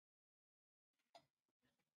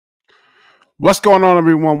What's going on,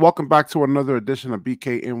 everyone? Welcome back to another edition of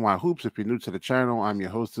BKNY Hoops. If you're new to the channel, I'm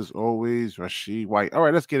your host, as always, Rashid White. All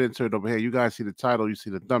right, let's get into it over here. You guys see the title, you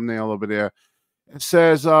see the thumbnail over there. It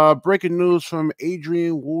says, breaking news from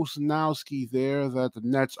Adrian Wojnarowski there that the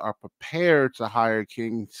Nets are prepared to hire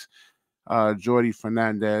Kings Jordi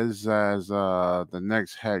Fernandez as the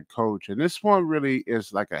next head coach. And this one really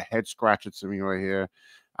is like a head scratcher to me right here.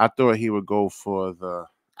 I thought he would go for the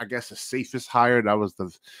safest hire. That was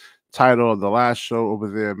the title of the last show over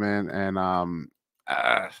there, man. And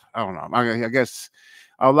I don't know. I guess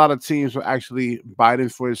a lot of teams were actually biting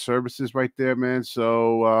for his services right there, man.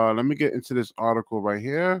 So let me get into this article right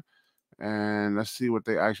here. And let's see what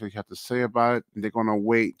they actually have to say about it. They're going to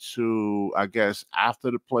wait to, I guess, after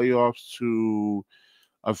the playoffs to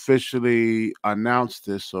officially announce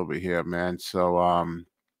this over here, man. So I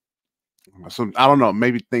don't know.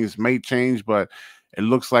 Maybe things may change, but it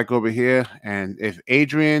looks like over here. And if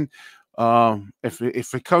Adrian,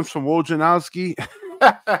 if it comes from Wojnarowski,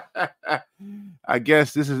 I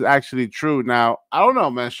guess this is actually true. Now I don't know,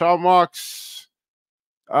 man. Sean Marks.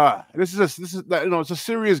 It's a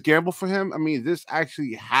serious gamble for him. I mean, this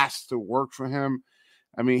actually has to work for him.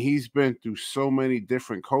 I mean, he's been through so many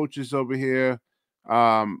different coaches over here.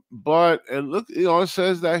 But it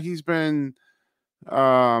says that he's been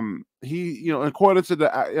according to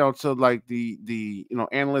the to like the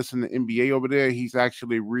analysts in the NBA over there, he's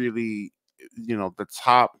actually really the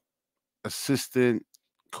top assistant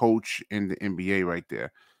coach in the NBA right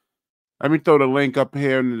there. Let me throw the link up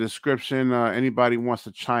here in the description. Anybody wants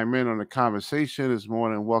to chime in on the conversation is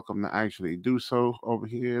more than welcome to actually do so over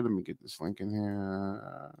here. Let me get this link in here.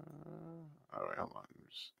 All right, hold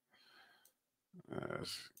on.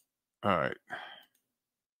 All right.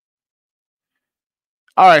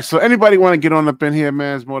 All right, so anybody want to get on up in here,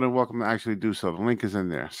 man, is more than welcome to actually do so. The link is in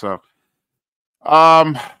there. So,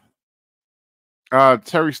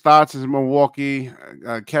 Terry Stotts is in Milwaukee,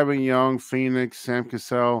 Kevin Young, Phoenix, Sam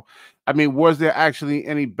Cassell. I mean, was there actually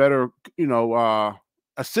any better,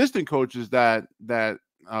 assistant coaches that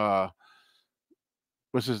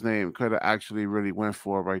what's his name could have actually really went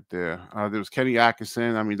for right there? There was Kenny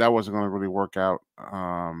Atkinson. I mean, that wasn't going to really work out.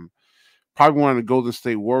 Probably one of the Golden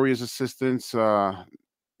State Warriors assistants,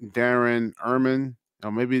 Darren Erman.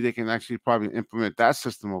 Maybe they can actually probably implement that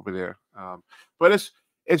system over there. But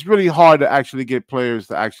it's really hard to actually get players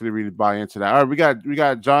to actually really buy into that. All right, we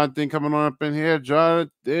got Jonathan coming on up in here.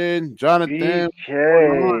 Jonathan,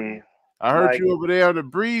 BK, I heard like, you over there on the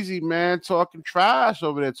breezy, man, talking trash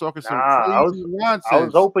over there, talking some nah, crazy I was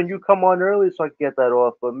nonsense. hoping you come on early so I could get that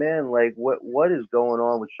off. But man, like, what is going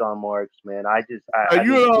on with Sean Marks, man? I mean,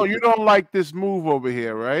 You listen, don't like this move over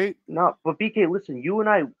here, right? not, but BK, listen, you and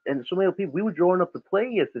I and so many other people, we were drawing up the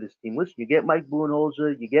play here for this team. Listen, you get Mike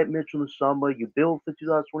Budenholzer, you get Mitchell in the summer, you build for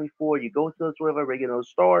 2024, you go to whatever,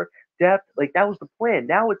 star depth. Like that was the plan.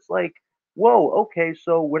 Now it's like, whoa, okay,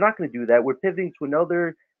 so we're not going to do that. We're pivoting to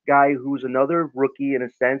another guy who's another rookie in a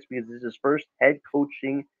sense because this is his first head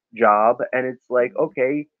coaching job, and it's like,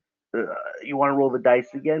 okay, uh, you want to roll the dice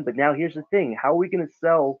again, but now here's the thing: how are we going to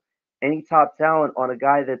sell any top talent on a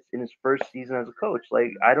guy that's in his first season as a coach? Like,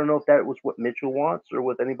 I don't know if that was what Mitchell wants or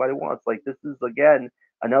what anybody wants. Like, this is again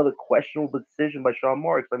another questionable decision by Sean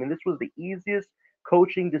Marks. I mean, this was the easiest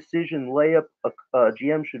coaching decision layup a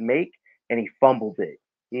GM should make, and he fumbled it.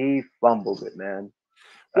 He fumbled it, man.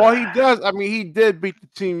 Well, he does. I mean, he did beat the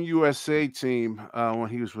Team USA team when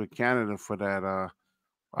he was with Canada for that.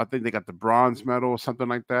 I think they got the bronze medal or something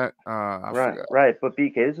like that. I Right, forgot. right. But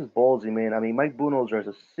BK, this is ballsy, man. I mean, Mike Budenholzer has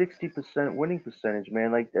a 60% winning percentage,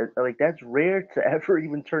 man. Like that's rare to ever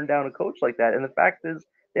even turn down a coach like that. And the fact is,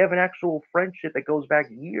 they have an actual friendship that goes back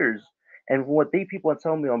years. And what they people are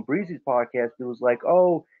telling me on Breezy's podcast, it was like,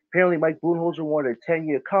 oh, apparently Mike Budenholzer wanted a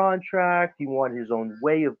 10-year contract. He wanted his own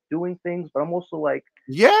way of doing things. But I'm also like,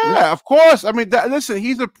 Yeah, of course. I mean, listen,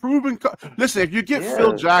 he's a proven. Listen, if you get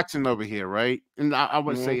Phil yeah. Jackson over here, right, and I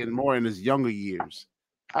would say Mhm. in more in his younger years,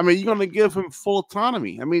 I mean, you're going to give him full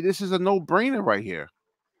autonomy. I mean, this is a no-brainer right here.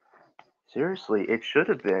 Seriously, it should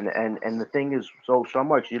have been. And the thing is, so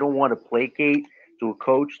much you don't want to placate to a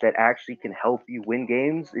coach that actually can help you win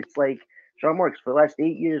games. It's like Sean Marks for the last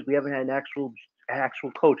 8 years we haven't had an actual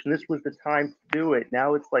coach, and this was the time to do it.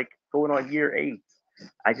 Now it's like going on year 8.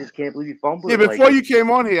 I just can't believe he fumbled Yeah, it like before it. you came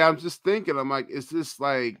on here, I was just thinking, I'm like, is this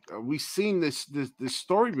like we seen this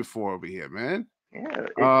story before over here, man? Yeah,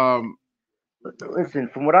 it's Um, listen,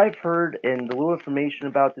 from what I've heard and the little information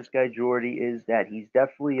about this guy Jordy is that he's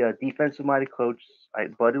definitely a defensive minded coach.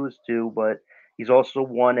 Bud was too, but he's also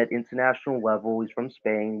won at international level. He's from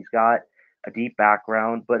Spain. He's got a deep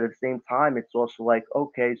background, but at the same time, it's also like,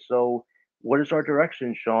 okay, so what is our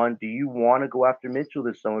direction, Sean? Do you want to go after Mitchell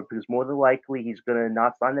this summer? Because more than likely he's going to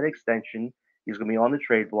not sign that extension. He's going to be on the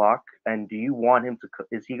trade block. And do you want him to?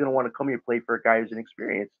 Is he going to want to come here play for a guy who's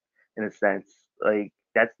inexperienced in a sense? Like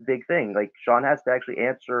that's the big thing. Like Sean has to actually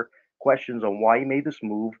answer questions on why he made this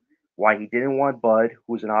move, why he didn't want Bud,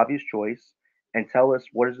 who was an obvious choice, and tell us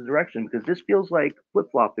what is the direction. Because this feels like flip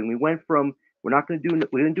flopping. We went from we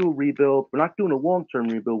didn't do a rebuild. We're not doing a long term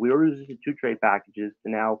rebuild. We already did two trade packages,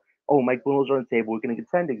 and now Mike Bono's on the table. We're going to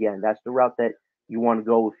contend again. That's the route that you want to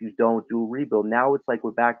go if you don't do a rebuild. Now it's like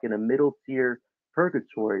we're back in a middle tier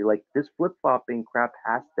purgatory. Like this flip flopping crap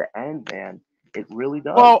has to end, man. It really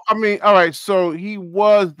does. Well, I mean, all right. So he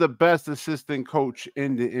was the best assistant coach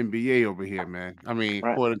in the NBA over here, man. I mean,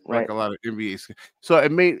 Right, according to like right. a lot of NBAs. So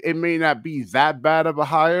it may not be that bad of a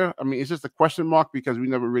hire. I mean, it's just a question mark because we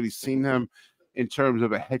never really seen him in terms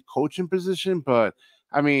of a head coaching position. But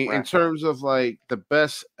I mean, in Right. terms of like the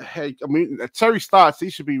best head, I mean, Terry Stotts, he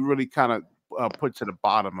should be really kind of put to the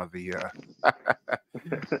bottom of the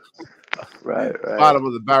Right, right. bottom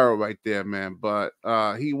of the barrel right there, man. But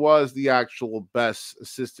he was the actual best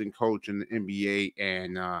assistant coach in the NBA,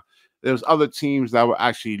 and there's other teams that were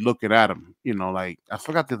actually looking at him. You know, like I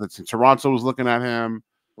forgot the other team. Toronto was looking at him.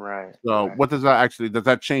 Right, So right. what does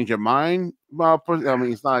that change your mind? Well, I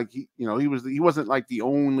mean, it's not like he wasn't like the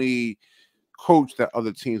only coach that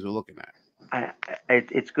other teams were looking at.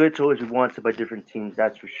 It's good to always be wanted by different teams,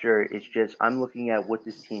 that's for sure. It's just I'm looking at what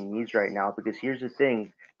this team needs right now because here's the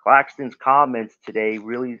thing: Claxton's comments today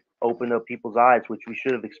really opened up people's eyes, which we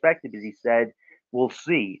should have expected, because he said, "We'll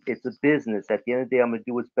see. It's a business. At the end of the day, I'm going to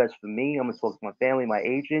do what's best for me. I'm going to talk to my family, my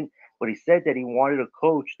agent." But he said that he wanted a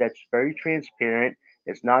coach that's very transparent,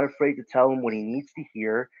 that's not afraid to tell him what he needs to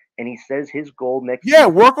hear, and he says his goal next Yeah,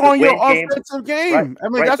 season is work to on your win games. offensive Right, game. I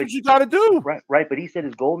mean, right, that's but what you got to do. right, right. But he said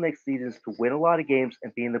his goal next season is to win a lot of games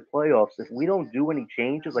and be in the playoffs. If we don't do any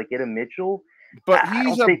changes, like get a Mitchell, But I he's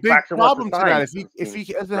don't a think big Claxton wants to problem to that. sign If to he this if team.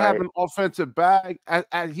 he doesn't have Right. an offensive bag,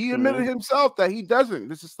 as he Hmm. admitted himself that he doesn't.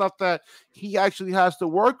 This is stuff that he actually has to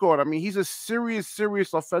work on. I mean, he's a serious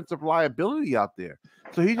offensive liability out there.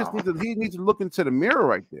 So Oh, he needs to look into the mirror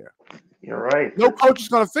right there. you're right. No coach is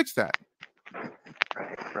going to fix that.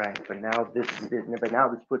 Right, right. But now this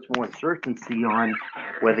puts more uncertainty on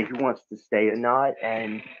whether he wants to stay or not.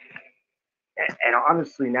 And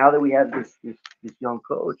honestly, now that we have this young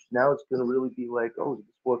coach, now it's going to really be like, oh, is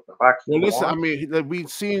this what Well, Claxton listen, I wants? mean, we've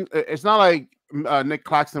seen. It's not like Nick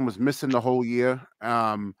Claxton was missing the whole year.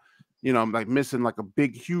 Like missing like a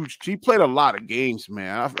big, huge. He played a lot of games,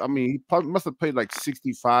 man. I mean, he probably must have played like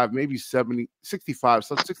 65, maybe 70, 65,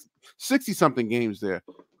 so 60 something games there.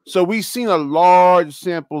 So we've seen a large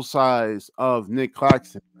sample size of Nick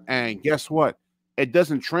Claxton, and guess what? It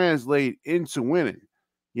doesn't translate into winning.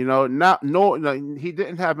 Not no, no, he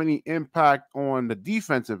didn't have any impact on the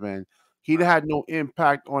defensive end. He Right. had no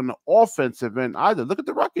impact on the offensive end either. Look at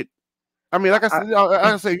the record. I mean, like I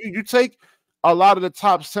I, said, you take a lot of the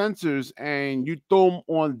top centers and you throw them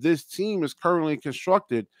on this team as currently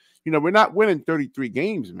constructed. We're not winning 33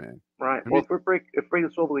 games, man. Right. I Well, mean, if we bring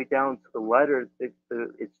this all the way down to the letter,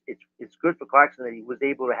 it's good for Claxton that he was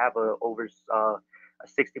able to have a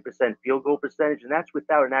 60% field goal percentage, and that's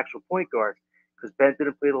without an actual point guard. Because Ben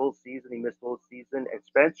didn't play the whole season, he missed the whole season, and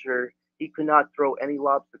Spencer, he could not throw any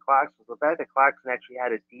lobs to Claxton. So the fact that Claxton actually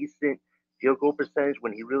had a decent field goal percentage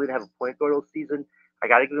when he really didn't have a point guard all season, I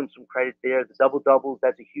got to give him some credit there. The double doubles,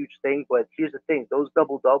 that's a huge thing. But here's the thing: those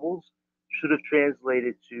double doubles should have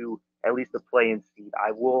translated to at least a play-in seed.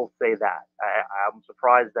 I will say that. I'm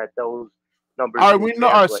surprised that those numbers all right, didn't we know.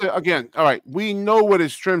 All right, translate. so again, all right, we know what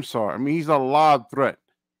his strengths are. I mean, he's a lob threat.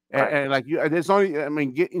 And, Right. and like there's only, I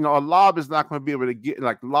mean, a lob is not going to be able to get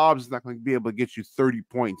like lobs is not going to be able to get you 30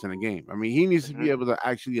 points in a game. I mean, he needs to Hmm. be able to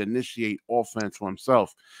actually initiate offense for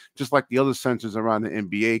himself, just like the other centers around the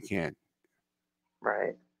NBA can.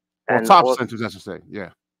 Right. Well, And top also, centers, I should say. Yeah,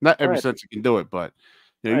 not every right, center can do it, but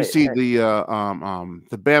you right. see the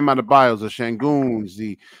Bam Adebayos, the Shangoons,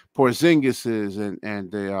 the Porzingises,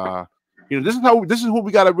 and the this is who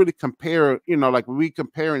we got to really compare. Like when we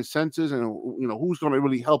comparing centers and who's going to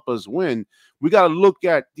really help us win. We got to look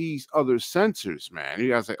at these other centers, man. You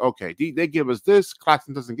got to say, okay, they give us this.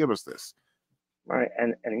 Claxton doesn't give us this. Right,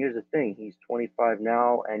 and here's the thing: he's 25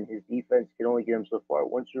 now, and his defense can only get him so far.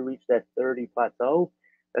 Once you reach that 30 plateau,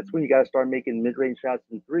 that's when you got to start making mid-range shots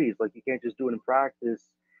and threes. Like you can't just do it in practice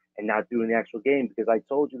and not do it in the actual game. Because I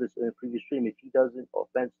told you this in a previous stream: if he doesn't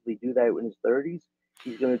offensively do that in his 30s,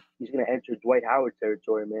 he's gonna enter Dwight Howard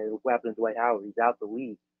territory, man. Look what happened to Dwight Howard; he's out the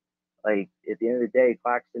league. Like at the end of the day,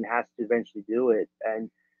 Claxton has to eventually do it, and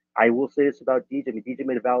I will say this about DJ. I mean, DJ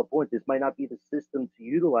made a valid point. This might not be the system to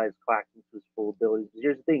utilize Claxton to his full abilities. Because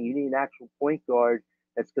here's the thing: you need an actual point guard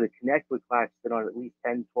that's going to connect with Claxton on at least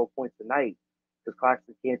 10, 12 points a night. Because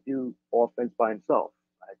Claxton can't do offense by himself.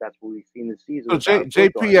 That's what we've seen this season So without a point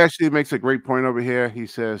JP guard. actually makes a great point over here. He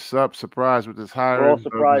says, "Sup, surprised with this We're all hiring of his."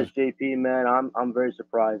 surprised, JP, man. I'm very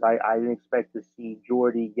surprised. I didn't expect to see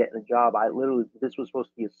Jordy getting a job. I literally this was supposed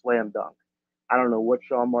to be a slam dunk. I don't know what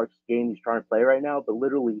Sean Marks game he's trying to play right now, but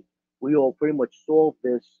literally we all pretty much solved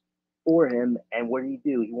this for him. And what did he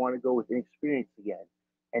do? He wanted to go with inexperience again.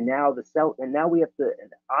 And now and now we have to. And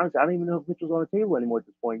honestly, I don't even know if Mitchell's on the table anymore at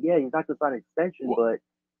this point. Yeah, he's not going to sign an extension, but at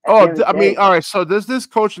the Oh, end of I the mean, day, all right. So this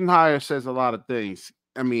coaching hire says a lot of things.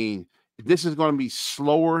 I mean, this is going to be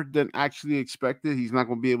slower than actually expected. He's not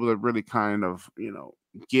going to be able to really kind of,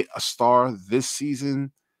 get a star this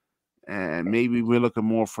season, and maybe we're looking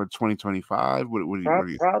more for 2025. What do you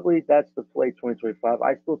think? Probably that's the play 2025.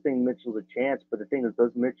 I still think Mitchell's a chance, but the thing is,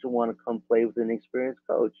 does Mitchell want to come play with an experienced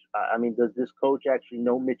coach? I mean, does this coach actually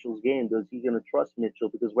know Mitchell's game? Does he going to trust Mitchell?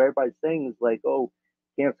 Because what everybody's saying is like, oh,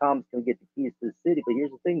 Cam Thomas going to get the keys to the city. But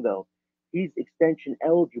here's the thing, though. He's extension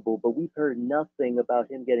eligible, but we've heard nothing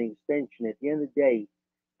about him getting extension. At the end of the day,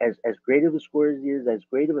 as great of a scorer as he is, as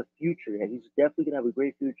great of a future, and he's definitely going to have a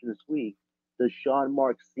great future in this league. Does Sean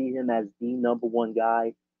Marks see him as the number one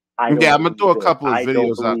guy? I don't Yeah, I'm gonna throw believe a it. couple of I don't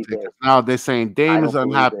videos out believe there because it. now they're saying I Dame is don't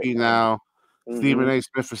believe it, unhappy man. now. Stephen Mm-hmm. A.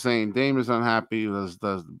 Smith is saying Dame is unhappy. Does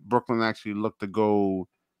Brooklyn actually look to go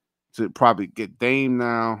to probably get Dame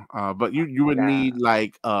now? But you would Nah, need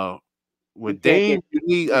like we with can't Dame, get. you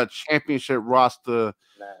need We, a championship roster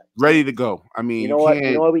nah. ready to go. I mean, You you know what? You know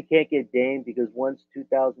can't. why we can't get Dame? Because once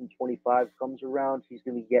 2025 comes around, he's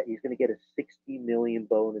gonna get a 60 million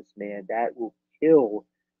bonus, man. That will kill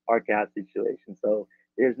our cap situation. So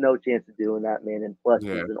there's no chance of doing that, man. And plus,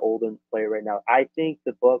 Yeah, he's an older player right now. I think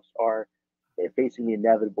the Bucks are facing the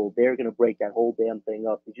inevitable. They're gonna break that whole damn thing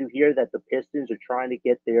up. Did you hear that the Pistons are trying to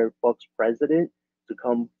get their Bucks president to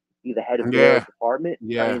come be the head of their yeah, department? I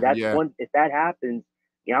mean, yeah, that's yeah. one. If that happens,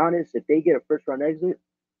 Giannis, if they get a first round exit,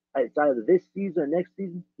 it's either this season or next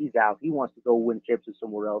season, he's out. He wants to go win chips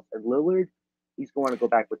somewhere else. And Lillard, he's going to go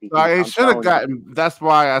back with the Heat. I I'm should have telling you, gotten. That's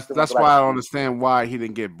why. he's going to That's go back why I with don't the Heat. understand why he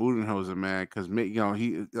didn't get Budenholzer, man. Because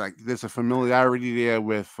he like there's a familiarity there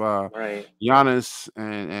with Right. Giannis,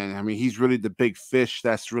 and I mean he's really the big fish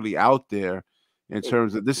that's really out there in It,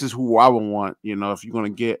 terms of this is who I would want. If you're gonna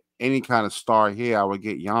get any kind of star here, I would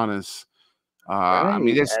get Giannis. I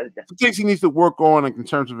mean, right. there's some things he needs to work on in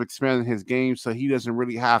terms of expanding his game, so he doesn't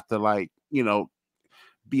really have to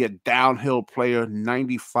be a downhill player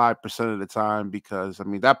 95% of the time because I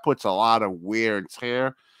mean that puts a lot of wear and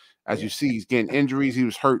tear. As Yeah. you see, he's getting injuries. He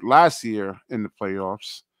was hurt last year in the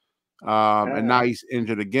playoffs. And now he's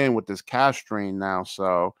injured again with this calf strain now.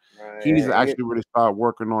 So he needs to Right. actually really start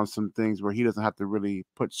working on some things where he doesn't have to really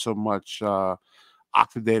put so much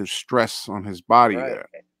oxidative stress on his body Right. there.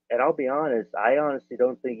 And I'll be honest, I honestly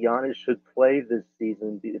don't think Giannis should play this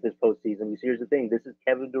season, this postseason. Because here's the thing: this is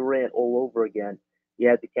Kevin Durant all over again. He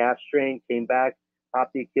had the calf strain, came back,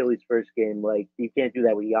 popped the Achilles first game. Like you can't do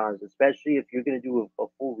that with Giannis, especially if you're going to do a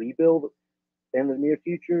full rebuild in the near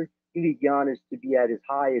future. You need Giannis to be at his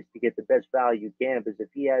highest to get the best value you can. Because if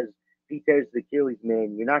he tears his Achilles,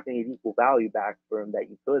 man, you're not going to get equal value back for him that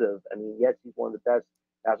you could have. I mean, yes, he's one of the best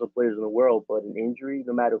basketball players in the world, but an injury,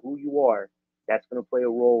 no matter who you are, that's going to play a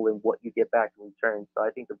role in what you get back in return. So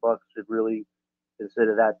I think the Bucks should really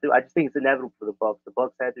consider that too. I just think it's inevitable for the Bucks. The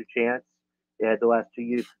Bucks had their chance. They had the last 2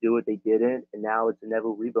 years to do it. They didn't, and now it's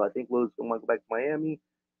inevitable rebuild. I think Lillard's going to want to go back to Miami.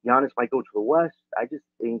 Giannis might go to the West. I just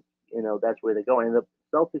think that's where they're going. And the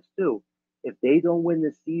Celtics too. If they don't win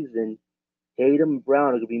this season, Tatum and Brown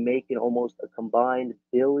are going to be making almost a combined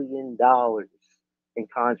 $1 billion in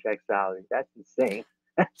contract salary. That's insane.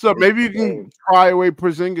 That's So maybe you insane. can pry away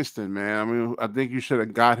Porzingis then, man. I mean, I think you should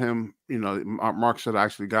have got him. Mark should have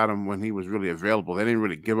actually got him when he was really available. They didn't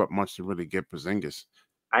really give up much to really get Porzingis.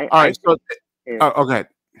 All I right, so think yeah, okay,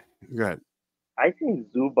 go ahead. I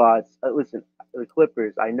think Zubats. Listen, the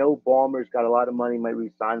Clippers. I know Ballmer's got a lot of money, might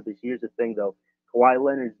resign, but here's the thing, though. Kawhi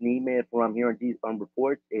Leonard's knee, man, from what I'm hearing on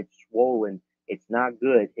reports, it's swollen. It's not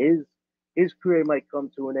good. His career might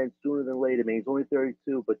come to an end sooner than later, man. He's only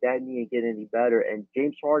 32, but that knee ain't getting any better. And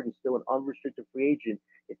James Harden's still an unrestricted free agent.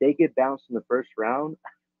 If they get bounced in the first round,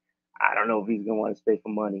 I don't know if he's going to want to stay for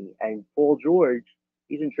money. And Paul George,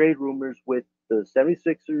 he's in trade rumors with the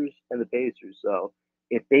 76ers and the Pacers. So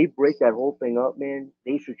if they break that whole thing up, man,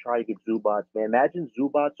 they should try to get Zubats, man. Imagine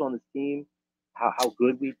Zubats on this team, how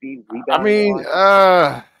good we'd be I rebounding mean,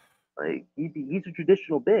 wise. Like he's a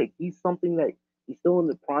traditional big. He's something that he's still in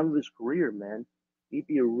the prime of his career, man. He'd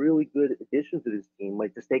be a really good addition to this team.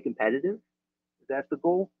 Like to stay competitive, if that's the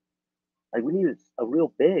goal. Like we need a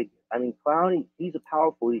real big. I mean, Clowney, he's a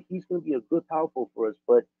powerful. He's going to be a good powerful for us,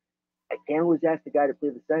 but I can't always ask the guy to play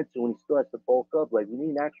the center when he still has to bulk up. Like we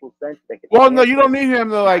need an actual center that can Well, no, you handle don't need him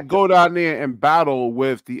to like matchups. go down there and battle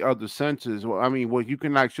with the other centers. Well, I mean, what you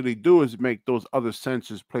can actually do is make those other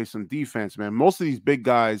centers play some defense, man. Most of these big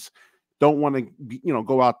guys don't want to,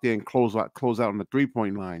 go out there and close out on the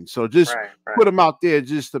 3-point line. So just Right, put right, them out there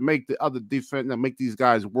just to make the other defense, make these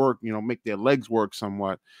guys work, make their legs work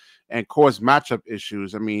somewhat, and cause matchup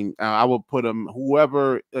issues. I mean, I will put them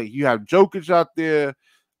whoever like you have Jokic out there.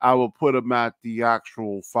 I will put him at the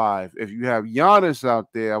actual 5. If you have Giannis out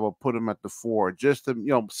there, I will put him at the 4, just to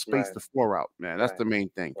space right, the floor out, man. That's right, the main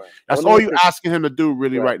thing. right. Well, That's let me all you're answer. asking him to do,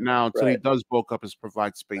 really, Right, right now, until he right. does bulk up is provide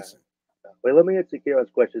Right. spacing. Wait, let me answer Carol's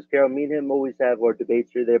questions. Carol, me and him always have our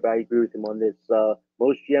debates here, there, but I agree with him on this.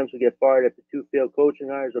 Most GMs will get fired after 2 failed coaching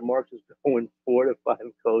hires, or Marks is going 4 to 5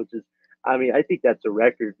 coaches. I mean, I think that's a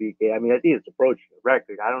record, BK. I mean, I think it's approaching a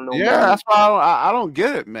record. I don't know Yeah, many. that's why I don't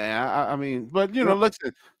get it, man. I mean, but No,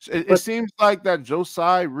 listen, it but seems like that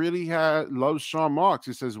Josiah really loves Sean Marks.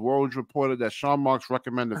 It says Woj reported that Sean Marks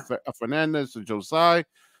recommended Fernandez to Josiah.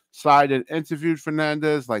 Side then interviewed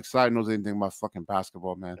Fernandez. Like Side knows anything about fucking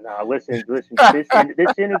basketball, man. nah, listen.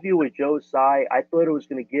 This interview with Joe Tsai, I thought it was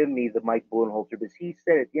going to give me the Mike Budenholzer because he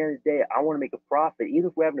said at the end of the day, I want to make a profit. Even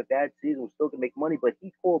if we're having a bad season, we're still going to make money. But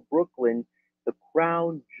he called Brooklyn the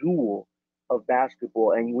crown jewel of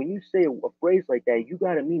basketball. And when you say a phrase like that, you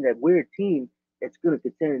got to mean that we're a team that's going to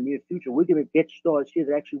contend in the near future. We're going to get stars here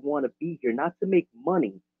that actually want to be here, not to make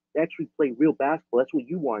money, to actually play real basketball. That's what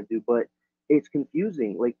you want to do. But it's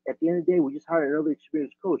confusing. Like at the end of the day, we just hired another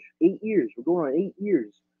experienced coach. 8 years. We're going on 8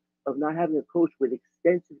 years of not having a coach with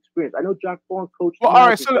extensive experience. I know Jock Vaughn coached Well, the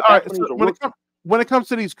Magic, but all that's right. when he So was a rookie. when it comes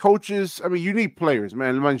to these coaches, I mean, you need players,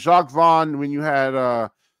 man. When Jacques Vaughn, when you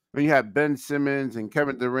had Ben Simmons and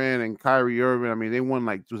Kevin Durant and Kyrie Irving, I mean, they won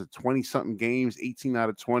like was it 20 something games, 18 out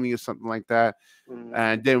of 20 or something like that. Mm,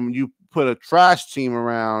 And then when you put a trash team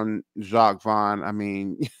around Jacques Vaughn, I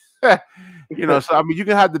mean, so I mean, you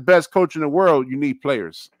can have the best coach in the world. You need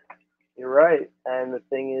players. You're right. And the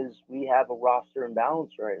thing is, we have a roster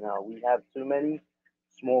imbalance right now. We have too many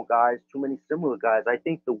small guys, too many similar guys. I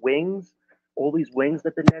think the wings, all these wings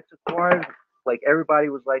that the Nets acquired, like everybody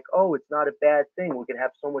was like, oh, it's not a bad thing. We can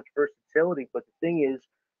have so much versatility. But the thing is,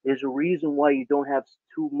 there's a reason why you don't have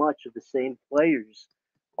too much of the same players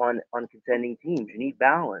on contending teams. You need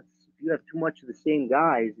balance. If you have too much of the same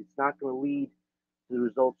guys, it's not going to lead to the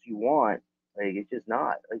results you want. Like it's just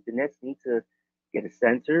not. Like the Nets need to get a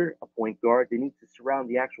center, a point guard. They need to surround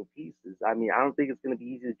the actual pieces. I mean, I don't think it's going to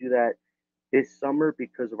be easy to do that this summer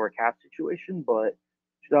because of our cap situation, but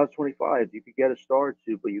 2025, you could get a star or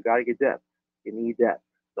two, but you got to get depth. You need depth.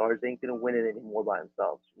 Stars ain't going to win it anymore by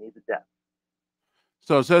themselves. You need the depth.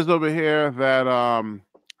 So it says over here that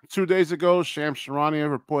 2 days ago, Shams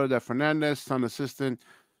Charania reported that Fernandez, son assistant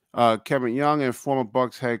Kevin Young, and former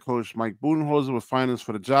Bucks head coach Mike Budenholzer were finalists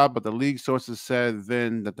for the job, but the league sources said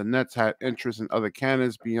then that the Nets had interest in other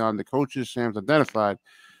candidates beyond the coaches Shams identified.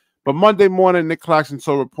 But Monday morning, Nick Claxton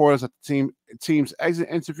told reporters at the team's exit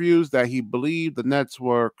interviews that he believed the Nets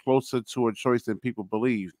were closer to a choice than people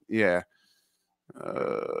believed. Yeah.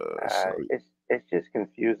 So It's just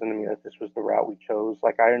confusing to me that this was the route we chose.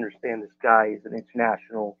 Like I understand this guy is an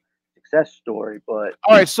international success story, but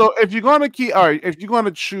all right, so if you're gonna if you're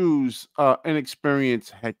gonna choose an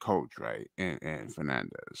experienced head coach, right, and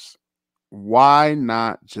Fernandez, why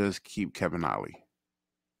not just keep Kevin Ollie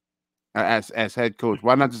as head coach?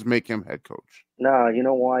 Why not just make him head coach? nah, you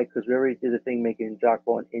know why? Because we already did the thing making Jock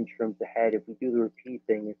Vaughn interim to head. If we do the repeat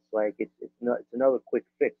thing, it's like it's another quick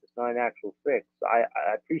fix. It's not an actual fix. I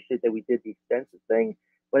appreciate that we did the extensive thing,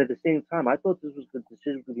 but at the same time, I thought this was the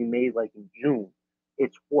decision to be made like in June.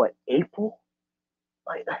 It's what April?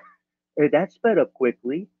 Like that sped up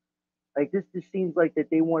quickly. Like this just seems like that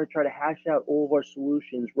they want to try to hash out all of our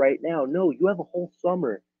solutions right now. No, you have a whole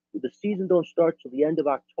summer. The season don't start till the end of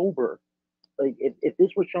October. Like if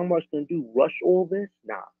this what Sean Mark's gonna do, rush all this,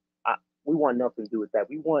 nah. We want nothing to do with that.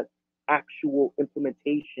 We want actual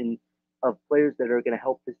implementation of players that are gonna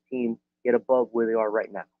help this team get above where they are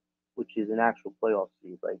right now, which is an actual playoff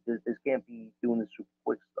seed. Like this can't be doing the super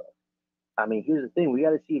quick stuff. I mean, here's the thing: we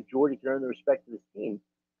got to see if Jordy can earn the respect of this team.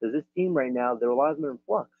 Because this team right now, there are a lot of them in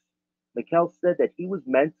flux. Mikel said that he was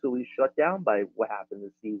mentally shut down by what happened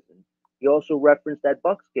this season. He also referenced that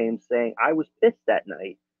Bucks game, saying, "I was pissed that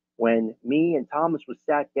night when me and Thomas was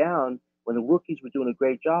sat down when the rookies were doing a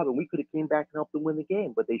great job, and we could have came back and helped them win the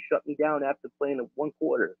game, but they shut me down after playing 1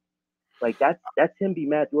 quarter." Like that's him being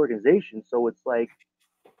mad at the organization. So it's like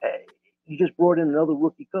you just brought in another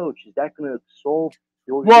rookie coach. Is that going to solve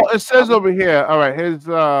the Well, it organization's says problem? over here, all right,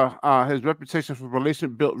 his reputation for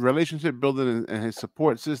relationship building and his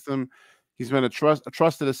support system. He's been a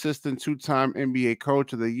trusted assistant, two-time NBA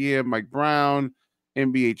Coach of the Year, Mike Brown,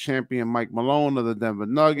 NBA champion Mike Malone of the Denver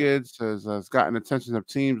Nuggets has gotten attention of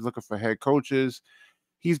teams looking for head coaches.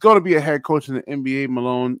 He's going to be a head coach in the NBA.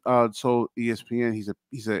 Malone told ESPN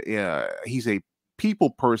he's a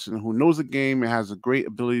people person who knows the game and has a great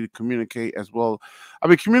ability to communicate as well. I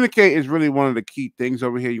mean, communicate is really one of the key things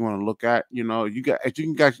over here you want to look at. You know, if you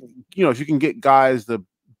can get guys to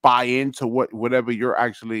buy into whatever you're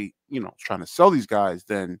actually trying to sell these guys,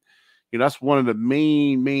 then that's one of the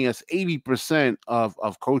main that's 80%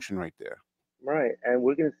 of coaching right there. Right, and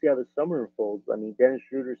we're going to see how the summer unfolds. I mean, Dennis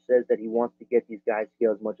Schroeder says that he wants to get these guys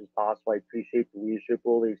together as much as possible. I appreciate the leadership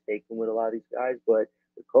role that he's taken with a lot of these guys, but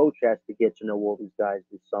the coach has to get to know all these guys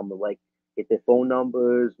this summer. Like, get their phone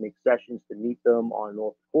numbers, make sessions to meet them on and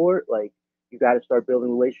off the court. Like, you got to start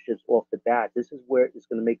building relationships off the bat. This is where it's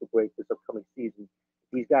going to make or break this upcoming season.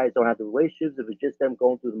 If these guys don't have the relationships, if it's just them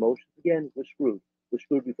going through the motions again, we're screwed. We're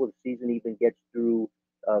screwed before the season even gets through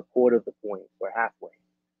a quarter of the point or halfway.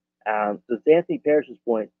 So to Anthony Parrish's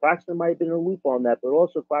point, Claxton might have been in a loop on that, but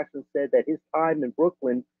also Claxton said that his time in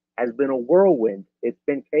Brooklyn has been a whirlwind. It's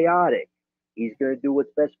been chaotic. He's going to do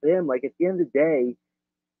what's best for him. Like, at the end of the day,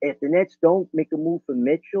 if the Nets don't make a move for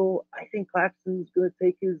Mitchell, I think Claxton's going to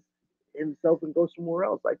take himself and go somewhere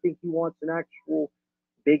else. I think he wants an actual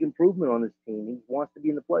big improvement on his team. He wants to be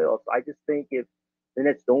in the playoffs. I just think if the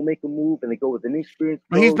Nets don't make a move and they go with an experienced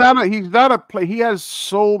coach, he's not a play. He has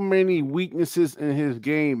so many weaknesses in his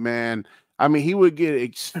game, man. I mean, he would get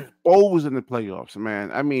exposed in the playoffs, man.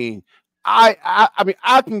 I mean, I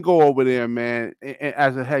can go over there, man,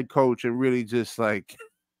 as a head coach and really just like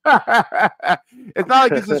it's not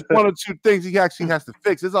like it's just one or two things he actually has to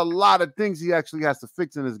fix. There's a lot of things he actually has to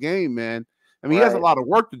fix in his game, man. I mean, he has a lot of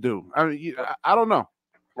work to do. I mean, I don't know.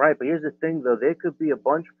 Right, but here's the thing, though. There could be a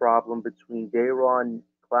bunch problem between Dayron,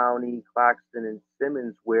 Clowney, Claxton, and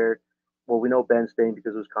Simmons where, well, we know Ben's staying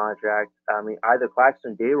because of his contract. I mean, either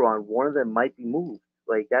Claxton or Dayron, one of them might be moved.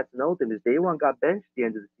 Like, that's another thing, is Dayron got benched at the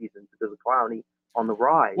end of the season because of Clowney on the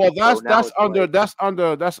rise. Well, that's under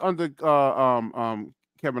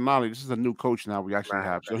Kevin Ollie. This is a new coach now we actually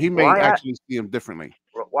have. So he may actually see him differently.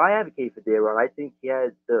 Why advocate for Dayron? I think he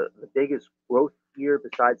had the biggest growth year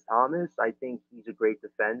besides Thomas. I think he's a great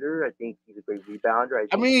defender. I think he's a great rebounder.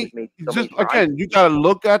 I mean, just again, you got to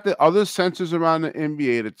look at the other centers around the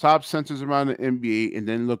NBA, the top centers around the NBA, and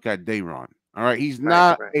then look at Dayron. All right, he's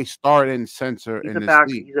not a starting center in this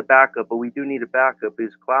league. He's a backup, but we do need a backup.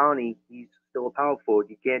 Is Clowney? He's still a power forward.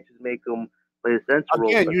 You can't just make him play a center role.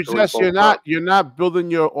 Again, you're not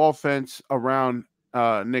building your offense around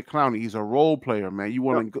Nick Clowney. He's a role player, man.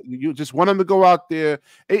 You just want him to go out there.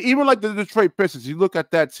 Even like the Detroit Pistons, you look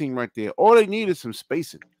at that team right there. All they need is some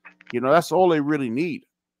spacing. That's all they really need.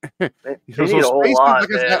 They need a whole lot,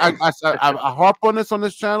 I harp on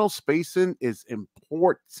this channel. Spacing is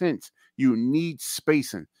important. You need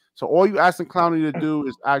spacing. So all you asking Clowney to do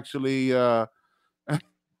is actually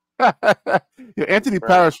Anthony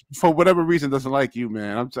Parrish, for whatever reason, doesn't like you,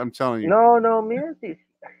 man. I'm telling you. No, man.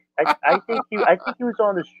 I think he was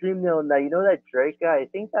on the stream the other night. You know that Drake guy? I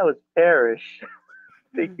think that was Parrish.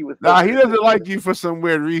 I think he was. Nah, he doesn't like you for some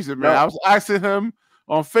weird reason, man. I was asking him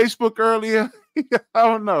on Facebook earlier. I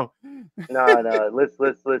don't know. No.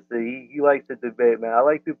 Listen. He likes to debate, man. I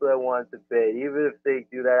like people that want to debate, even if they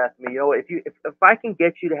do that after me. You know, if I can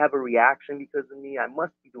get you to have a reaction because of me, I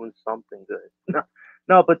must be doing something good.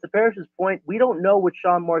 No, but to Parrish's point, we don't know what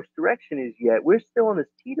Sean Marks' direction is yet. We're still on this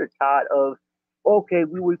teeter-tot of, okay,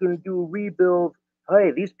 we were going to do a rebuild.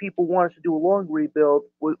 Hey, these people want us to do a long rebuild.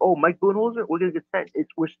 Mike Budenholzer, we're going to get sent.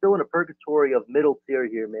 We're still in a purgatory of middle tier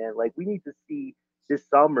here, man. Like, we need to see this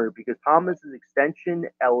summer because Thomas is extension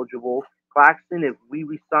eligible. Claxton, if we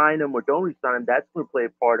resign him or don't resign him, that's going to play a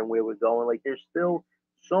part in where we're going. Like, there's still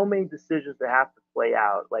so many decisions that have to play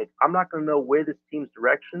out. Like, I'm not going to know where this team's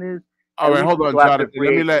direction is. All right, hold on,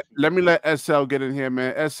 Jonathan. Let me let SL get in here,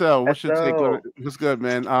 man. SL, what's your take on it? What's good,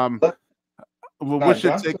 man? What's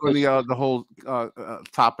your take on the whole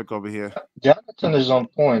topic over here? Jonathan is on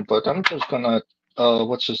point, but I'm just gonna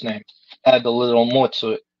what's his name? Add a little more to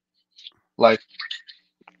it. Like,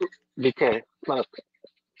 BK, look,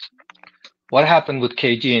 what happened with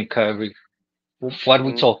KD and Kyrie? What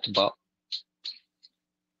we talked about?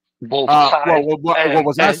 Both sides. What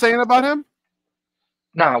was I saying about him?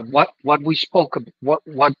 Now, what we spoke about,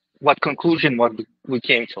 what conclusion we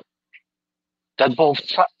came to? that both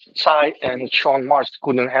Sai and Sean Marks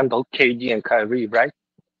couldn't handle KD and Kyrie, right?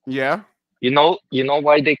 Yeah. You know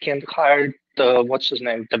why they can't hire the what's his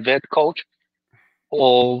name, the vet coach,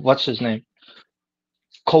 or what's his name,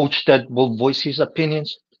 coach that will voice his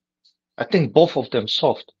opinions? I think both of them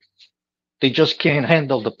soft. They just can't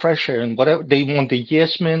handle the pressure and whatever they want. The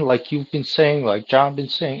yes men, like you've been saying, like John been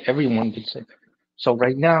saying, everyone been saying. So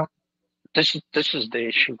right now, this is the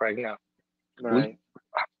issue right now. We Right.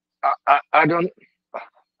 I don't.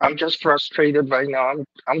 I'm just frustrated right now.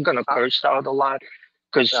 I'm gonna Uh, curse out a lot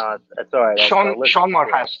because no, it's all right. Sean Listen. Sean Mark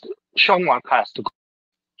Yeah. has to Sean Mark has to go.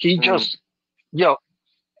 He Mm, just yo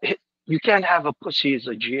you can't have a pussy as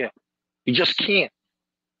a GM. You just can't.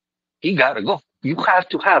 He gotta go. You have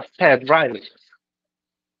to have Pat Riley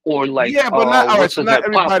or like Yeah, but not all right. what's So his name,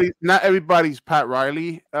 Pop. not everybody's Pat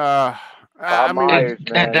Riley. I Bob mean, Myers,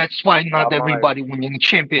 man. That's why not Bob Myers. everybody winning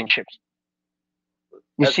championships.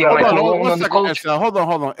 We That's seem all. hold like on, alone one on the second, coach. SL. Hold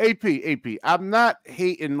on. AP. I'm not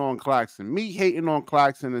hating on Claxton. Me hating on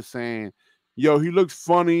Claxton is saying, yo, he looks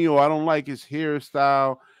funny, or I don't like his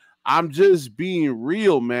hairstyle. I'm just being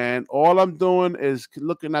real, man. All I'm doing is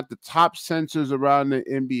looking at the top sensors around the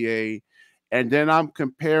NBA, and then I'm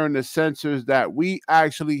comparing the sensors that we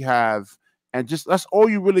actually have. And just that's all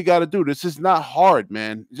you really got to do. This is not hard,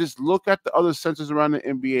 man. Just look at the other sensors around the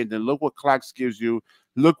NBA, and then look what Clax gives you.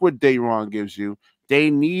 Look what Dayron gives you. They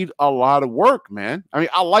need a lot of work, man. I mean,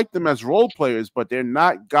 I like them as role players, but they're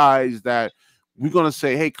not guys that we're gonna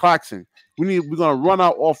say, "Hey, Claxton, we're gonna run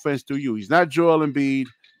our offense through you." He's not Joel Embiid.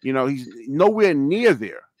 You know, he's nowhere near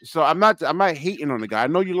there. So I'm not hating on the guy. I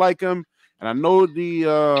know you like him, and I know the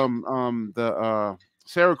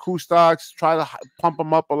Sarah Kustak's try to pump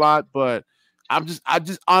him up a lot, but I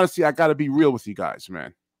just honestly I got to be real with you guys,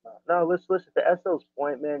 man. No, let's listen to SL's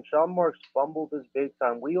point, man. Sean Marks fumbled this big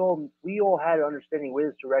time. We all had an understanding where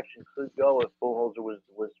this direction could go if Bullholzer was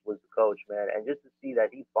the coach, man. And just to see that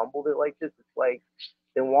he fumbled it like this, it's like,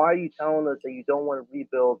 then why are you telling us that you don't want to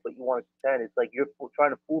rebuild but you want to contend? It's like you're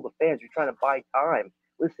trying to fool the fans. You're trying to buy time.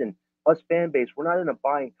 Listen, us fan base, we're not in a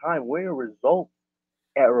buying time. We're in a result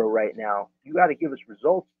era right now. You got to give us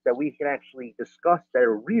results that we can actually discuss that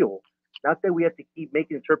are real. Not that we have to keep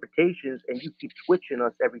making interpretations and you keep switching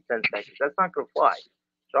us every 10 seconds. That's not going to fly.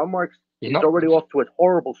 John Marks You is know, already off to a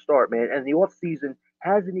horrible start, man. And the off season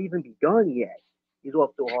hasn't even begun yet. He's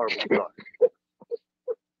off to a horrible start.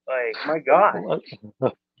 Like, my God.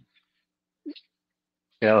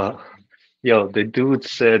 yo, yo, the dude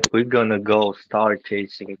said we're gonna go star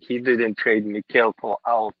chasing. He didn't trade Mikhail for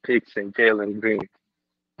our picks and Jalen Green.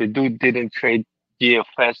 The dude didn't trade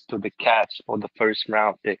DFS to the Cats for the first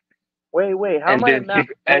round pick. Wait. How am And I a then mouth?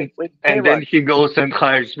 Wait, K and then Rush. he goes and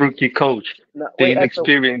hires rookie coach, No, the wait, Esso.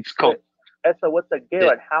 inexperienced Wait, coach. Essa, what's that, Yeah,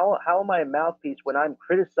 Garrett? How am I a mouthpiece when I'm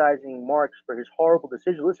criticizing Marks for his horrible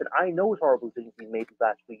decision? Listen, I know his horrible decisions he's made these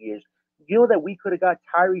last 2 years. You know that we could have got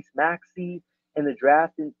Tyrese Maxey in the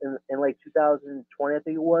draft in like 2020, I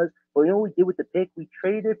think it was. But you know what we did with the pick? We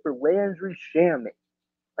traded for Landry Shamet.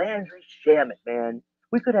 Landry Shamet, man.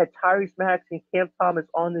 We could have had Tyrese Maxey and Cam Thomas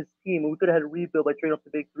on this team, and we could have had a rebuild by trading off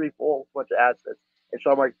the big three for a whole bunch of assets. And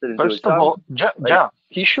Sean Marks didn't do it. first So of I'm all, like, ja,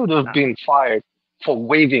 he should have been fired for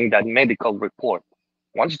waiving that medical report.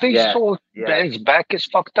 Once they yes, saw yes. Ben's back is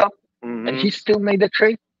fucked up, and Mm-hmm. he still made a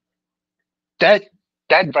trade, that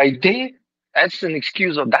that right there, that's an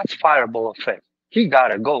excuse of that's fireable offense. He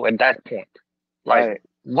gotta go at that point. Like I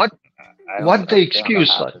what I don't what the understand how that excuse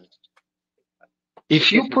like? happened.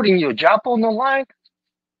 If It you gets me. putting your job on the line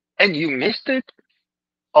and you missed it,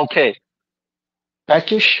 okay,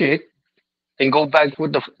 pack your shit and go back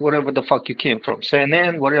with the whatever the fuck you came from. San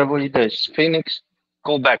An, whatever it is, Phoenix,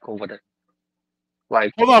 go back over there.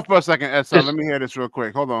 Like Hold on for a second, SL. Let this me hear this real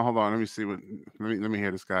quick. Hold on. Let me see what. Let me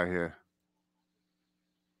hear this guy here.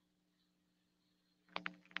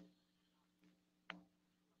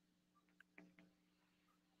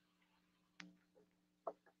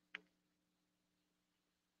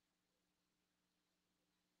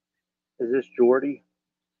 Is this Jordy?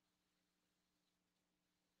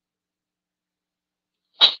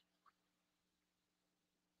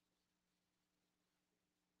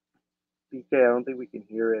 BK, I don't think we can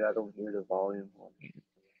hear it. I don't hear the volume.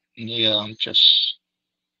 yeah, I'm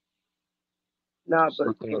Nah, just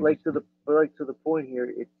looking but at like to the point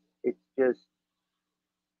here, it's just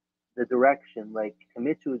the direction. Like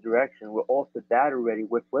commit to a direction. We're off the bat already.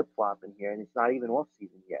 We're flip flopping here, and it's not even off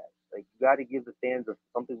season yet. Like you got to give the fans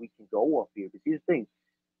something we can go off here. Because here's the thing: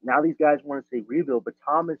 now these guys want to say rebuild, but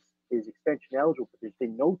Thomas is extension eligible, but there's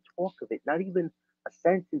been no talk of it. Not even a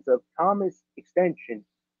sentence of Thomas extension.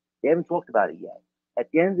 They haven't talked about it yet. At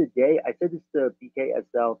the end of the day, I said this to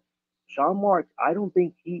BKSL. Sean Marks, I don't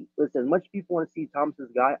think listen, as much people want to see Thomas as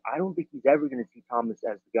a guy, I don't think he's ever going to see Thomas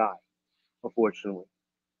as the guy, unfortunately,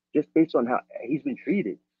 just based on how he's been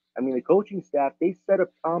treated. I mean, the coaching staff, they set up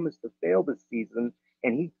Thomas to fail this season,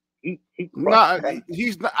 and he No, crushed them.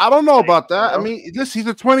 he's not, I don't know about that. You know? I mean, he's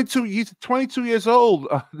 22 years old.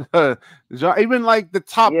 Even like the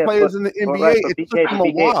top players in the NBA, right, it took him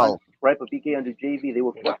a while. Right, but BK under JV, they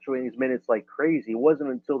were fluctuating his minutes like crazy. It wasn't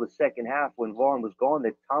until the second half when Vaughn was gone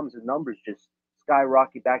that Thomas' numbers just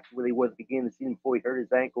skyrocketed back to where they were at the beginning of the season before he hurt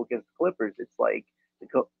his ankle against the Clippers. It's like the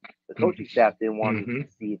coaching staff didn't want him to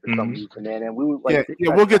succeed for some reason, man. And we were like,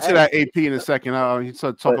 we'll get to that AP in a second. He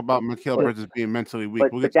started talk about Mikal Bridges being mentally weak.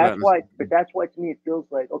 But that's why to me it feels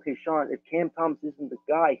like, okay, Sean, if Cam Thomas isn't the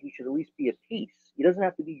guy, he should at least be a piece. He doesn't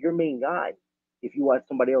have to be your main guy if you want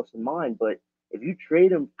somebody else in mind. But if you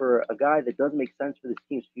trade him for a guy that doesn't make sense for this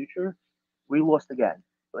team's future, we lost again.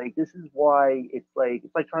 Like, this is why it's like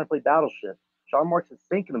trying to play Battleship. Sean Marks is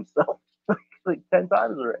sinking himself like 10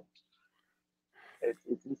 times already.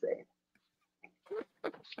 It's insane.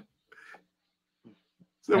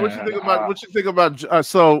 So what you think about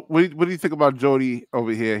so what do you think about Jody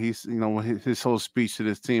over here? He's his whole speech to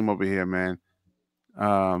this team over here, man.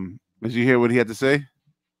 Did you hear what he had to say?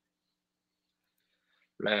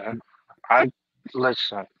 Man,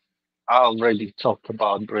 listen. I already talked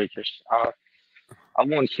about Bridges. I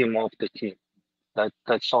want him off the team.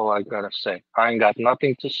 That's all I gotta say. I ain't got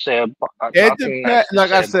nothing to say about. It depends.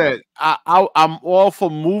 Like I said, I'm all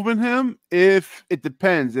for moving him. If it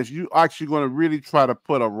depends, if you actually going to really try to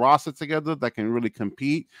put a roster together that can really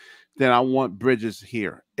compete, then I want Bridges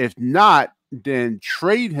here. If not, then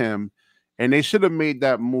trade him. And they should have made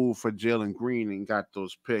that move for Jalen Green and got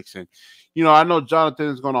those picks. And I know Jonathan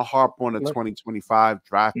is going to harp on the 2025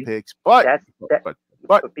 draft picks, but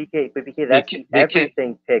BK, that's the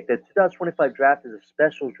everything pick. The 2025 draft is a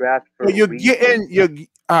special draft for listen,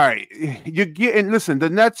 the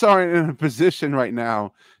Nets aren't in a position right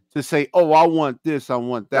now to say, oh, I want this, I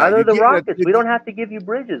want that. Neither the Rockets. We don't have to give you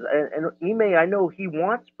Bridges. And Ime, I know he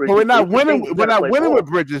wants Bridges. But we're not winning with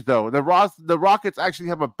Bridges, though. The Rockets actually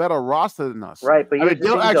have a better roster than us. Right, but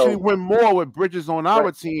they'll actually win more with Bridges on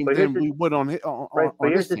our team than we would on But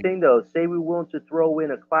here's the thing, though. Say we're willing to throw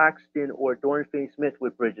in a Claxton or Dorian Finney-Smith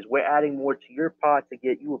with Bridges. We're adding more to your pot to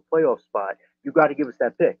get you a playoff spot. You got to give us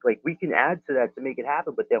that pick. Like, we can add to that to make it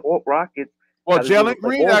happen, but the Rockets. Well, Jalen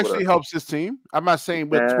Green actually helps his team. I'm not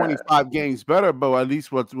saying we're 25 games better, but at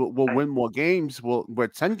least we'll win more games. We're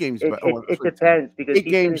 10 games better. It depends because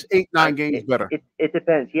 9 games better. It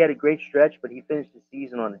depends. He had a great stretch, but he finished the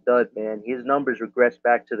season on a dud, man. His numbers regressed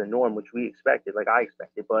back to the norm, which we expected, like I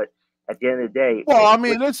expected. But at the end of the day,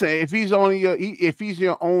 listen, if he's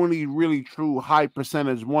your only really true high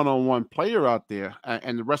percentage one-on-one player out there,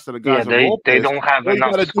 and the rest of the guys they don't have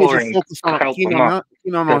enough scoring.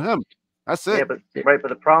 On him. That's it. Yeah, but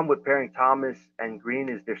the problem with pairing Thomas and Green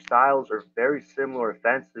is their styles are very similar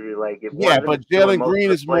offensively. Like but Jalen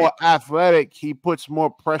Green is more athletic. He puts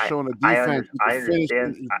more pressure on the defense. He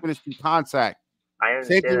finishes in contact.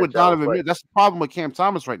 Same thing with Donovan Mitchell. That's the problem with Cam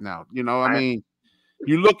Thomas right now. I mean,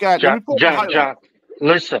 you look at John,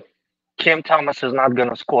 listen, Cam Thomas is not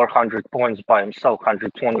gonna score 100 points by himself,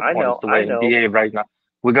 120 points the way NBA right now.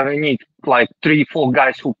 We're gonna need like 3-4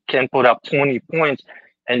 guys who can put up 20 points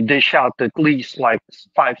and dish out at least like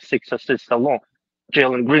 5-6 assists alone.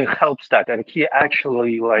 Jalen Green helps that, and he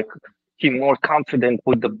actually he's more confident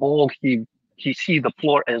with the ball. He see the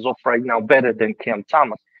floor as of right now better than Cam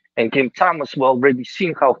Thomas. And Cam Thomas, we already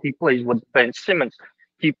seen how he plays with Ben Simmons.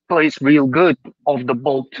 He plays real good off the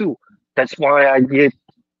ball too. That's why I get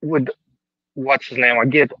with what's his name. I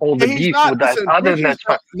get all the beef with that other Nets.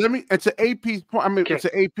 It's an AP point. I mean, it's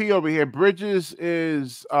an AP over here. Bridges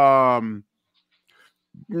is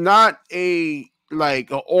not an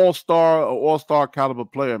all-star caliber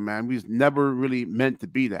player, man. He's never really meant to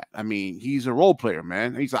be that. I mean, he's a role player,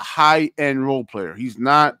 man. He's a high-end role player. He's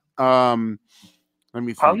not let me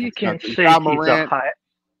think. How you can say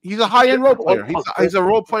he's a high-end role player. He's a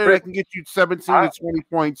role player that can get you 17 to 20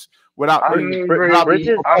 points without. I'm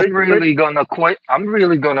really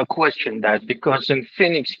gonna question that, because in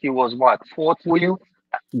Phoenix he was fourth for you.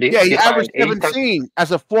 He averaged 17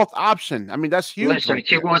 as a fourth option. I mean, that's huge. Listen,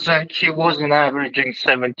 he wasn't averaging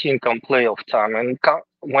 17 come playoff time, and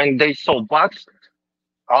when they saw Bucks,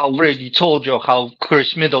 I already told you how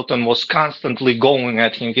Chris Middleton was constantly going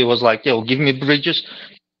at him. He was like, "Yo, give me Bridges,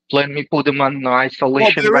 let me put him on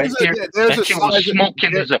isolation here." And he was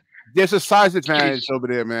smoking his. There's a size advantage over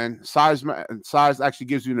there, man. Size actually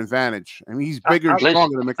gives you an advantage. I mean, he's bigger and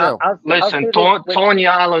stronger than Mikal. Listen, Tony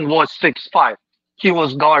Allen was 6'5". he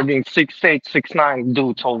was guarding 6'8", 6'9"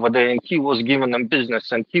 dudes over there, and he was giving them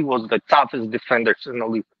business, and he was the toughest defenders in the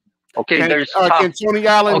league. Okay, there's tough. Can Tony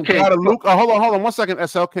Allen Okay, guard a Luka? Hold on 1 second,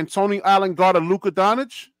 SL. Can Tony Allen guard a Luka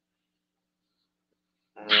Doncic?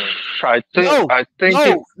 I think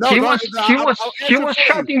he was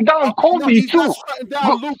shutting down Kobe he's too. Not shutting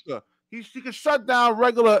down Luka. He can shut down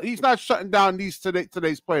regular. He's not shutting down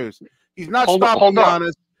today's players. He's not stopping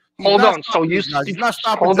Giannis. Hold on. So you he's not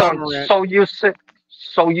stopping John Morant. So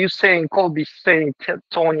you saying Kobe saying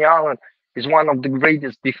Tony Allen is one of the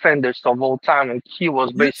greatest defenders of all time, and he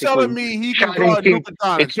was basically telling me he can shutting guard him. Luka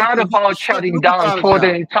Doncic. It's not about shutting down for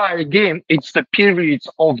the entire game. It's the periods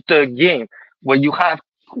of the game where you have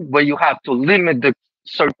to limit the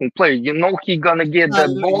certain player. You know he's gonna get that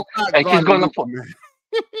ball, and he's gonna.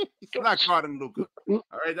 He's not guarding Luka. All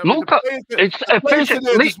right, Luka, it's efficient.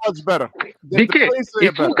 Much better.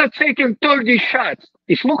 If Luka taking 30 shots,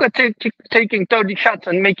 taking 30 shots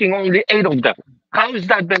and making only 8 of them, how is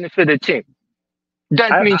that benefit the team?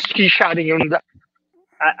 That means he's shotting in the.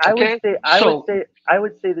 I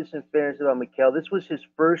would say this in fairness about Mikal. This was his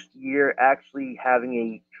first year actually having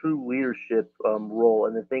a true leadership role,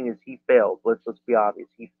 and the thing is, he failed. Let's be obvious.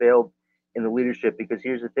 He failed in the leadership because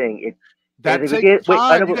here's the thing. Listen, BK.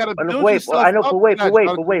 I know,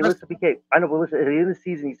 but listen. At the end of the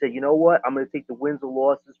season, he said, "You know what? I'm going to take the wins and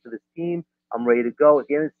losses for this team. I'm ready to go." At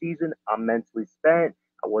the end of the season, I'm mentally spent.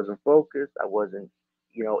 I wasn't focused. I wasn't,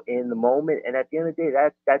 in the moment. And at the end of the day,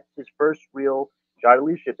 that's his first real shot of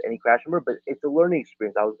leadership, and he crashed and burned. But it's a learning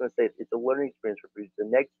experience. I was going to say it's a learning experience for Bridges. The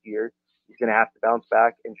next year, he's going to have to bounce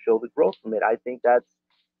back and show the growth from it. I think that's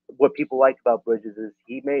what people like about Bridges is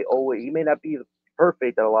he may not be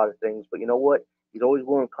perfect at a lot of things, but you know what? He's always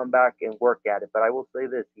willing to come back and work at it. But I will say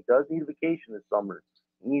this: he does need a vacation this summer.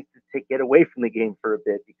 He needs to get away from the game for a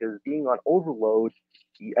bit because being on overload,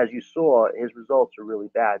 as you saw, his results are really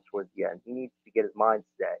bad towards the end. He needs to get his mind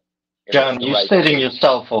set. John, you're setting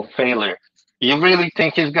yourself for failure. You really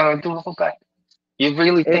think he's gonna do all that? You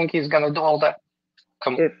really think he's gonna do all that?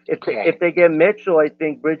 If they get Mitchell, I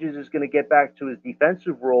think Bridges is going to get back to his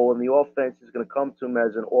defensive role, and the offense is going to come to him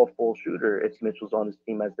as an off-ball shooter if Mitchell's on his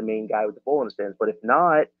team as the main guy with the ball in his hands. But if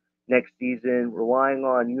not, next season, relying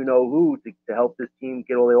on who to help this team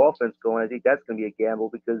get all the offense going, I think that's going to be a gamble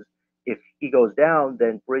because if he goes down,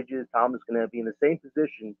 then Bridges, Tom is going to be in the same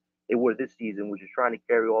position they were this season, which is trying to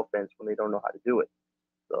carry offense when they don't know how to do it.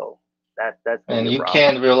 So that's and you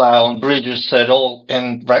can't rely on Bridges at all.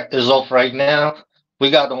 And as of right now, we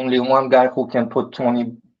got only one guy who can put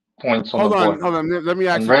 20 points on the board. Hold on. Let me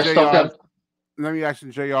ask you, let me ask you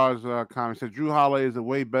JR's comment. Said Drew Holiday is a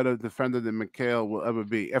way better defender than Mikal will ever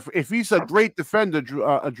be. If he's a great defender, Drew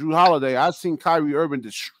Holiday, I've seen Kyrie Irving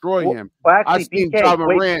destroy him. I've seen John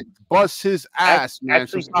Morant bust his ass.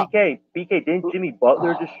 Actually, BK, didn't Jimmy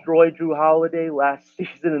Butler destroy Drew Holiday last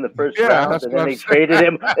season in the first round? And then they traded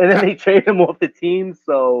him. And then they traded him off the team.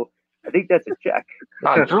 So I think that's a check.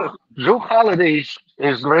 Drew Holiday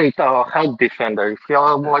is great help defender. If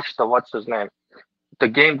y'all watched the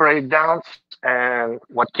game breakdowns and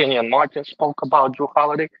what Kenyon Martin spoke about Drew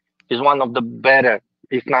Holiday, is one of the better,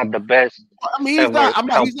 if not the best. I mean, he's not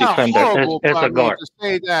horrible, as a guard. To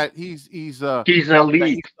say that he's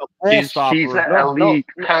elite. He's an elite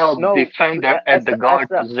defender at the guard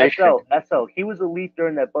position. SL, he was elite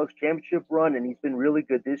during that Bucks championship run, and he's been really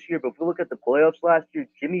good this year. But if we look at the playoffs last year,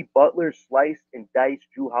 Jimmy Butler sliced and diced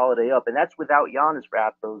Drew Holiday up, and that's without Giannis for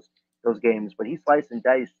half those games. But he sliced and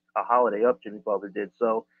diced a Holiday up. Jimmy Butler did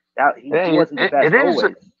so. That he wasn't the best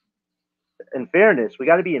always. In fairness, we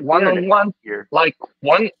got to be in one-on-one here. Like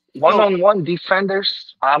one-on-one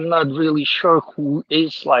defenders, I'm not really sure who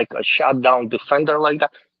is like a shutdown defender like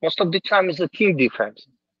that. Most of the time, it's a team defense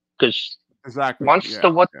because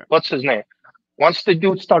what's his name? Once the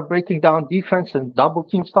dudes start breaking down defense and double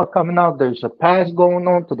teams start coming out, there's a pass going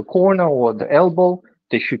on to the corner or the elbow.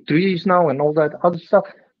 They shoot threes now and all that other stuff.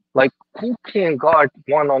 Like, who can guard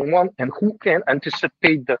one-on-one and who can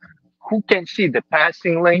anticipate who can see the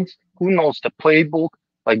passing lanes, who knows the playbook?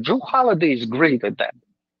 Like, Drew Holiday is great at that.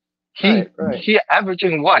 He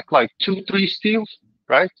averaging what, like 2-3 steals,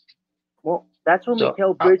 right? Well, that's what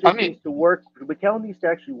Mikal Bridges needs to work. Mikal needs to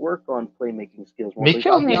actually work on playmaking skills.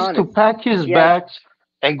 Mikal needs to pack his bags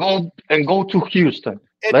and go to Houston.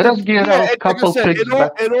 Let us get a couple picks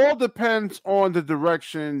back. It all depends on the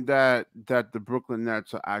direction that the Brooklyn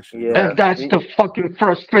Nets are actually. Yeah. And that's the fucking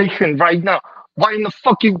frustration right now. Why in the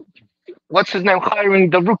fucking what's his name hiring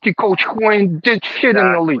the rookie coach who ain't did shit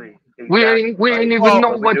in the league? We ain't even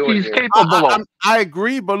know what he's capable of. I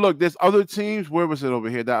agree, but look, there's other teams. Where was it over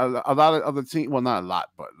here? That a lot of other teams, well, not a lot,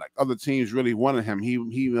 but like other teams really wanted him. He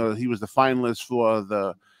was the finalist for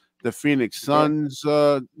the Phoenix Suns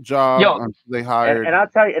job. They hired. And I'll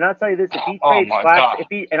tell you this: if he trades Claxton,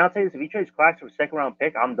 if he trades Claxton for second round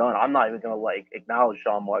pick, I'm done. I'm not even gonna like acknowledge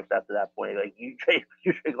Sean Marks after that point. Like you trade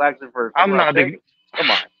Claxton for a second round pick.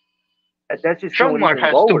 Come on. That's just Sean Mark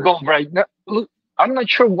has to go right now. Look, I'm not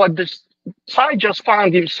sure what this Sai just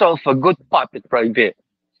found himself a good puppet right there.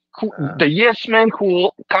 The yes man who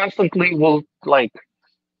constantly will like.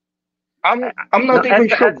 I'm not even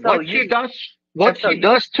sure what he does. What he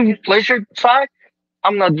does to pleasure Sai.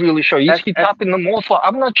 I'm not really sure. Is he tapping them off?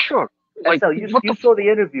 I'm not sure. Like, you saw the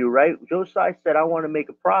interview, right? Joe Tsai said, "I want to make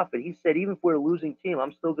a profit." He said, "Even if we're a losing team,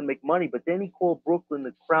 I'm still going to make money." But then he called Brooklyn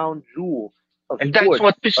the crown jewel. And that's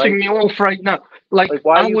what's pissing me off right now. Like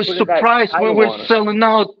I was surprised when we're selling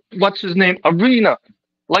out, what's his name, Arena.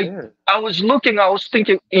 Like I was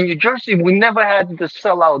thinking in New Jersey, we never had the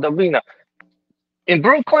sellout arena. In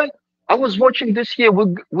Brooklyn, I was watching this year,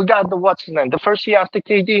 we got the what's his name, the first year after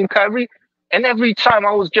KD and Kyrie, and every time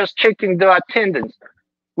I was just checking the attendance.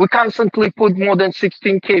 We constantly put more than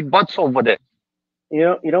 16K butts over there.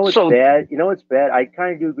 You know what's bad? You know what's bad? I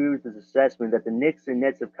kind of do agree with this assessment that the Knicks and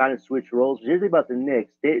Nets have kind of switched roles. Usually about the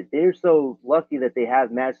Knicks, they're so lucky that they have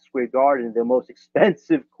Madison Square Garden, the most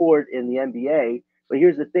expensive court in the NBA. But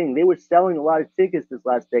here's the thing: they were selling a lot of tickets this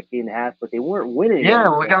last decade and a half, but they weren't winning.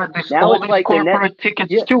 Yeah, we got this now all these corporate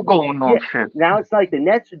tickets too going on. Shit. Now it's like the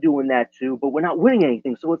Nets are doing that too, but we're not winning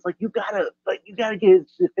anything. So it's like you gotta give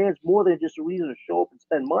the fans more than just a reason to show up and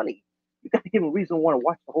spend money. You gotta give them a reason to want to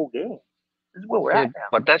watch the whole game. This is where we're at now.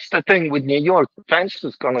 But that's the thing with New York. Fans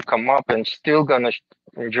is gonna come up and still gonna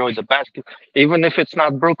enjoy the basket, even if it's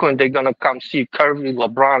not Brooklyn. They're gonna come see Curry,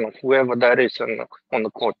 LeBron, or whoever that is on the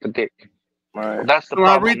court today. Right. That's the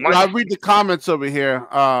problem. I read the comments over here.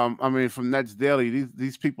 I mean, from Nets Daily,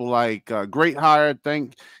 these people like great hire.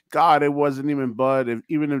 Thank God it wasn't even Bud.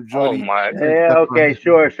 Even if Jordy. Oh my. Yeah. Okay.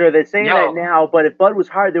 Sure. They're saying that now, but if Bud was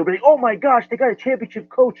hired, they would be like, "Oh my gosh, they got a championship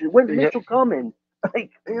coach. When's Mitchell coming?"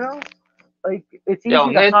 Like like it's easy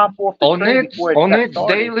to hop off the train before on Nets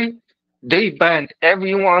Daily. They banned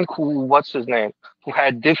everyone who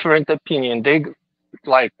had different opinion. They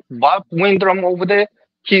like Bob Windrum over there.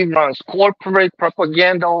 He runs corporate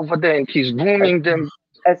propaganda over there, and he's grooming them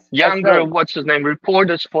younger,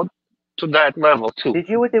 reporters to that level too. Did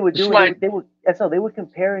you what they would do? They were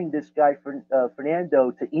comparing this guy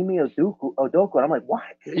Fernando to Ime Udoka, and I'm like, what?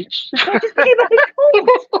 They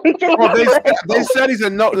said he's a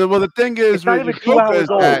no. Well, the thing is, it's not even 2 hours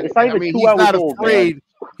old. It's not even 2 hours old.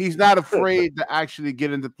 He's not afraid to actually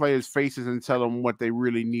get into players' faces and tell them what they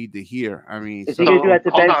really need to hear. I mean, is he gonna do that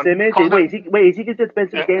to Ben Simmons? Is he gonna do Ben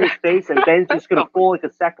Simmons in his face and Ben's just gonna fall like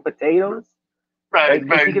a sack of potatoes? Right,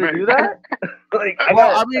 is he gonna do that?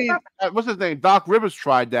 I mean, what's his name? Doc Rivers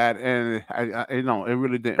tried that, and it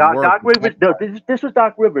really didn't work. Doc Rivers. No, this was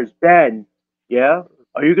Doc Rivers. Ben, yeah,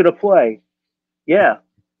 are you gonna play? Yeah,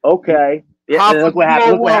 okay. Yeah, look what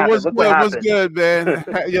happened. What's good, man?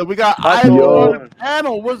 Yeah, we got Ivan on the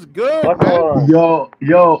panel. What's good, man?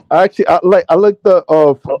 Yo. Actually, I looked up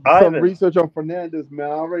some research on Fernandez, man.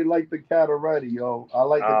 I already like the cat already, yo. I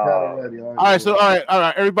like the cat already. All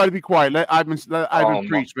right. Everybody, be quiet. Let Ivan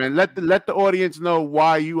preach, man. Let the audience know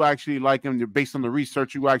why you actually like him based on the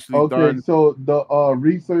research you actually done. Okay, so the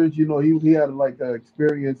research, he had like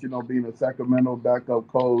experience, being a Sacramento backup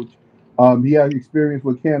coach. He had experience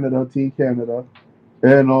with Team Canada,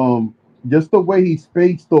 and just the way he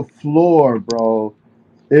spaced the floor, bro,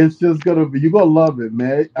 it's just you're gonna love it,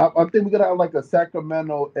 man. I think we're gonna have like a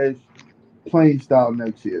Sacramento-ish playing style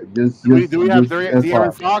next year. Do we have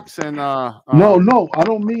De'Aaron Fox and No, I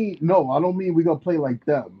don't mean we're gonna play like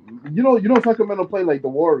them. Sacramento play like the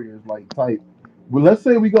Warriors, like type. Well, let's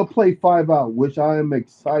say we gonna play 5 out, which I am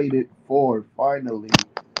excited for finally.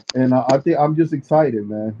 And I think I'm just excited,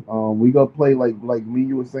 man. We gonna play like me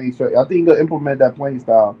you were saying. Straight. I think he gonna implement that playing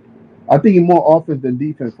style. I think he more offense than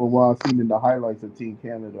defense for what I've seen in the highlights of Team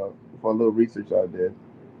Canada for a little research I did.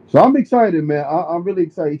 So I'm excited, man. I'm really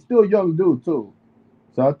excited. He's still a young dude too,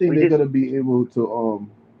 so I think they're gonna be able to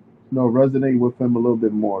resonate with him a little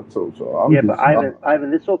bit more too. So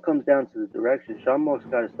Ivan, this all comes down to the direction. Sean Marks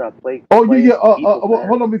got to stop playing. Hold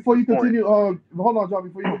on before you continue. Hold on, John.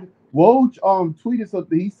 Before you continue. Woj tweeted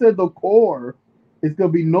something. He said the core is gonna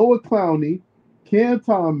be Noah Clowney, Cam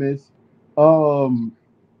Thomas, Cam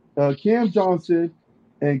Johnson,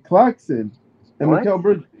 and Claxton, and Mikal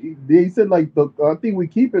Bridges. He said I think we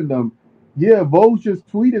keeping them. Yeah, Woj just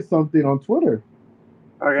tweeted something on Twitter.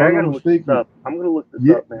 Okay, If I I'm not gotta look this mistaken. up. I'm gonna look this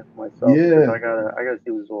Yeah, up, man, for myself because yeah, I gotta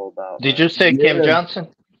see what it's all about, Did man. you say Cam yeah, Johnson?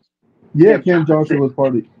 yeah. Cam Cam Johnson Johnson. was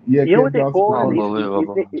part of. Yeah, You know Cam what they Johnson was call him? part of.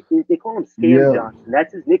 Unbelievable. They call him Scam Yeah, Johnson.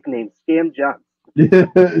 That's his nickname, Scam Johnson. yeah,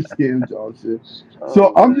 Cam Johnson.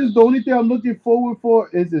 So Oh I'm man. just the only thing I'm looking forward for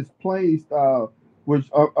is his playing style, which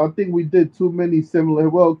I think we did too many similar.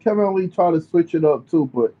 Well, Kevin Lee tried to switch it up too,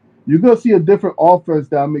 but you're gonna see a different offense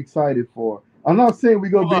that I'm excited for. I'm not saying we're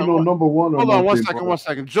gonna Hold be on, no number one or hold on, nothing, but one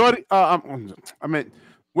second. Jordy, I mean,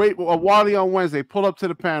 wait, Wally on Wednesday. Pull up to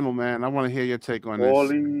the panel, man. I want to hear your take on this.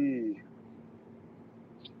 Wally.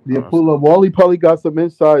 yeah, Oh, pull up. Wally probably got some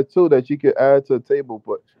insight too that you could add to the table.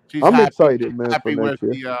 But she's I'm happy. excited, She's man, for happy with next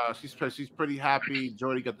year. the. She's pretty happy.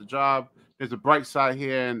 Jordy got the job. There's a bright side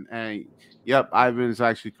here, and yep, Ivan's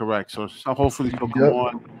actually correct. So hopefully she'll come Yep.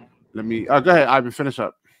 on. Let me. Go ahead, Ivan. Finish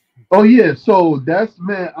up. Oh yeah, so that's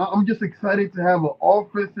man. I'm just excited to have an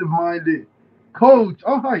offensive minded coach.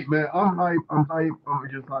 I'm hyped, man. I'm hyped. I'm hyped. I'm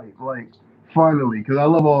just hyped. Like finally, because I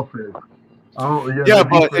love offense. Oh yeah, Yeah, the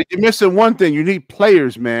but defense. you're missing one thing. You need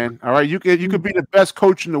players, man. All right, you could be the best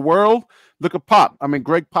coach in the world. Look at Pop. I mean,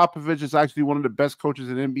 Greg Popovich is actually one of the best coaches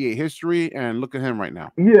in NBA history, and look at him right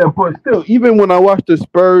now. Yeah, but still, even when I watch the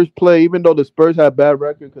Spurs play, even though the Spurs have bad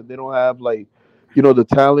record because they don't have like, the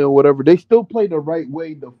talent or whatever, they still play the right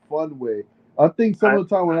way, the fun way. I think some I of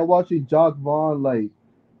the time when I watching Jock Vaughn like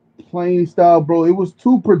playing style, bro, it was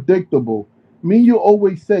too predictable. Me, and you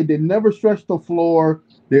always said they never stretched the floor.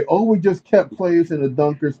 They always just kept players in the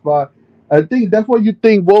dunker spot. I think that's why you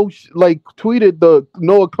think Woj like tweeted the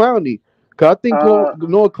Noah Clowney. Cause I think uh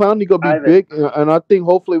Noah Clowney gonna be Ivan. big, and I think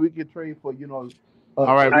hopefully we can trade for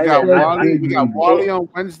All right, we a got Ivan, stretch Wally. big We got maybe. hey, Wally on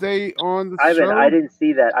Wednesday on the Ivan, I show. didn't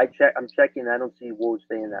see that. I'm checking. I don't see Woj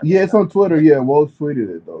saying that Yeah, right it's now. on Twitter. Yeah, Woj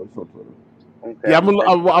tweeted it though. It's on Twitter. Okay, Yeah, I'm gonna check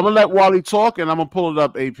I'm it. gonna let Wally talk, and I'm gonna pull it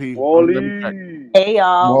up. AP, let me check. Wally. Hey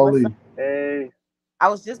y'all, what's up? Wally. Hey. I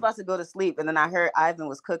was just about to go to sleep and then I heard Ivan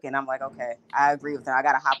was cooking. I'm like, okay, I agree with him. I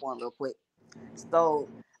gotta hop on real quick. So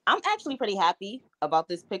I'm actually pretty happy about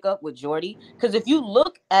this pickup with Jordy. Because if you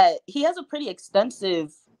look at he has a pretty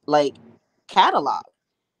extensive like catalog.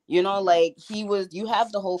 Like you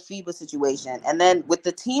have the whole FIBA situation, and then with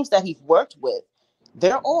the teams that he's worked with,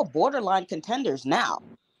 they're all borderline contenders now.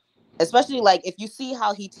 Especially like if you see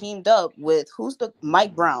how he teamed up with who's the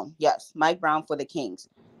Mike Brown. Yes, Mike Brown for the Kings.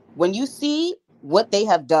 When you see what they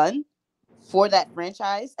have done for that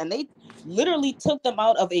franchise, and they literally took them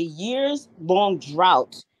out of a years long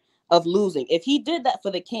drought of losing. If he did that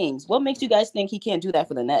for the Kings, what makes you guys think he can't do that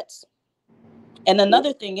for the Nets? And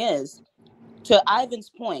another thing is, to Ivan's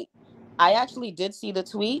point, I actually did see the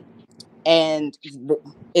tweet, and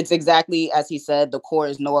it's exactly as he said. The core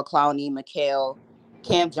is Noah Clowney, McHale,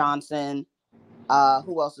 Cam Johnson,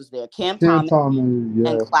 who else is there? Cam Cam Thomas Thomas.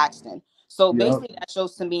 and Yeah. Claxton. So Yep. basically that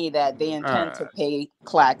shows to me that they intend Uh, to pay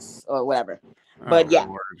Clax or whatever. oh But my yeah,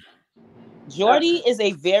 word. Jordy is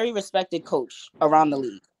a very respected coach around the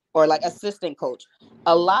league, or like assistant coach.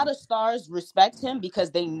 A lot of stars respect him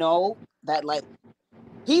because they know that like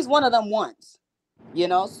he's one of them ones.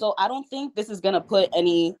 So I don't think this is gonna put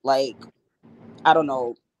any like, I don't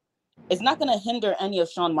know, it's not gonna hinder any of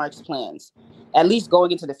Sean Mark's plans, at least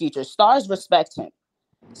going into the future. Stars respect him.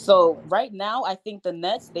 So right now, I think the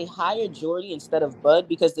Nets, they hired Jordy instead of Bud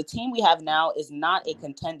because the team we have now is not a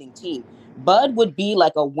contending team. Bud would be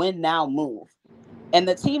like a win now move. And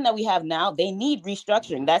the team that we have now, they need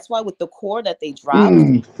restructuring. That's why with the core that they dropped,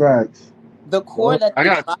 Facts. the core Yep. that I they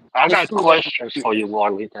got dropped I is got too old. questions for you,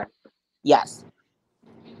 Wally. Then. Yes.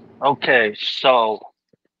 Okay, so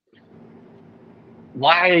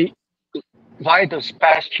why why this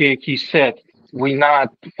past year he said we not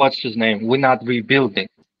what's his name? We're not rebuilding,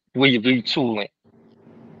 we retooling.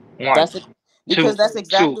 One, That's it. Because two, that's two.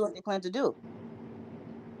 exactly what they plan to do.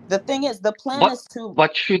 The thing is, the plan But is to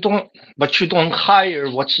but you don't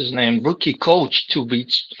hire what's his name rookie coach to be.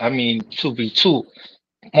 I mean to retool.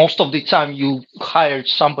 Most of the time you hire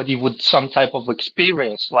somebody with some type of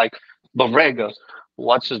experience like Borrega,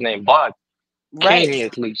 what's his name, Bud, right. Kenny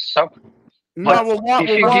at least some. No, But But if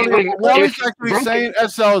you're Wally, giving Wally's if actually saying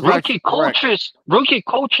SL is actually correct. rookie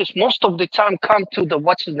coaches most of the time come to the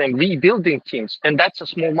what's his name rebuilding teams, and that's a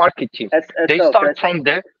small market team. They SL. start from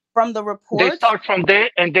there. from the They reports, start from there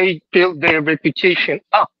and they build their reputation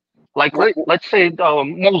up. Like what let's say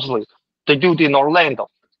Mosley, the dude in Orlando,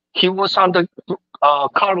 he was on the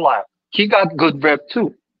Carlisle. He got good rep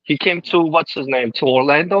too. He came to what's his name to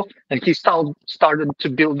Orlando, and he started to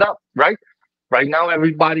build up. Right now,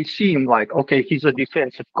 everybody see him like okay, he's a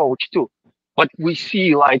defensive coach too. But we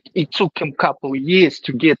see like it took him a couple of years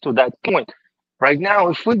to get to that point. Right now,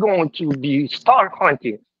 if we're going to be star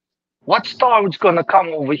hunting, what star is gonna come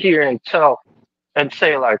over here and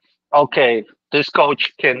say like, okay, this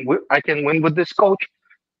coach I can win with this coach.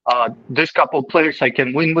 This couple players I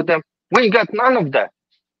can win with them. We ain't got none of that.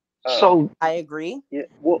 Uh, So I agree. Yeah,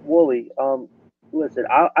 Wooly. Listen,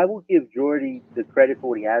 I will give Jordy the credit for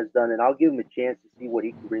what he has done, and I'll give him a chance to see what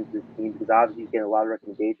he can bring to this team because obviously he's getting a lot of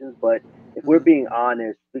recommendations. But if we're Mhm. being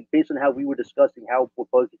honest, based on how we were discussing how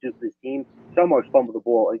what Bud could do for this team, Sean Marks fumbled the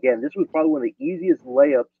ball again. This was probably one of the easiest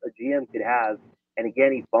layups a GM could have, and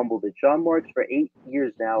again he fumbled it. Sean Marks for 8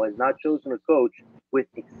 years now has not chosen a coach with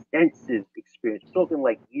extensive experience. We're talking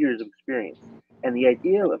like years of experience. And the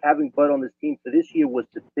idea of having Bud on this team for this year was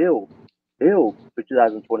to build for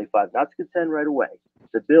 2025, not to contend right away.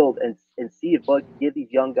 To build and see if Bud can give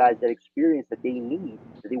these young guys that experience that they need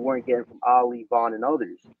that they weren't getting from Ali, Vaughn, and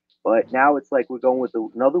others. But now it's like we're going with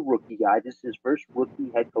another rookie guy. This is his first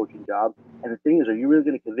rookie head coaching job. And the thing is, are you really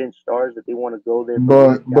going to convince stars that they want to go there for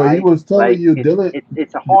one But he guy? was telling Like you, Dylan.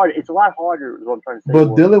 it's a lot harder. Is what I'm trying to say. But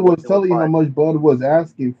Well, Dylan was than with telling you how Bud. much Bud was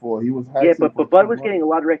asking for. He was Yeah, asking for but Bud too was much. getting a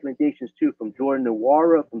lot of recommendations too from Jordan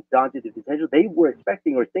Nwara, from Dante DiVincenzo. They were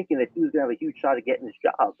expecting or thinking that he was going to have a huge shot at getting this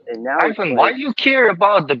job, and now it's Ivan, why like, do you care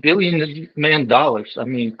about the $1 billion? I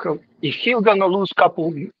mean, if he's gonna lose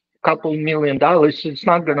couple $1 million, it's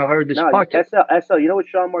not gonna hurt his no, pocket. SL. You know what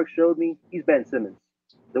Sean Mark showed me? He's Ben Simmons.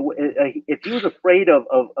 If he was afraid of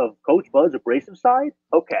Coach Bud's abrasive side,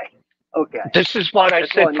 okay, okay, This is what I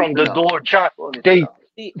that's all said I need from to the know. door, John. That's all I need to They know.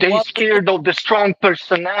 See, they well, scared of the strong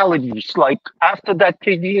personalities. Like after that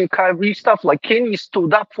KD and Kyrie stuff, like Kenny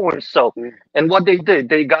stood up for himself. Mm. And what they did,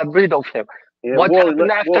 they got rid of him. Yeah, What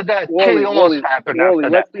happened after that? Chaos happened Wally. after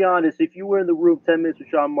that. Let's be honest. If you were in the room 10 minutes with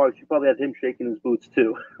Sean Marks, you probably had him shaking his boots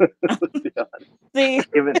too. Let's be honest. see,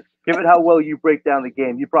 Given how well you break down the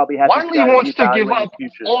game, you probably had this Wiley guy wants to give reevaluating his up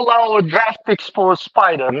future. all our draft picks for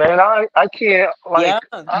Spider, man. I can't yeah,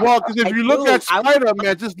 Well, because if I you look do. at Spider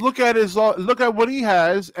Man, just look at look at what he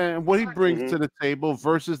has and what he brings Hmm. to the table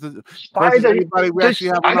versus Spider. anybody we actually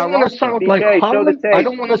This have I on our don't want to roster. sound like BK, show the Harlem. I tape.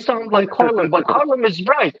 don't want to sound like Harlem, but Harlem is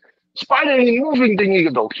right. Spider ain't moving the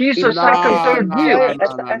needle. He's He's a a second, he's a Nah, third key nah, wheel. nah, player.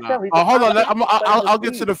 nah, nah, nah. SL, he's a Oh, hold top on. 15 player in I'll the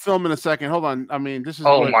get to league. the film in a second. Hold on. I mean, this is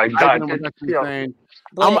Oh what my God! Ivan was actually Yo, saying.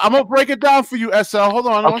 But I'm gonna break it down for you, SL. Hold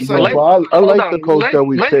on one okay, No, second. let but I hold like the on. coach that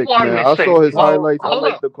we Let picked, man. Wiley I say. saw his Well, highlights. I Hold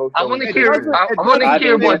like on. the coach I that want we to it picked, hear. doesn't. man. It I want to doesn't Ivan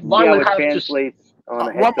hear say what wants to see that. how Wiley it have to. translates on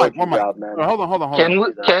a head One mic. coaching job, man. Hold on. Hold on. Hold on. Let's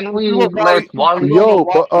do that. Can You see we what Wally? let Wiley? Yo,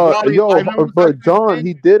 but Ivan was actually John, saying?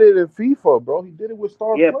 he did it in FIFA, bro. He did it with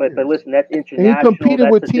star Yeah, but players, listen, that's and he international. competed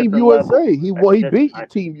That's with a Team different level. USA. He That's beat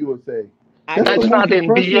Team USA. I That's do. the That's most not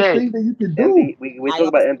impressive NBA. thing that you can do. we I talk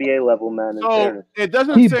about also NBA level, man. In So fairness. it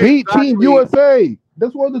doesn't He say beat Team exactly. USA.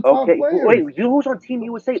 That's one of the top Okay, wait, players. you know who's on Team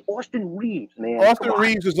USA? Austin Reeves, man. Come Austin on.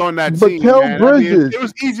 Reeves was on that team, Mikael man. I mean, it Bridges.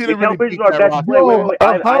 was easy to Mikael really Bridges beat is our that best roster. player. With Yo, Wait.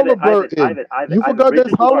 a Halliburton. You Ivan forgot there's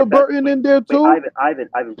Bridges was our best. Halliburton in there Wait, too.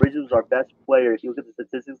 Ivan Bridges was our best player. If you look at the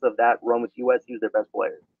statistics of that run with US, he was their best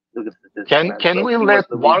player. Look at the statistics, man. Can So we he was let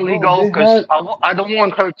the reason. Wiley Bro, go? they Because had I don't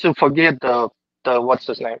want her to forget the what's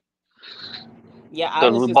his name, yeah,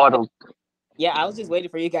 the rebuttal. I was just waiting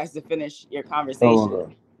for you guys to finish your conversation. oh,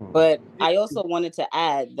 But I also wanted to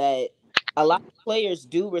add that a lot of players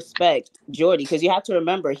do respect Jordy because you have to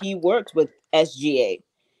remember he worked with SGA.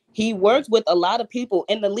 He worked with a lot of people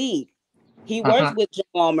in the league. He worked Uh-huh. with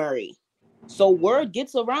Jamal Murray. So word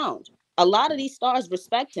gets around. A lot of these stars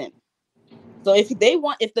respect him. So if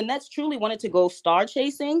the Nets truly wanted to go star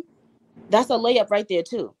chasing, that's a layup right there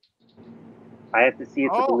too. I have to see it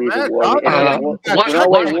to oh believe it, man, Wally. And I no, like that What? no,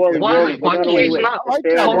 wait, checkmate Wiley? idea, man. Wiley? Wally. But No, wait, he's wait. not. I In like that,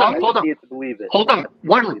 fairness, Hold I on, have Wally. to hold on, see it to believe it. hold on,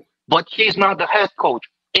 Wiley. But he's not the head coach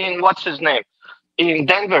in what's his name in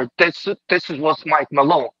Denver. This was Mike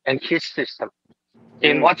Malone and his system.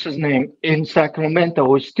 In Mm. what's his name in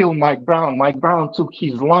Sacramento is still Mike Brown. Mike Brown took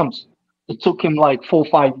his lumps. It took him like 4 or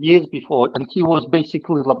 5 years before, and he was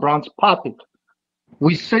basically LeBron's puppet.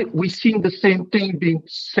 We seen the same thing being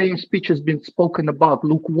same speech has been spoken about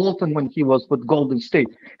Luke Walton when he was with Golden State,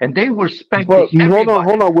 and they were respecting but everybody.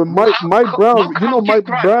 hold on. With Mike Brown, Look how he Mike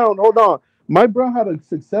cried. Brown. Hold on, Mike Brown had a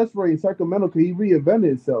success rate in Sacramento because he reinvented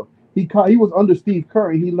himself. He was under Steve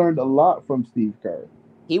Kerr, and he learned a lot from Steve Kerr.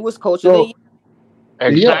 He was coach of the year. So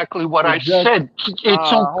yeah, Exactly what I exactly. said. It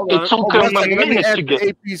took Hold it on. took Oh, one him a second. Let me minute to answer get.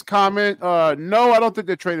 AP's comment. No, I don't think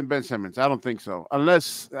they're trading Ben Simmons. I don't think so.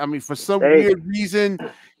 Unless, I mean, for some Hey, weird reason,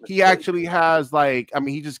 he actually has like, I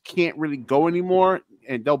mean, he just can't really go anymore.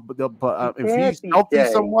 And they'll but he if can't he's be healthy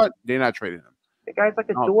Jay. somewhat, they're not trading him. The guy's like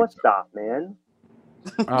a I don't think doorstop, man.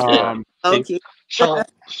 so. Yeah. Okay. So How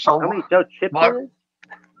so many Joe Chip what? there is?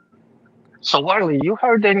 So Wiley, you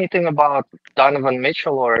heard anything about Donovan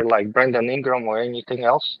Mitchell or like Brendan Ingram or anything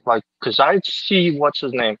else? Like, cause I see what's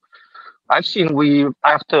his name. I've seen we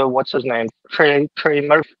after what's his name Trey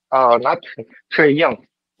Murphy not Trey Young.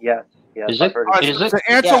 Yes, Is I've it? heard All of right, Is it. it?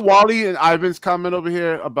 to answer Yeah. Wally and Ivan's comment over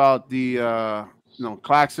here about the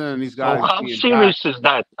Claxton and these So guys how being back. serious is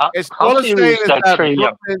that? It's How all it's saying serious is that that Trey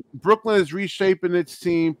Young? Brooklyn is reshaping its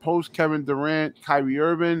team post Kevin Durant, Kyrie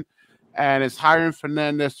Irving, and it's hiring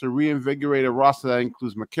Fernandez to reinvigorate a roster that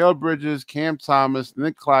includes Mikal Bridges, Cam Thomas,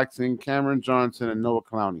 Nick Claxton, Cameron Johnson, and Noah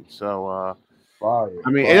Clowney. So, Fire, I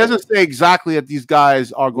mean, it fire. doesn't say exactly that these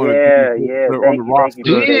guys are going to Yeah, be yeah. on the Thank you roster.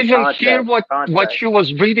 Do for you the even hear context. what Context. you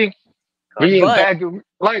was reading? Reading But bad,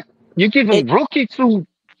 like you giving rookie to.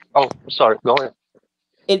 Oh, sorry. Go ahead.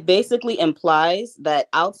 it basically implies that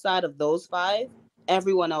outside of those 5,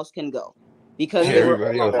 everyone else can go because Yeah, they were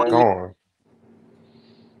everybody all else on 1 Okay. year.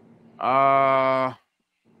 gone.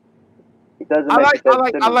 It doesn't I mention like, I Ben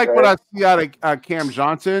like, I Simmons, like what right? I see out of Cam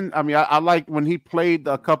Johnson. I mean, I like when he played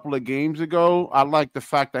a couple of games ago. I like the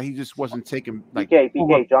fact that he just wasn't taking like.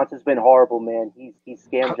 BK Johnson's been horrible, man. He's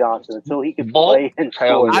scam Johnson until he can Ball? play and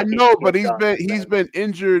Hell score. yeah. I He's know, scam but Johnson, he's man. been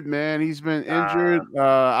injured, man. He's been injured.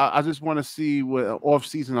 I just want to see what off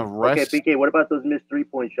season of Okay, rest. BK, what about those missed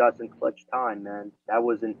 3-point shots in clutch time, man? That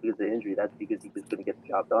wasn't because of injury. That's because he just couldn't get the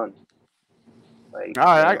job done. Like, All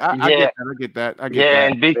right, I Yeah, get that. I get that. I get yeah,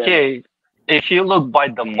 that. and BK, if you look by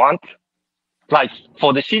the month, like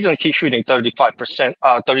for the season, he's shooting 35%, Yo,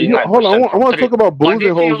 hold 39% on. I from want to three. talk about But if you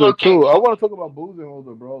Budenholzer looking, too. I want to talk about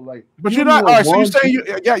Budenholzer, bro. Like, But he you're only not. All won right, so you're one.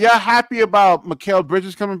 saying you're happy about Mikal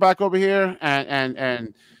Bridges coming back over here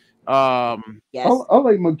and Yes. I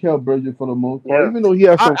like Mikal Bridges for the most part, yeah. even though he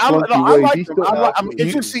has some no, flunky I ways. like He's him. still I mean,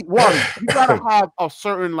 it's athletic. just see, Wally, you gotta have a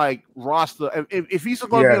certain like roster. If he's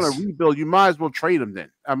going to be on a Yes. rebuild, you might as well trade him then.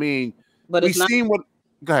 I mean, But we've it's not seen what.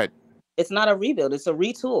 Go ahead. it's not a rebuild, it's a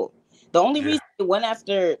retool. The only Yeah. reason they went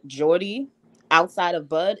after Jordy outside of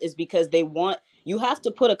Bud is because you have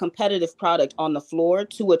to put a competitive product on the floor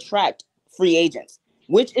to attract free agents,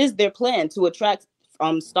 which is their plan to attract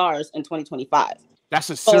stars in 2025. That's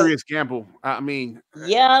a So serious gamble. I mean,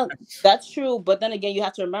 yeah, that's true. But then again, you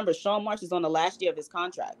have to remember Sean Marks is on the last year of his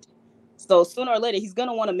contract. So sooner or later, he's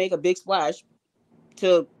gonna want to make a big splash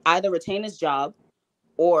to either retain his job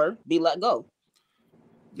or be let go.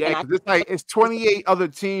 yeah, And I because it's 28 other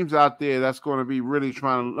teams out there that's going to be really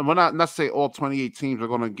trying to. Well, not say all 28 teams are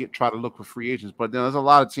going to try to look for free agents, but there's a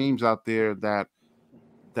lot of teams out there that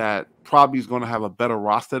probably is going to have a better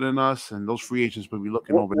roster than us, and those free agents will be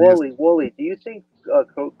looking over there. Wally, do you think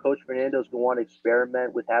Coach Fernando's going to want to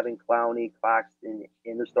experiment with having Clowney, Claxton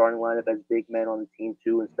in the starting lineup as big men on the team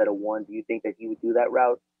too instead of one? Do you think that he would do that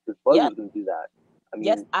route? Because Bud yes, was going to do that. I mean,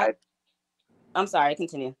 yes, I'm sorry,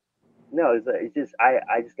 continue. no, it's just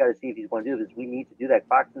I just got to see if he's going to do this. We need to do that.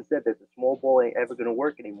 Claxton said that the small ball ain't ever going to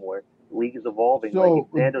work anymore. The league is evolving. Like if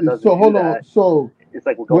Fernando doesn't do hold that, on. So it's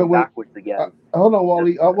like we're going backwards again. hold on,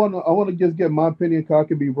 Wally. I wanna just get my opinion. 'Cause I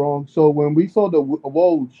could be wrong. So when we saw the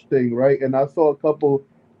Woj thing, right, and I saw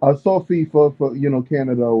FIFA for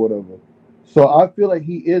Canada or whatever. So I feel like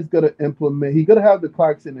he is gonna implement. He's gonna have the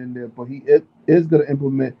Claxton in there, but he is gonna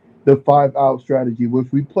implement the 5-out strategy,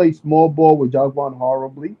 which we play small ball with Javon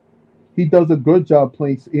horribly. He does a good job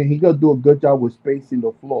playing, and he gonna do a good job with spacing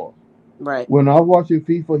the floor. Right. When I'm watching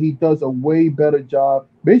FIFA, he does a way better job.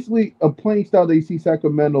 Basically, a playing style that you see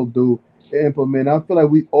Sacramento do and implement. I feel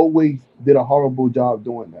like we always did a horrible job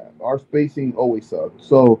doing that. Our spacing always sucked.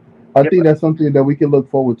 So I think that's something that we can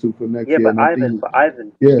look forward to for next year. But And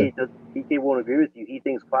Ivan, yeah. BK won't agree with you. He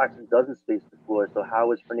thinks Claxton doesn't space the floor. So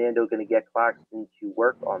how is Fernando going to get Claxton to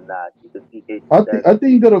work on that? Because BK I think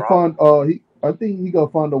he's gonna find I think he gonna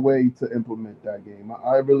find a way to implement that game.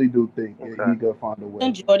 I really do think he gonna find a way.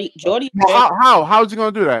 And Jordy. Well, how's he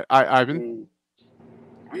going to do that, Ivan?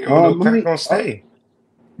 We don't know Pat's gonna stay.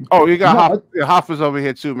 Oh, you got Hoffa's over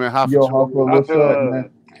here too, man. Hoffa, what's up, man?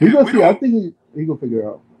 We gonna see. I think he gonna figure it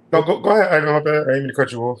out. No, go ahead, Ivan. My bad. I didn't mean to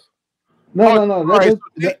cut you off. No. Right, so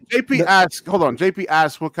JP asked. Hold on. JP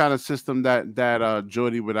asked what kind of system that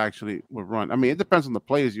Jordy would run. I mean, it depends on the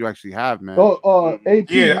players you actually have, man. AP.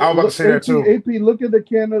 Yeah, I was about to say that too. AP, look at the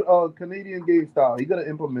Canadian game style. He gonna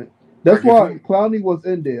implement. That's why Clowney was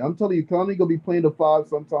in there. I'm telling you, Clowney gonna be playing the 5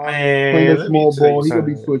 sometime, playing the small ball. He gonna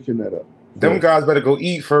be switching that up. Them guys better go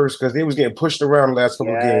eat first because they was getting pushed around the last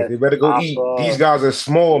couple of games. They better go eat. These guys are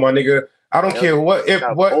small, my nigga. I don't care what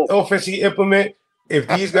offense he implement. If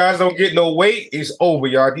these guys don't get no weight, it's over,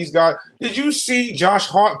 y'all. These guys. Did you see Josh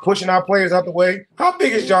Hart pushing our players out the way? How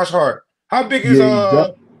big is Josh Hart? How big is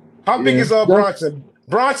Bronson?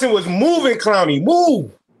 Bronson was moving, Clowney.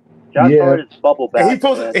 Move. Josh Hart is bubble back. And he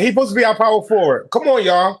supposed to be our power forward. Come on,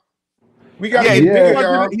 y'all. We got to get bigger,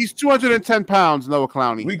 y'all. He's 210 pounds, Noah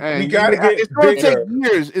Clowney. We got to get bigger.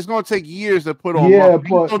 It's going to take years to put on. Yeah,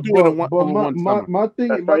 but my thing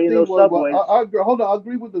was, I hold on. I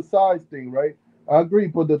agree with the size thing, right? I agree,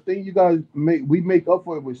 but the thing you guys make up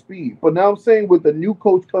for it with speed. But now I'm saying with the new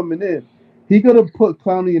coach coming in, he gonna put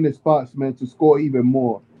Clowney in his spots, man, to score even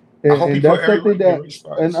more. And that's something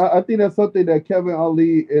I think that's something that Kevin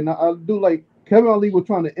Ali and I do like. Kevin Ali was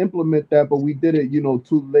trying to implement that, but we did it,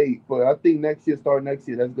 too late. But I think starting next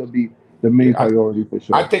year, that's gonna be the main priority for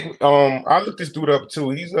sure. I think I looked this dude up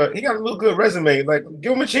too. He got a little good resume. Like,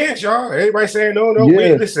 give him a chance, y'all. Everybody saying no,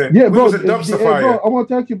 wait, listen. Yeah, bro, we was a dumpster fire. Bro, I want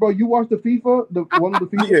to ask you, bro. You watched the FIFA, one of the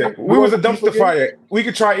FIFA? Yeah, we was a dumpster fire. We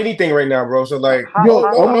could try anything right now, bro. So like, I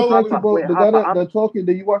want to ask you, bro. The guy that's talking,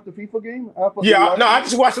 did you watch the FIFA game? I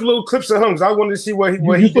just watched the little clips of him. I wanted to see what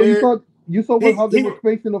he did. You saw how they were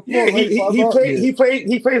spacing the floor. Yeah, he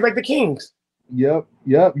plays like the Kings. Yep,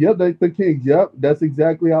 like the Kings. Yep, that's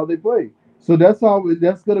exactly how they play. So that's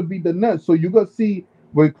gonna be the Nets. So you're gonna see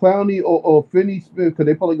when Clowney or Finney Smith, because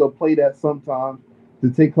they probably gonna play that sometime to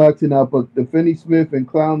take Claxton out, but the Finney Smith and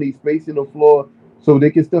Clowney spacing the floor so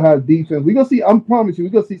they can still have defense. We're gonna see, I promise you,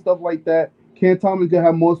 we're gonna see stuff like that. Cam Thomas gonna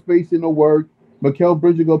have more space in the work. Mikal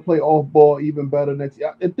Bridges gonna play off ball even better next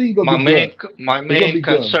year. I think my main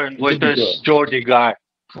concern with this Jordy guy,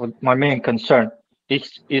 my main concern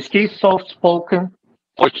is he soft spoken,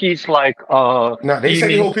 or he's like they said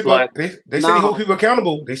he hold people. They said he hold people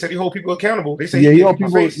accountable. They said he hold people accountable. They say he hold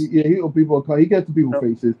people. He hold people. He gets to people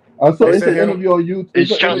faces. I saw it's an interview on YouTube. It's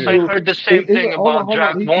just I heard the same thing about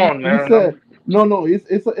Jack Vaughn, man. He said no. You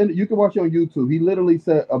can watch it on YouTube. He literally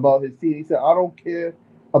said about his team. He said, "I don't care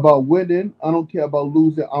about winning. I don't care about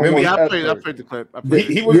losing. I played the clip.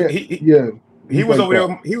 He was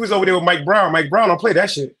over there with Mike Brown. Mike Brown don't play that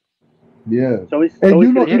shit. Yeah.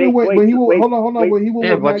 Even when he was hold on. When he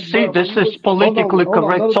was but see, this is politically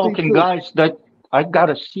correct talking, guys. That I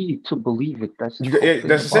gotta see to believe it. That's it.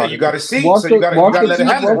 You gotta see. So you gotta let it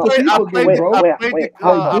happen. Hold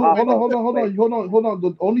on.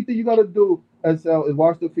 The only thing you gotta do is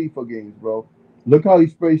watch the FIFA games, bro. Look how he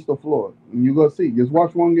spaced the floor. You're going to see. Just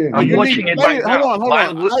watch one game. I'm watching it right now. Hold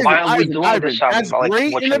on. While we're doing this, that's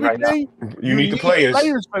great and everything. You need the players.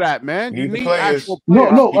 For that, man. You need actual players.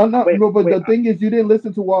 But the thing is, you didn't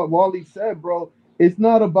listen to what Wally said, bro. It's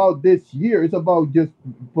not about this year. It's about just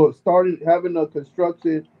having a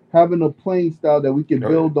construction, having a playing style that we can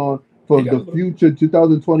build on for the future,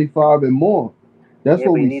 2025 and more. That's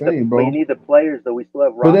what we're saying, bro. We need the players, though. We still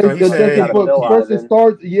have But first it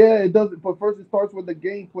starts. Yeah, it doesn't. But first it starts with the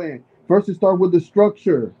game plan. First it starts with the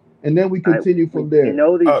structure, and then we continue from there. We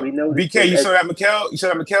know these. BK, you saw that Mikal? You saw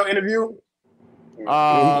that Mikal interview?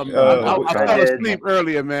 I fell asleep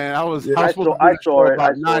earlier, man. I saw it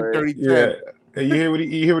about 9:30. Yeah. And you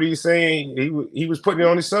hear what he's saying? He was putting it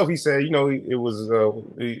on himself. He said, it was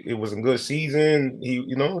a good season.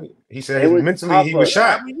 He said mentally he was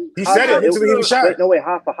shot. He said it mentally he was shot. No way,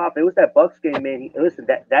 Hoffa. It was that Bucks game, man. Listen,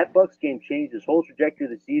 that Bucks game changed his whole trajectory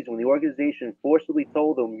of the season when the organization forcibly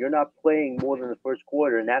told him you're not playing more than the first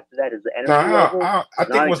quarter, and after that his energy level. I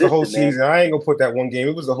think it was the whole season. I ain't gonna put that one game.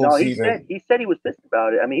 It was the whole season. He said he was pissed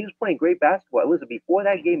about it. I mean, he was playing great basketball. Listen, before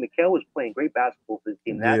that game, Mikal was playing great basketball for his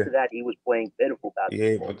team. And after that, he was playing pitiful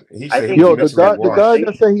basketball. Yeah, the guy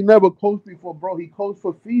that said he never coached before, bro. He coached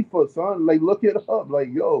for FIFA, son. Like, look it up.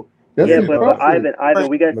 Like, yo. But Ivan,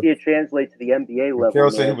 we got to see it translate to the NBA level. Mikal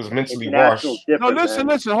said he was mentally washed. No, listen.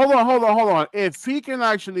 Hold on. If he can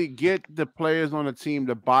actually get the players on the team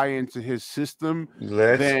to buy into his system,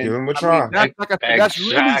 let's give him a try. That's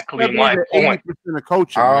exactly my point. 80% of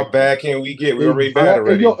coaching. How bad can we get? We're already bad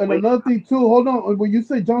already. And another thing too. Hold on. When you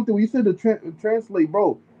say Jonathan, when you said the translate,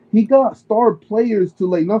 bro, he got star players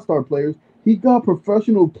not star players. He got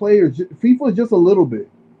professional players. FIFA is just a little bit.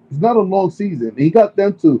 It's not a long season. He got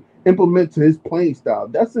them to implement to his playing style.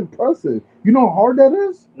 That's impressive. You know how hard that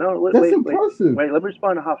is? That's impressive. Wait, let me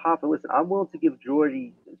respond to Hoffa. Listen, I'm willing to give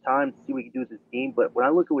Jordy time to see what he can do with his team, but when I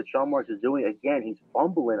look at what Sean Marks is doing, again, he's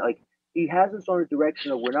fumbling. Like, he has us on a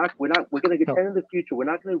direction of we're going to contend in the future. We're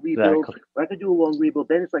not going to rebuild. Exactly. We're not going to do a long rebuild.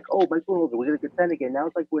 Then it's like, oh, Mike Budenholzer, we're going to contend again. Now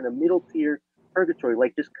it's like we're in a middle tier purgatory.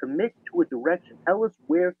 Like, just commit to a direction. Tell us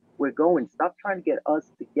where we're going. Stop trying to get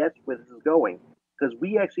us to guess where this is going, because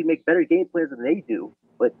we actually make better game plans than they do.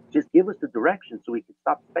 But just give us the direction so we can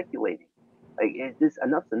stop speculating. Like,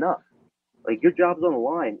 enough's enough. Like, your job's on the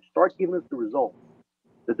line. Start giving us the results,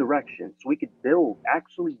 the direction, so we could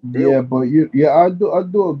actually build. Yeah, but I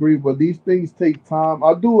do agree. But these things take time.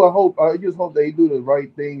 I just hope they do the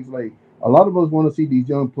right things. Like, a lot of us want to see these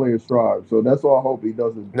young players thrive. So that's all I hope he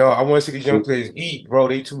doesn't. No, I want to see these young players eat, bro.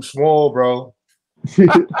 They too small, bro.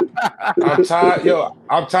 I'm tired, yo.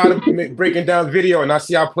 I'm tired of breaking down video, and I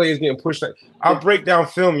see our players getting pushed. I break down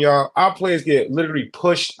film, y'all. Our players get literally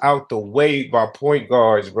pushed out the way by point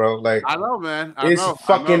guards, bro. Like I know, man. it's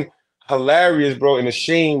fucking hilarious, bro, and a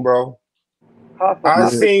shame, bro. I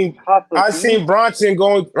seen Bronson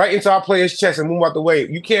going right into our player's chest and move out the way.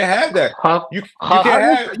 You can't have that. You can't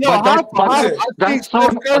have. That's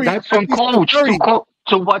on coach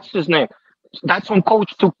to what's his name. That's on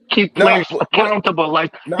coach to keep players accountable.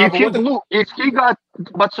 Like if he got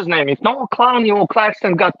what's his name, if Noah Clowney or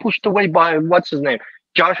Claxton got pushed away by what's his name,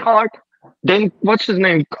 Josh Hart, then what's his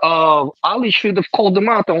name, Ali should have called him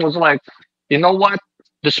out and was like, you know what,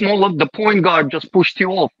 the point guard just pushed you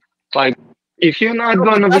off. Like if you're not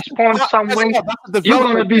going to respond some way, you're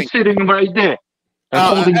going to be sitting right there.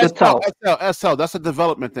 Holding the towel. SL, that's a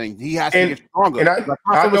development thing. He has to get stronger. And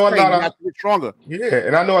I know a lot of stronger. Yeah,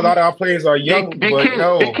 and I know a lot of our players are young, but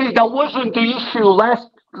no. That wasn't the issue last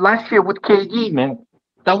year with KD, man.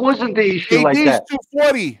 That wasn't the issue KD's like that.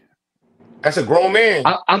 240. That's a grown man.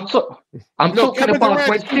 I'm talking about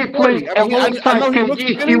when he played alongside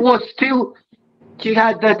KD. He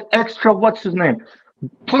had that extra. What's his name?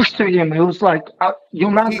 Push to him. He was like, "You're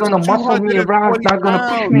not gonna muscle me around. Not gonna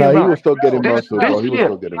push me around." He was still getting muscle, bro. He was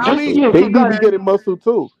still getting muscle. KD be getting muscle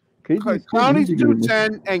too. Clowney's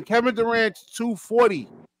 210 and Kevin Durant's 240.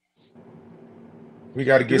 We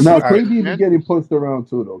got to get some. KD be getting pushed around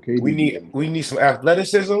too, though. KD we need some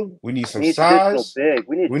athleticism. We need some size.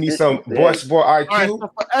 We need some boss boy IQ. Right, so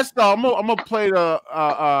for Esther, I'm gonna play the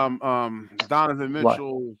Donovan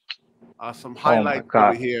Mitchell. Some highlights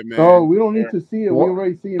over here, man. Oh, we don't need to see it. We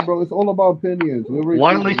already see it, bro. It's all about opinions.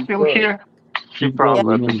 Wiley's still here. She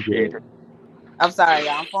probably appreciate it. I'm sorry,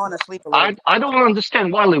 I'm falling asleep a little. I don't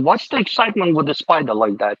understand, Wiley. What's the excitement with the spider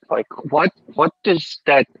like that? Like, what is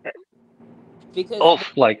that? Because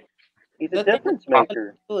like he's a difference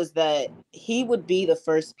maker. Is that he would be the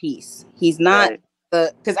first piece? He's not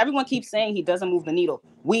because everyone keeps saying he doesn't move the needle.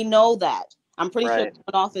 We know that. I'm pretty sure the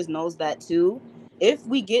front office knows that too. If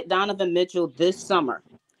we get Donovan Mitchell this summer,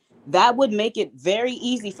 that would make it very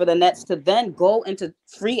easy for the Nets to then go into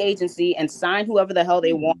free agency and sign whoever the hell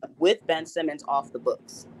they want with Ben Simmons off the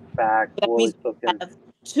books. That means we have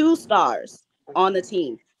 2 stars on the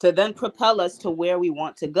team to then propel us to where we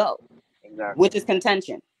want to go, which is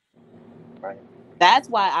contention. Right. That's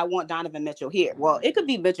why I want Donovan Mitchell here. Well, it could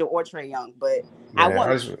be Mitchell or Trae Young, but I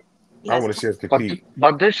want to see us compete.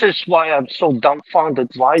 But this is why I'm so dumbfounded.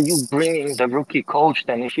 Why are you bringing the rookie coach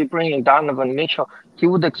then? If you're bringing Donovan Mitchell, he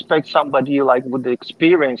would expect somebody like with the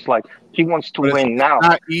experience, like he wants to win now. It's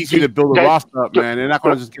not easy to build a roster up, man. They're not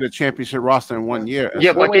going to just get a championship roster in 1 year.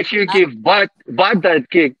 Yeah, but if you give Bud that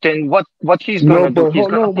gig, then what he's going to do? He's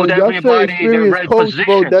going to put everybody in the right position.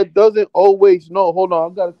 Bro, that doesn't always hold on,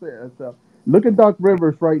 I've got to say it. Look at Doc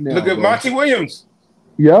Rivers right now. Look at Monty Williams.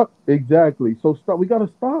 Yep, exactly. So we gotta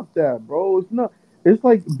stop that, bro. It's not. It's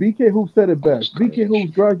like BK Hoop said it best. BK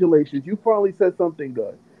Hoop, congratulations, you finally said something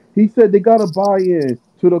good. He said they gotta buy in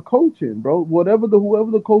to the coaching, bro. Whoever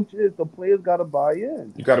the coach is, the players gotta buy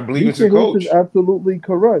in. You gotta believe in the coach. Is absolutely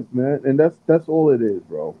correct, man, and that's all it is,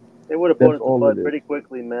 bro. They would have put it to Bud pretty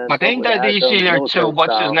quickly, man. But ain't that easier too?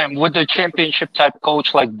 What's his name? With a championship type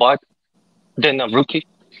coach like Bud than a rookie?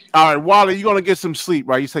 All right, Wally, you're gonna get some sleep,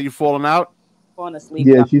 right? You say you're falling out. On sleep.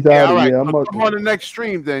 Yeah, she's out. All right, yeah, I'm on the next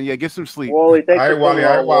stream then. Yeah, get some sleep. Wally, thanks for Wally.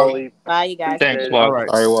 All right, Wally. Bye, you guys. Thanks, Wally.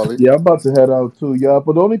 All right, Wally. Yeah, I'm about to head out too, yeah.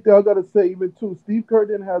 But the only thing I gotta say, even too, Steve Kerr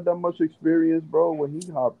didn't have that much experience, bro, when he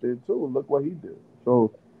hopped in too. Look what he did.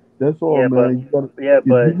 So that's all, man. But look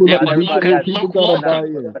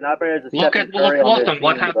at Walton.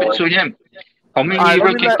 What happened to him? How many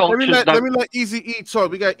rookie coaches? Let me let Easy E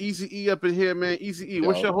talk. We got Easy E up in here, man. Easy E,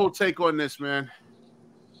 what's your whole take on this, man?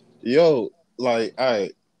 Yo, like, all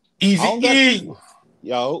right. Easy E.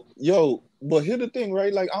 Yo, but here's the thing,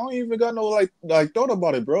 right? Like, I don't even got no like thought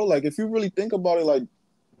about it, bro. Like, if you really think about it, like,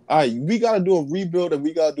 all right, we gotta do a rebuild and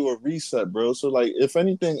we gotta do a reset, bro. So, like, if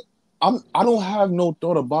anything, I don't have no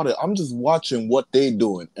thought about it. I'm just watching what they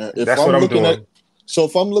doing. And if that's what I'm doing. So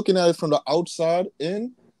if I'm looking at it from the outside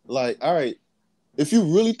in, like, all right, if you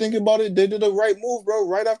really think about it, they did the right move, bro.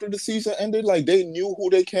 Right after the season ended, like, they knew who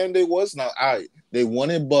their candidate was. Now, all right, they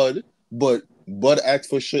wanted Bud, but Bud asked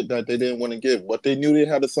for shit that they didn't want to give. But they knew they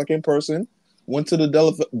had a second person. went to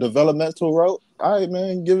the developmental route. All right,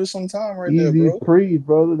 man, give it some time right there, Easy bro. freeze,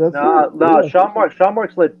 brother. That's no. Sean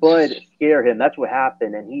Marks let Bud scare him. That's what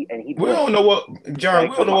happened, and he. We don't know what John.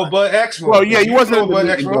 We don't know what Bud asked for. Well, yeah, he wasn't know in the Bud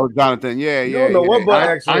meeting, though, Jonathan. Yeah, you don't know what Bud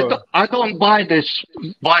asked for. I don't buy this.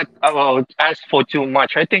 But ask for too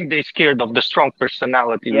much. I think they scared of the strong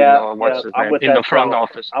personality. What's his name in the front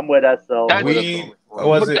office. I'm with SL. I've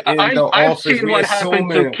seen what happened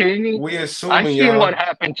to Kenny. I've seen what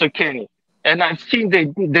happened to Kenny. And I've seen they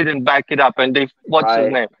didn't back it up, and they his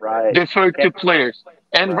name? Deferred to players.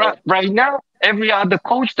 And right now, every other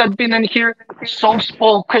coach that's been in here,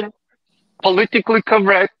 soft-spoken, politically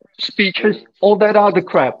correct speeches, all that other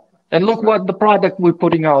crap. And look what the product we're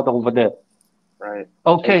putting out over there. Right.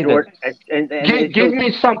 Okay, give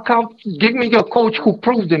me give me a coach who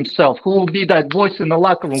proved himself, who will be that voice in the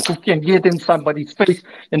locker room, who can get in somebody's face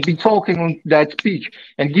and be talking on that speech,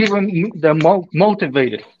 and give them the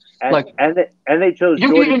motivated. And they chose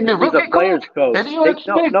Jordan as a players coach. Wait,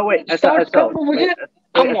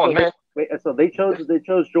 come on, man. Wait, so they chose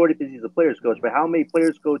Jordan because he's a players coach. But how many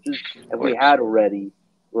players coaches have we had already?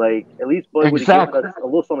 Like, at least Bud would have given us a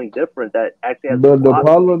little something different that actually has. But the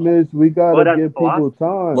problem is we gotta give people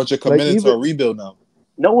time. But you're committed to a rebuild now.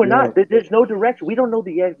 No, we're not. There's no direction. We don't know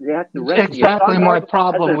the exact direction. Exactly my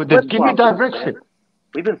problem with this. Give me direction.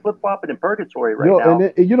 We've been flip-flopping in purgatory now.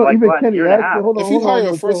 And even Kenny, hold on. If you hire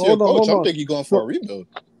a first-year coach, I think you're going for a rebuild.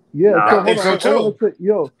 Yeah, I think so too.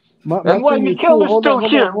 And why Mikael is still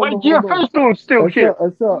here? Why Gianfesto is still here?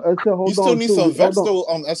 You still need some vets still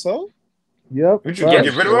on SL? Yep. Would you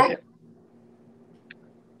get rid of him?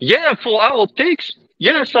 Yeah, for our picks.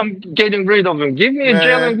 Yes, I'm getting rid of him. Give me a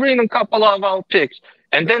Jalen Green and a couple of our picks.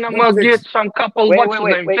 And then I'm going to get some couple vets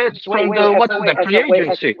from the free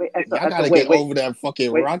agency. Y'all got to get over that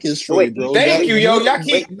fucking Rockets trade, bro. Thank you, yo. Y'all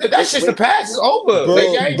keep that's just the past is over. But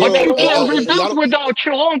you can't rebuild without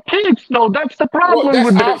your own picks, though. That's the problem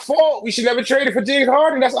with that's our fault. We should never trade it for James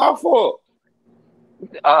Harden. That's our fault.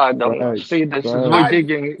 No. See, this is we're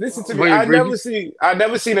digging. Listen to me. I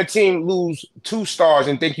never seen a team lose 2 stars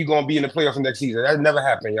and think you're gonna be in the playoffs next season. That never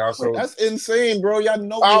happened, y'all. So that's insane, bro. Y'all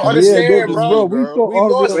know. I don't understand, bro. We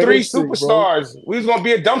lost 3 superstars. We was gonna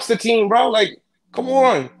be a dumpster team, bro. Like, come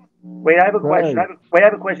on. Wait, I have a question.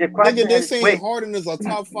 Nigga, they saying Harden is a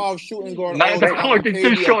top 5 shooting guard. Top 5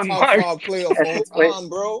 player of all time,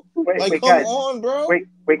 bro. Come on, bro. Wait,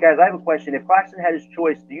 guys, I have a question. If Claxton had his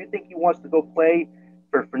choice, do you think he wants to go play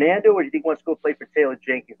for Fernando, or do you think he wants to go play for Taylor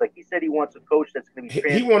Jenkins? Like he said, he wants a coach that's going to be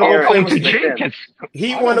transparent. He want to go play with Jenkins.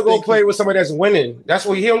 He want to go play with somebody that's winning. That's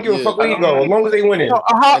what he don't give a fuck where he go, as long as they winning.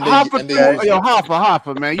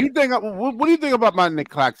 Hoffa, man. You think? What do you think about my Nick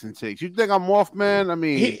Claxton takes? You think I'm off, man? I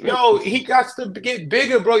mean, he got to get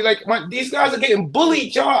bigger, bro. Like these guys are getting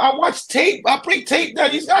bullied, y'all. I watch tape. I break tape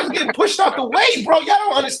down. These guys are getting pushed out the way, bro. Y'all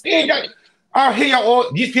don't understand. I hear y'all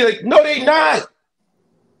all. These people like, no, they not.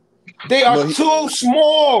 They are too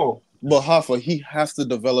small. But Hoffa, he has to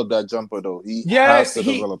develop that jumper, though. He see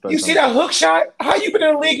that hook shot? How you been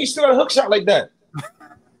in the league? You still got a hook shot like that?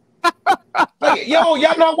 Like, y'all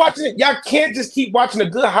not watching it. Y'all can't just keep watching a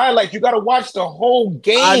good highlight. You got to watch the whole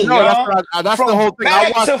game. I know, that's the whole thing.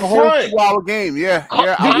 I watched the whole 2-hour game. Yeah.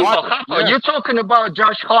 You're talking about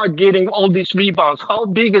Josh Hart getting all these rebounds. How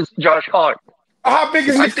big is Josh Hart? How big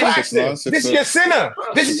is Nick Claxton? This is your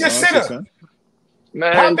center.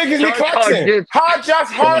 Man, how big is Nick Claxton? How Josh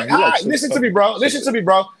Hart? Listen to me, bro.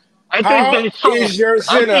 How is your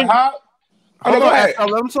center? Go ahead.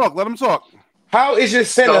 Let him talk. How is your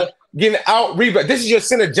center getting out rebound? This is your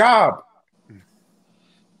center job.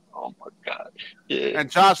 Oh my gosh. Yeah. And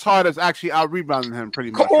Josh Hart is actually out rebounding him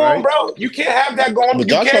pretty much. Come on, right? bro. You can't have that going. But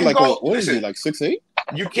Josh Hart, what is he, like 6'8"?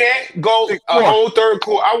 You can't go a whole third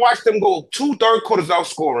quarter. I watched them go 2 third quarters out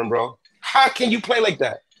scoring, bro. How can you play like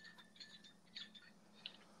that?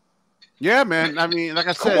 Yeah, man. I mean, like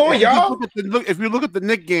I said, come on, y'all. If you look at the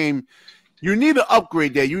Knick game, you need an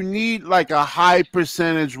upgrade there. You need like a high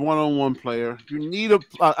percentage one-on-one player. You need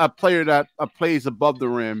a player that plays above the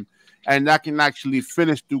rim and that can actually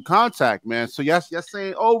finish through contact, man. So yes,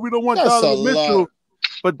 saying, oh, we don't want Donovan Mitchell.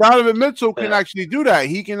 But Donovan Mitchell can actually do that.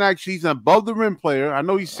 He can actually, he's an above the rim player. I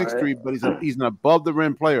know he's 6'3", but he's an above the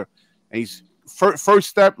rim player. And he's first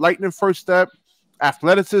step, lightning first step,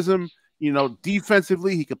 athleticism. You know,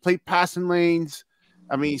 defensively, he could play passing lanes.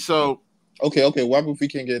 I mean, so okay. What if we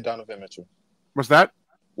can't get Donovan Mitchell? What's that?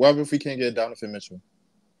 What if we can't get Donovan Mitchell?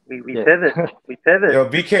 We pivot. Yo,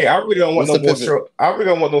 BK, I really don't want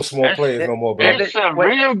no small players no more, bro. It's a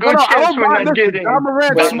real good chance we're not getting. John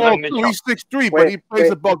Morant's small too. He's 6'3", but he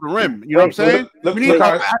plays above the rim. You know what I'm saying?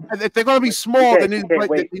 If they're going to be small, they need to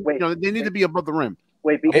play. They need to be above the rim.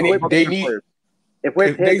 Wait, they need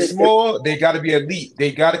if they small, they got to be elite.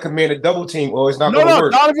 They got to command a double team, or it's not going to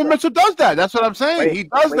work. Donovan Mitchell does that. That's what I'm saying. He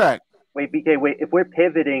does that. Wait, BK, wait. If we're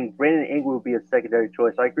pivoting, Brandon Ingram would be a secondary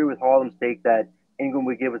choice. I agree with Harlem's take that Ingram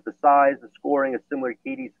would give us the size, the scoring, a similar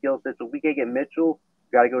KD skill set. So if we can't get Mitchell,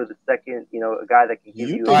 we got to go to the second, a guy that can give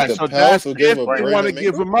you. Think the Pelicans will give up they want to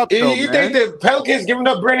give him up, though, you think the Pelicans giving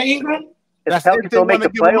up Brandon Ingram? If Pelicans don't make the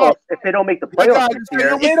playoffs, if they don't make the playoffs this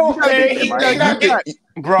year,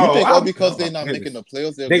 bro. You think because they're not making the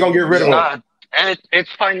playoffs, they're gonna get rid of him? It's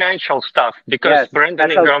financial stuff because Brandon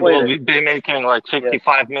Ingram will be making like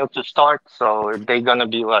 55 mil to start, so they're gonna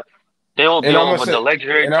be like they'll be over the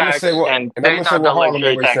luxury tax, and they're not the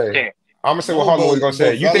luxury tax team. I'm gonna say what Harlem was gonna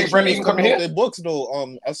say. You think Brandon Ingram coming here? Their books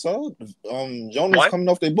though. I saw Jonas coming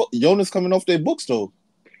off their book. Jonas coming off their books though.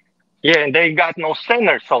 Yeah, and they got no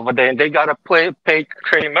centers over there, and they gotta pay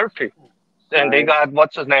Trey Murphy. And they got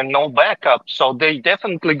no backup, so they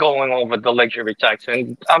definitely going over the luxury tax.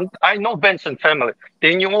 And I know Benson family.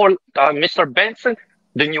 Mr. Benson,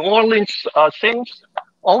 the New Orleans Saints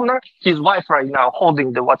owner, his wife right now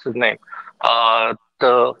holding the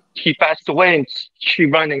he passed away, and she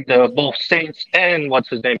running the both Saints and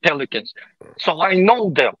Pelicans. So I know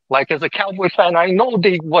them. Like as a Cowboy fan, I know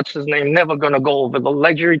they never gonna go over the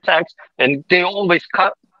luxury tax, and they always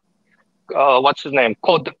cut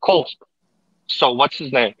code the coast. So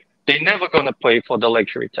they're never gonna pay for the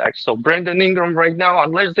luxury tax. So Brandon Ingram right now,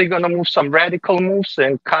 unless they're gonna move some radical moves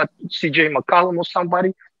and cut CJ McCollum or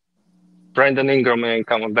somebody, Brandon Ingram ain't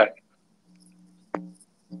coming back.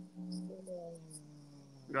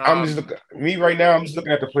 I'm just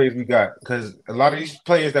looking at the players we got because a lot of these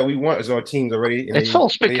players that we want is on teams already. It's all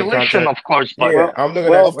speculation, of course, but I'm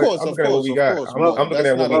looking at what we got. I'm looking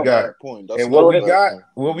at what we got, and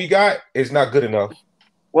what we got is not good enough.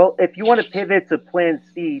 Well, if you want to pivot to Plan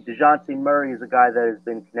C, DeJounte Murray is a guy that has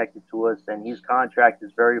been connected to us, and his contract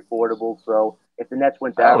is very affordable. So if the Nets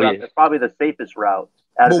went that route, it's probably the safest route.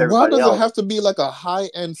 But why does it have to be like a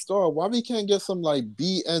high-end star? Why we can't get some like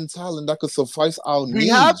B-end talent that could suffice our needs? We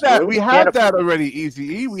have that. We have that already,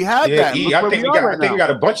 Easy. We have that. I think we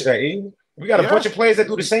got a bunch of that, E. We got a bunch of players that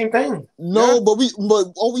do the same thing. No, but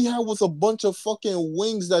all we had was a bunch of fucking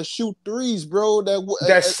wings that shoot threes, bro.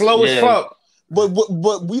 That's slow as fuck. But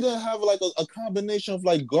we didn't have like a combination of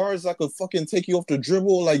like guards that could fucking take you off the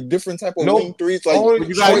dribble, like different type of wing threes. Like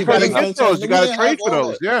you gotta trade for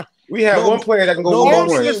those. Yeah. We have one player that can go one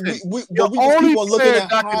way. We just keep on looking at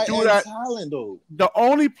high-end talent, though. The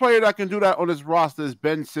only player that can do that on this roster is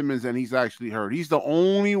Ben Simmons, and he's actually hurt. He's the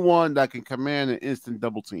only one that can command an instant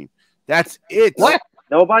double team. That's it. What?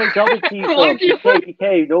 Nobody double teams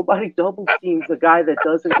PK. Nobody double teams a guy that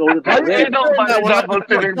doesn't go to the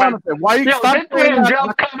rim. Why you stop playing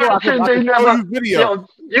Joe Covington? They never video.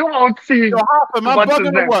 You won't see. Am I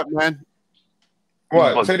bugging or what, man?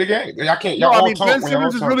 What? Say it again. I can't. Ben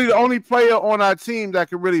Simmons is really the only player on our team that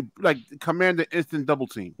can really like command an instant double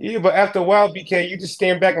team. Yeah, but after a while, BK, you just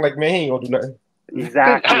stand back and like, man, he ain't gonna do nothing.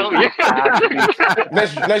 Exactly.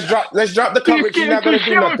 Let's drop the coverage. He's not gonna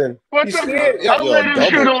do nothing.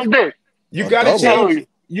 You gotta change.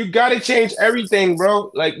 You gotta change everything, bro.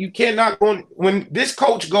 Like you cannot go when this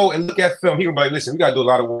coach go and look at film. He gonna be like, listen, we gotta do a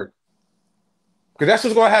lot of work because that's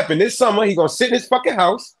what's gonna happen this summer. He's gonna sit in his fucking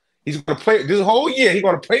house. He's going to play this whole year. He's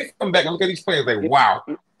going to play from back and look at these players like, wow.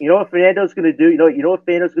 You know what Fernando's going to do? You know what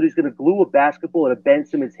Fernando's going to do? He's going to glue a basketball in a Ben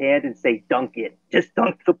Simmons hand and say, dunk it. Just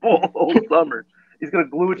dunk the ball all summer. He's going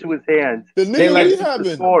to glue it to his hand. The nigga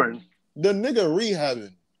rehabbing. The nigga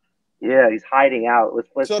rehabbing. Yeah, he's hiding out.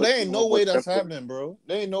 So there ain't no way that's happening, bro.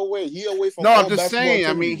 There ain't no way. He away from. No, I'm just saying.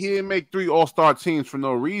 I mean, he didn't make 3 All-Star teams for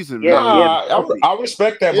no reason. Yeah, I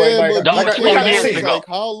respect that. Like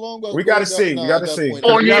how long? We got to see. We got to see.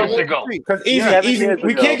 4 years ago. Because easy.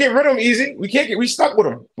 We can't get rid of him easy. We stuck with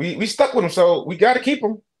him. We stuck with him. So we got to keep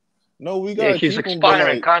him. No, we got to keep him. He's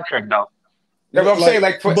expiring contract though. That's what I'm saying.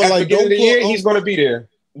 Like at the beginning of the year, he's going to be there.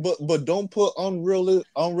 But don't put unrealistic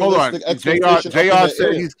expectations. JR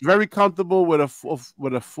said he's very comfortable with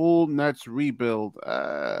a full Nets rebuild.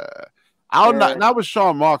 Not with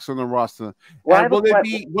Sean Marks on the roster. Will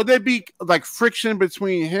there be like friction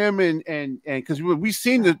between him and because we've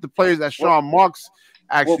seen the players that Sean Marks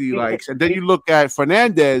actually likes, and then you look at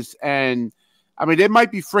Fernandez, and I mean there might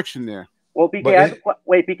be friction there. Well, BK, I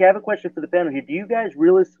have a question for the panel here. Do you guys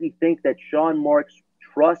realistically think that Sean Marks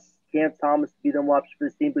trusts Cam Thomas to be the option for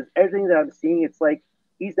this team? Because everything that I'm seeing, it's like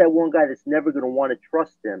he's that one guy that's never going to want to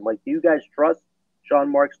trust him. Like, do you guys trust Sean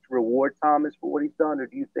Marks to reward Thomas for what he's done, or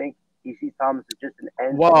do you think he sees Thomas as just an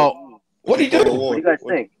end? Well, what do you do? What do you guys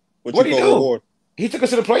think? What do you do? He took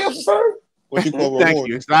us to the playoffs or something? What you call Thank reward?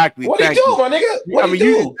 you. Exactly. What do you do, my nigga? What do you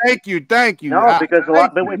do? Thank you. No, because a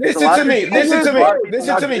lot. But wait, listen to me. Listen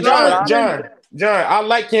to me, John. I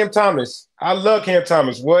like Cam Thomas. I love Cam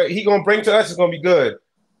Thomas. What he gonna bring to us is gonna be good.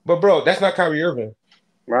 But bro, that's not Kyrie Irving.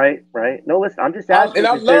 Right. No, listen. I'm just asking. And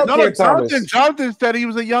I love Cam Thomas. Jonathan said he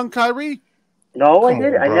was a young Kyrie. No, I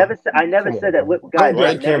didn't. I never said. I never said that. Guys,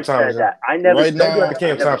 I never said that. I never said that.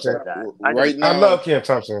 Cam Thompson. Right now, I love Cam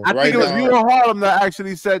Thompson. I think it was you in Harlem that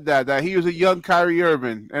actually said that he was a young Kyrie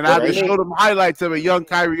Irving, and I just showed him highlights of a young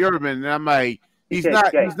Kyrie Irving, and I'm like, he's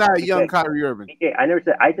not a young Kyrie Irving. I never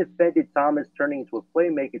said. I defended Thomas turning into a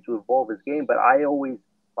playmaker to evolve his game, but I always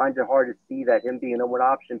find it hard to see that him being a number one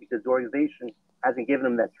option because the organization hasn't given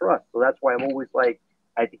him that trust. So that's why I'm always like,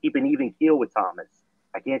 I have to keep an even keel with Thomas.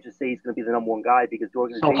 I can't just say he's going to be the number one guy because the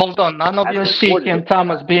organization. So hold on, none of you see Cam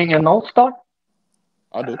Thomas being an all-star?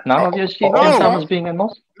 I do. None of you see Cam Thomas being an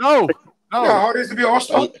all-star? No. How hard is to be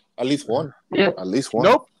all-star? At least one. Yeah. At least one.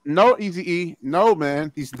 Nope. No, Easy E. No,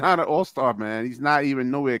 man. He's not an all-star, man. He's not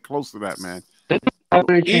even nowhere close to that, man.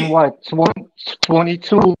 Averaging what?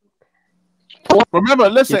 22. Remember,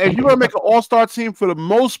 listen, if you're going to make an all-star team for the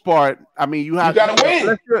most part, I mean, you got to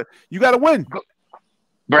win. You got to win.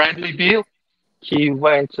 Bradley Beal, he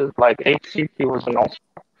went to like 8 seats. He was an all-star.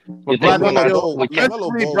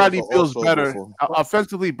 Bradley Beal's better.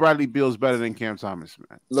 Offensively, Bradley Beal's better than Cam Thomas,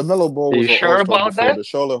 man. LaMelo Ball was sure about that? The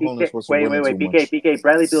Charlotte Hornets was wait, BK.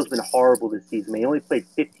 Bradley Beal's been horrible this season, man. He only played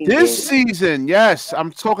 15 games. This season, yes.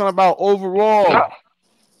 I'm talking about overall.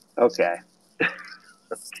 Okay.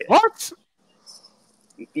 What?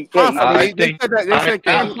 I think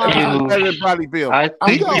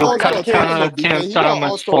you cut Cam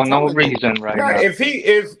Thomas for no reason right now. If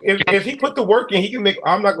he put the work in, he can make.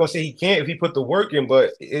 I'm not gonna say he can't if he put the work in,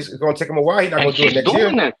 but it's gonna take him a while. He's not gonna do it next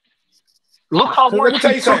year. Look how much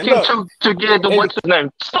he took to get the what's his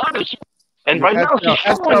name started. And right now he's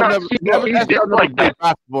like that.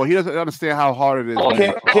 Basketball. He doesn't understand how hard it is.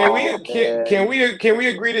 Can we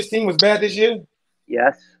agree this team was bad this year?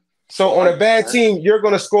 Yes. So on a bad team, you're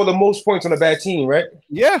gonna score the most points on a bad team, right?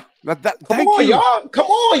 Yeah. Come on,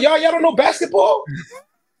 y'all. Y'all don't know basketball.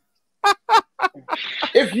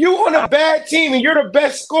 If you on a bad team and you're the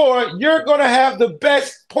best scorer, you're gonna have the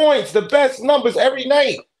best points, the best numbers every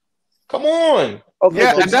night. Come on. Okay,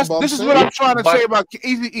 yeah, and this is what I'm trying to say about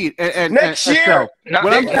Easy Eat and next year.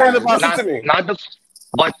 But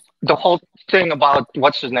the whole thing about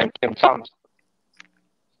what's his name, Tim Thomas.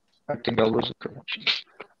 I think I'll lose a connection.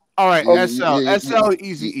 All right, SL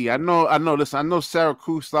Easy E. I know. Listen, I know Sarah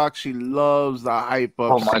Kustok. She loves the hype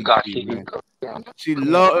up. Oh my God, she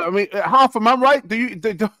loves. I mean, half am I right?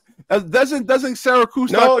 Doesn't Sarah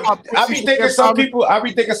Kustok? No, I be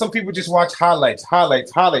thinking some people just watch highlights.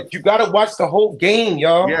 You gotta watch the whole game,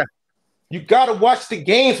 y'all. Yeah. You gotta watch the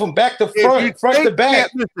game from back to front, front to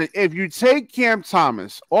back. Listen, if you take Cam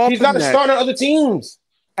Thomas off, he's not a starter on other teams.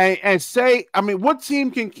 And say, I mean, what team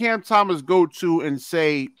can Cam Thomas go to and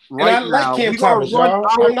say right and I like Cam Thomas, y'all.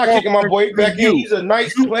 I'm not kicking my boy back in. He's a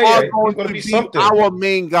nice player. He's going to be something. Our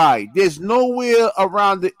main guy. There's nowhere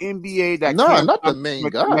around the NBA that not the main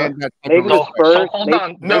guy. Maybe the Spurs. Hold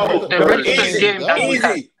on. No,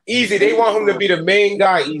 easy. They want him to be the main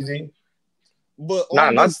guy. Easy. But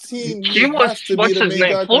on this team, he was what's his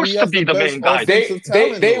name? Forced to be the main guy. They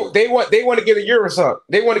want to get a Eurosunk.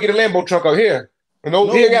 They want to get a Lambo truck out here. No,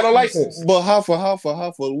 he ain't got no license. But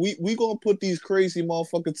we gonna put these crazy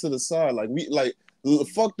motherfuckers to the side.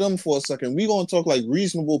 Fuck them for a second. We gonna talk like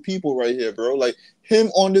reasonable people right here, bro. Like him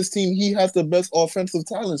on this team, he has the best offensive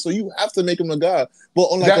talent, so you have to make him the guy. But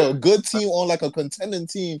on a good team, on like a contending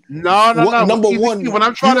team, no. Number one, what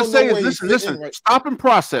I'm trying to say is listen. Right. Stop and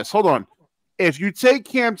process. Hold on. If you take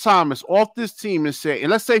Cam Thomas off this team and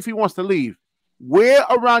let's say if he wants to leave. Where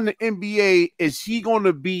around the NBA is he going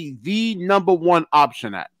to be the number one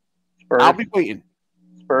option at? Spurs. I'll be waiting.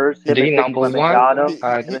 Spurs. The number one. No.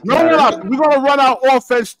 We're going to run our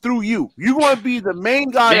offense through you. You're going to be the main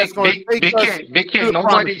guy that's going to take us.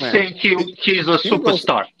 Nobody's saying he's a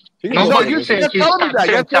superstar. Nobody's saying he's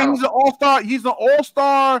an all-star. He's an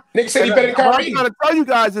all-star. Nick said he better than Kyrie. What I'm trying to tell you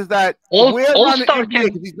guys is that all-star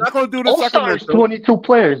he's not going to do the all-star is 22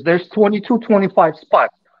 players. There's 22, 25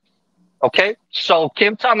 spots. Okay, so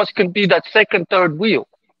Cam Thomas can be that second, third wheel.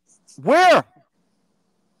 Where?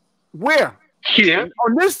 Here,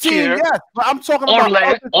 on this team, here, yes, but I'm talking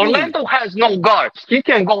about Orlando has no guards. He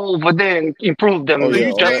can go over there and improve them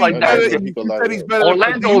just like that. He's better.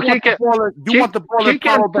 Orlando, do you want the ball in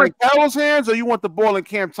Paolo Banchero's hands, or you want the ball in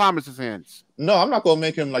Cam Thomas's hands? No, I'm not gonna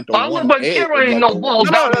make him like the Paolo Banchero ain't no ball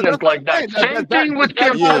dominant like that. Same thing with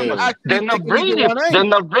Cam Thomas. The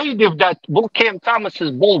narrative that Cam Thomas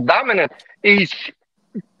is ball dominant is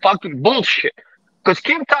fucking bullshit. Because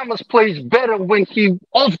Cam Thomas plays better when he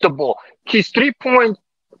off the ball. His 3-point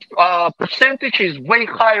percentage is way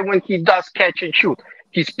higher when he does catch and shoot.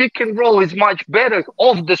 His pick and roll is much better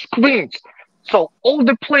off the screens. So all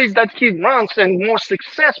the plays that he runs and more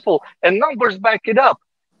successful, and numbers back it up,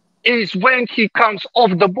 is when he comes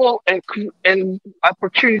off the ball and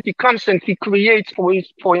opportunity comes and he creates for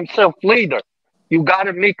himself later. You got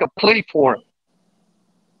to make a play for him.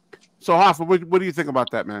 So Hoffa, what do you think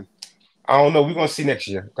about that, man? I don't know. We're gonna see next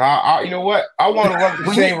year. You know what? I want to run with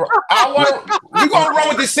the same. We're gonna run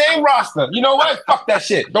with the same roster. You know what? Fuck that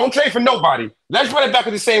shit. Don't trade for nobody. Let's run it back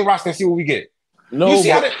with the same roster and see what we get. No, you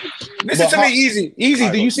see listen to me, easy.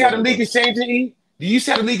 Do you see how the league is changing? E? Do you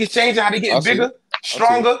see how the league is changing? How they getting bigger,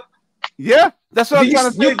 stronger? Yeah, that's what I'm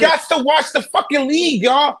trying to say. You got to watch the fucking league,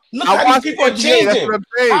 y'all. Look how these people are changing.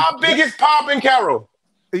 How big is Pop and Carroll?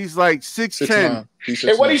 He's like 6'10".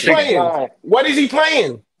 And what he's playing? What is he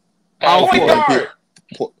playing? Point guard.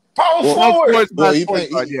 Power forward.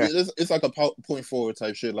 It's like a point forward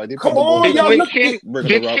type shit. Like they come on, y'all. Look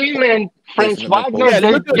Big team and Franz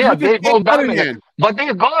Wagner. They both dominant, but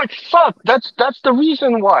their guards suck. That's the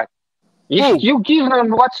reason why. You give them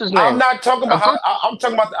what's his name? I'm not talking about. I'm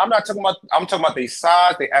talking about their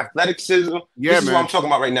size, their athleticism. Yeah, this is what I'm talking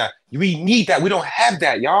about right now. We need that. We don't have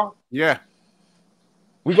that, y'all. Yeah.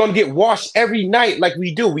 We're gonna get washed every night like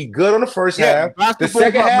we do. We good on the first half. The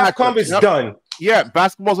second half comes, it's done. Yeah,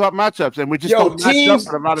 basketball's about matchups, and we just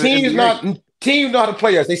teams know how to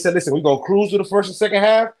play us. They said, listen, we're gonna cruise to the first and second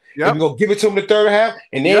half, and we're gonna give it to them the third half,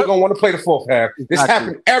 and they ain't gonna want to play the fourth half. This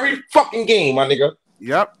happens every fucking game, my nigga.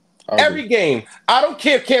 Yep. Every game. I don't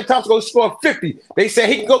care if Cam Thomas gonna score 50. They said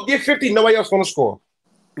he can go get 50, nobody else gonna score.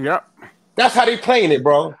 Yep. That's how they playing it,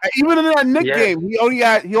 bro. Even in that Knick game, he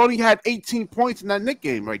only had 18 points in that Knick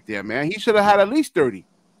game right there, man. He should have had at least 30.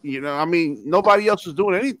 You know, I mean, nobody else was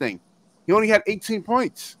doing anything. He only had 18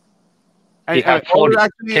 points. And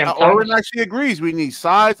Oren actually agrees. We need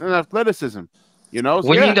size and athleticism. You know,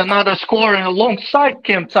 we need another scorer alongside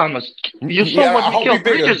Cam Thomas. You saw what Mikal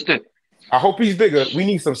Bridges did. I hope he's bigger. We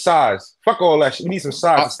need some size. Fuck all that shit. We need some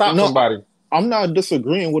size to stop somebody. I'm not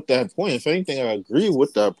disagreeing with that point. If anything, I agree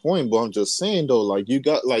with that point. But I'm just saying though, like you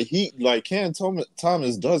got Cam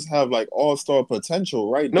Thomas does have like all-star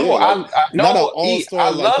potential, right? No, I love Cam. I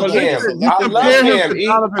love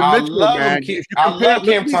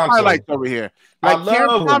Cam Thompson over here. Like, I love Cam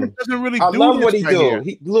Thomas doesn't really do what he do.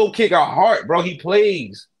 He little kick a heart, bro. He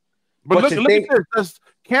plays. But look at this.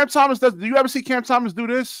 Cam Thomas do you ever see Cam Thomas do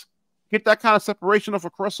this? Get that kind of separation off a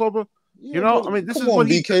crossover? Yeah, you know, I mean, this is what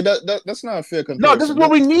BK. That's not a fair comparison. No, this is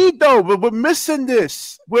what we need, though. But we're missing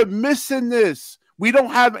this. We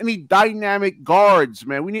don't have any dynamic guards,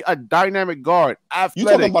 man. We need a dynamic guard. Athletic. You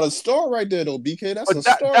talking about a star right there, though, BK? That's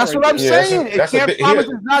what I'm saying. Cam Thomas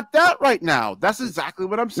is not that right now. That's exactly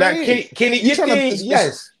what I'm saying. Now, can he get these?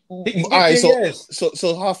 Yes. All right, so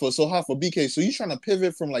Hoffa, BK. So you trying to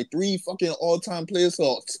pivot from like 3 fucking all-time players to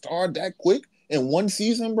a star that quick in one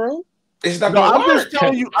season, bro? It's not I'm just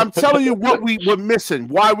telling you. I'm telling you what we're missing.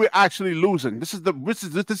 Why we're actually losing. This is the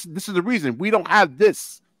reason. We don't have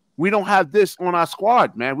this. We don't have this on our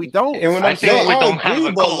squad, man. We don't. And when I think we don't have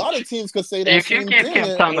a coach. A lot of teams could say that. If you give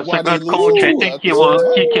Cam Thomas a good coach, I think he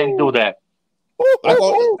can do that.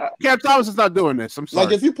 Cam Thomas is not doing this. I'm sorry.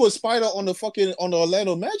 Like if you put Spider on the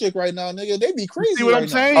Orlando Magic right now, nigga, they'd be crazy. See what I'm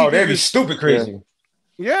saying? Oh, they'd be stupid crazy.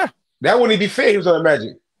 Yeah. That wouldn't be fair. He was on the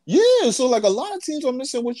Magic. Yeah, so like a lot of teams are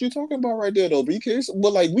missing what you're talking about right there, though, BK.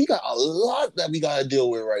 But like we got a lot that we gotta deal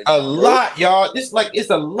with right now. A lot, y'all. It's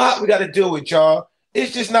a lot we gotta deal with, y'all.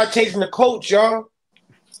 It's just not changing the coach, y'all.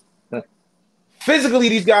 Physically,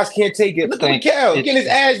 these guys can't take it. Look at Mikal getting his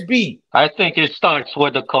ass beat. I think it starts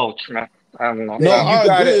with the coach, man. I don't know. No,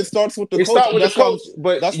 I agree. It starts with the coach. It starts with the coach,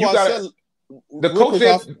 but that's why I said the coach.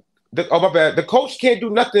 Oh my bad. The coach can't do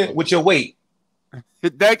nothing with your weight.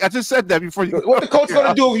 I just said that before you. What the coach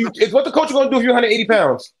gonna do? What the coach gonna do if you're 180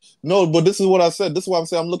 pounds? No, but this is what I said. This is why I'm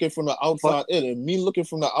saying I'm looking from the outside in, and me looking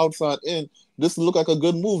from the outside in. This look like a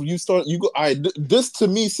good move. You go. This to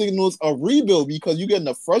me signals a rebuild because you're getting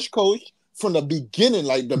a fresh coach from the beginning.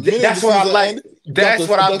 Like the minute that's what I like. That's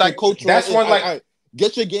what I like. Coach that's one like.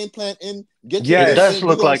 Get your game plan in. It does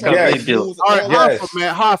look like a rebuild. All right, Hoffa,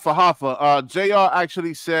 man. Hoffa. JR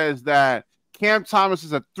actually says that Cam Thomas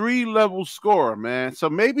is a 3-level scorer, man.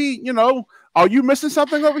 So maybe, you know, are you missing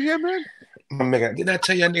something over here, man? My nigga, didn't I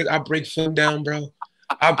tell you, nigga, I break film down, bro?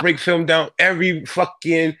 I break film down every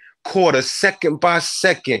fucking quarter, second by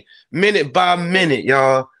second, minute by minute,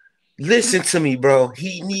 y'all. Listen to me, bro.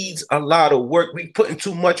 He needs a lot of work. We putting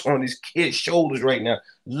too much on this kid's shoulders right now.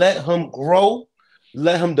 Let him grow,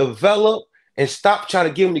 let him develop, and stop trying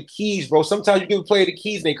to give him the keys, bro. Sometimes you give a player the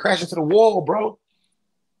keys and they crash into the wall, bro.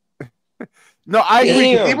 No, I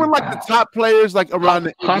agree. Even like the top players, like around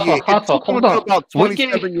the NBA, it's hold on. About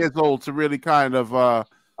 27 years old to really kind of. I'm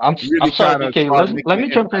sorry, BK. Let me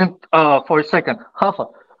jump in for a second.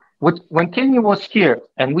 Hafa, when Kenny was here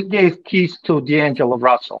and we gave keys to D'Angelo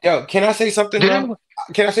Russell. Yo, can I say something, bro?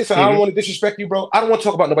 Can I say something? I don't want to disrespect you, bro. I don't want to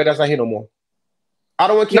talk about nobody that's not here no more. I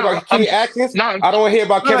don't want to hear about Kenny Atkins. I don't want to hear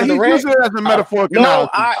about Kevin Durant. Use it as a metaphor.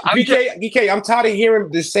 BK, I'm tired of hearing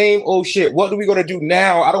the same old shit. What are we gonna do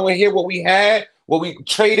now? I don't want to hear what we had, what we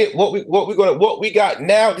traded, what we got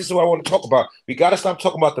now. This is what I want to talk about. We gotta stop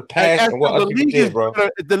talking about the past and what other people did, bro.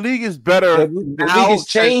 The league is better. The league is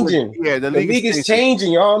changing. Yeah, the league is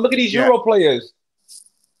changing, y'all. Look at these Euro players.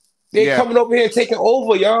 They're coming over here and taking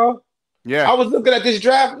over, y'all. Yeah. I was looking at this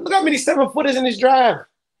draft. Look how many 7-footers in this draft,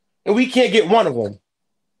 and we can't get one of them.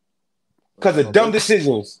 Because of dumb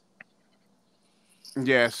decisions.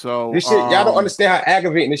 Yeah, so this shit, y'all don't understand how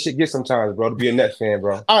aggravating this shit gets sometimes, bro, to be a Nets fan,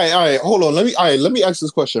 bro. All right, hold on. Let me ask this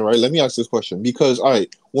question, right? Let me ask this question. Because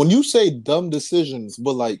when you say dumb decisions,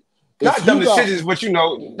 but like not dumb decisions, but you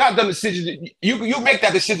know, not dumb decisions. You make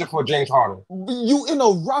that decision for James Harden. You in a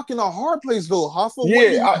rock and a hard place though, Hoffa.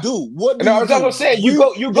 Yeah, what do you do? I'm saying.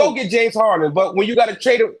 You go get James Harden, but when you got to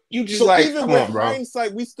trade him, you just like even with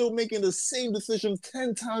hindsight, we still making the same decision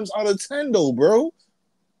 10 times out of 10 though, bro.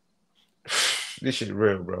 This shit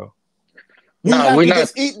real, bro. No, we're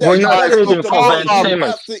not trading for Ben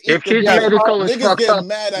Simmons. If his medical is fucked up,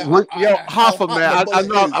 yo, Hoffa, man,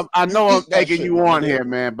 I know I'm egging you on here,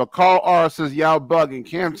 man, but Carl R says y'all bugging.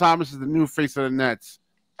 Cam Thomas is the new face of the Nets.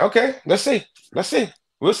 Okay, let's see.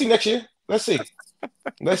 We'll see next year. Let's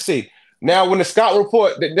see. Now, when the scout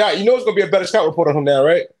report, now you know it's gonna be a better scout report on him now,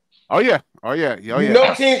 right? Oh yeah.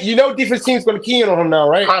 You know defense team's gonna key in on him now,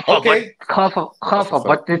 right? Hoffa,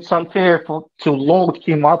 but it's unfair to load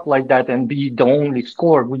him up like that and be the only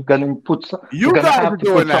scorer. We're gonna put some. You guys are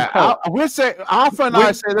doing that. We're saying Hoffa and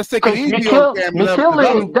I say let's take it easy on Cam. Mikhail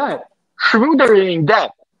ain't that. Schroeder ain't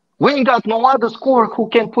that. We ain't got no other scorer who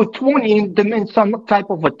can put 20 and demand some type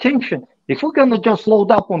of attention. If we're gonna just load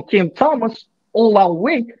up on Cam Thomas all our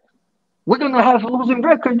week, we're gonna have a losing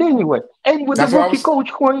record anyway, and with the rookie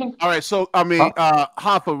coach going. All right, so I mean,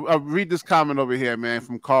 Hoffa, read this comment over here, man,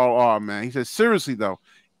 from Carl R. Man, he says, seriously though,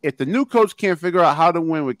 if the new coach can't figure out how to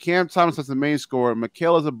win with Cam Thomas as the main scorer,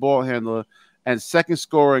 Mikhail as a ball handler, and second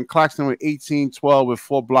scorer, and Claxton with 18-12 with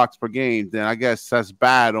 4 blocks per game, then I guess that's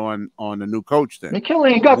bad on the new coach. Then Mikhail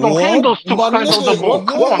ain't got no handles to handle the ball.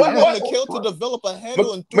 Mikhail to develop a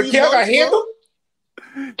handle in 3 Mikhail got handle.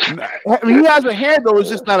 I mean, he has a handle. It's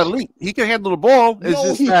just not elite. He can handle the ball. It's no,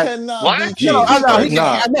 just he that. Cannot. What?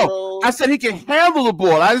 I know. I said he can handle the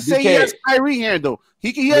ball. I didn't say he has Kyrie handle.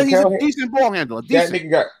 He's a decent ball handler. That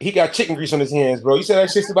nigga got chicken grease on his hands, bro. You said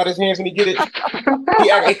that shit about his hands when he get it.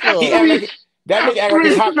 He act like it's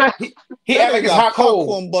hot. He act like it's hot cold.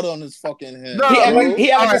 Popcorn butter on his fucking hand. No,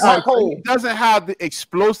 he act like it's hot cold. He doesn't have the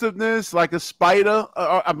explosiveness like a spider.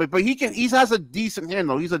 But he has a decent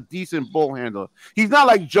handle. He's a decent ball handler. He's not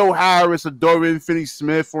like Joe Harris or Dorian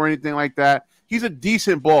Finney-Smith or anything like that. He's a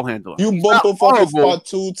decent ball handler. You bump a fucking spot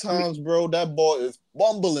 2 times, bro. That ball is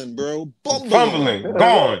bumbling, bro. Bumbling.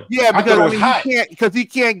 Gone. Yeah, because he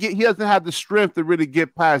doesn't have the strength to really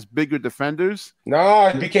get past bigger defenders. No,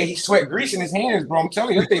 BK, he sweat grease in his hands, bro. I'm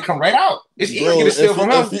telling you, this thing come right out. It's easy to get a steal from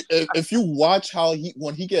him. If you watch how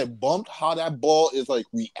when he get bumped, how that ball is like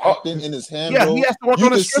reacting in his hand, yeah, bro. He has to work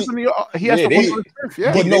on his strength.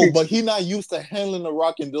 Yeah, but he not used to handling the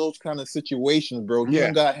rock in those kind of situations, bro. He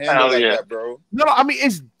ain't got handled like that, bro. No, I mean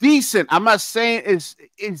it's decent. I'm not saying it's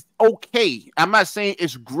okay. I'm not saying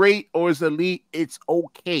it's great or it's elite. It's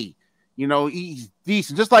okay. You know, he's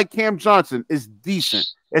decent. Just like Cam Johnson is decent.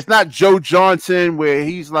 It's not Joe Johnson where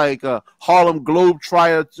he's like a Harlem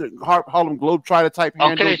Globetrotter type.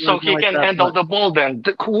 Okay, so he can handle the ball then.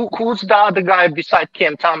 Who's the other guy besides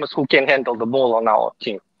Cam Thomas who can handle the ball on our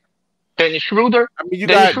team? Dennis Schroeder? I mean,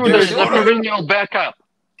 Dennis Schroeder is the perennial backup.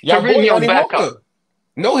 Perennial backup.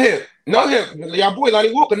 No hit. Y'all boy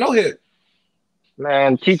Lonnie Walker, no hit.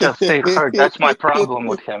 Man, he just stay hurt. That's my problem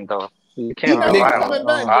with him, though. You can't rely on him.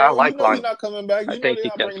 I like Lonnie. I think he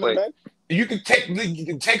can play. You can take him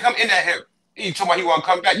in that hip. You talking about he want to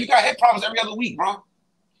come back? You got hip problems every other week, bro.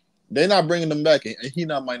 They're not bringing him back, and he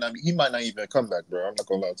might not even come back, bro. I'm not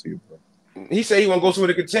gonna lie to you, bro. He said he want to go somewhere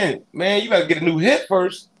to contend. Man, you gotta get a new hit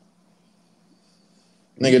first.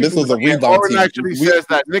 Nigga, this was a rebound team. Actually says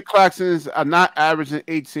that Nick Claxton's not averaging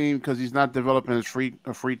 18 because he's not developing his free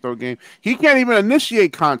throw game. He can't even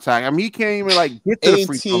initiate contact. I mean, he can't even like get to the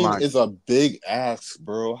free throw line. 18 is a big ask,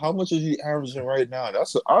 bro. How much is he averaging right now?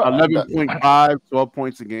 That's 11.5, 12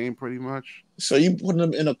 points a game, pretty much. So you put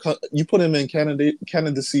him in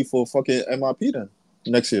candidacy for fucking MIP then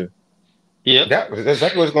next year. Yeah, that's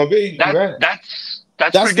exactly what it's gonna be.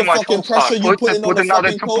 That's the pretty much fucking pressure you putting on the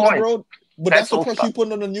fucking coach, bro. But that's the pressure you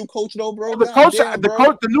putting on the new coach, though, bro.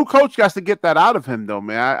 The new coach has to get that out of him, though,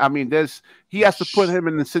 man. I mean, he has to put him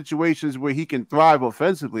in the situations where he can thrive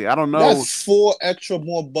offensively. I don't know. That's 4 extra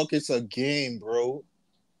more buckets a game, bro.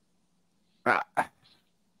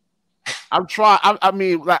 I'm trying. I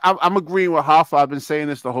mean, like, I'm agreeing with Hoffa. I've been saying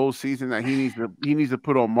this the whole season that he needs to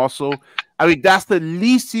put on muscle. I mean, that's the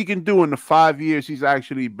least he can do in the 5 years he's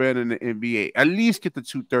actually been in the NBA. At least get the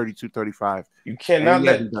 230, 235. You cannot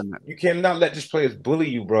let these players bully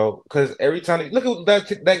you, bro. Because every time look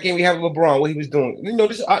at that game we had with LeBron, what he was doing. You know,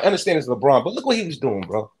 I understand it's LeBron, but look what he was doing,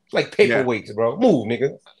 bro. It's like paperweights, bro. Move,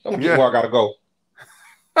 nigga. Don't get where I gotta go.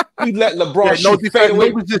 We let LeBron shoot fadeaway.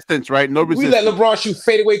 No resistance, right? No resistance. We let LeBron shoot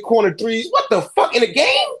fadeaway corner threes. What the fuck in the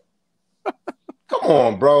game? Come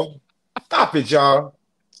on, bro. Stop it, y'all.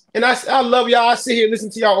 And I love y'all. I sit here and listen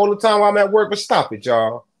to y'all all the time while I'm at work, but stop it,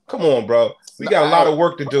 y'all. Come on, bro. We got a lot of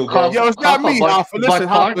work to do, bro. Yo, it's not me, Hoffa. Listen,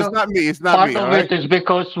 Hoffa, it's not me. It's not me. Part of it is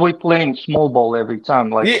because we're playing small ball every time.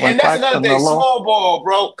 Like, and that's another thing. Small ball,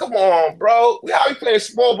 bro. Come on, bro. How we playing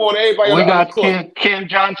small ball and everybody? We got Cam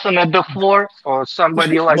Johnson at the floor or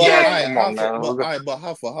somebody like that. But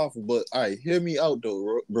Hoffa, hear me out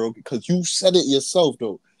though, bro. Because you said it yourself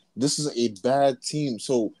though. This is a bad team,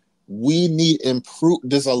 so we need improve.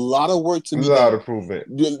 There's a lot of work to be done. A lot of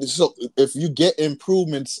improvement. So if you get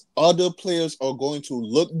improvements, other players are going to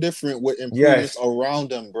look different with improvements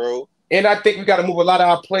around them, bro. And I think we got to move a lot of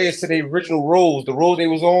our players to their original roles, the roles they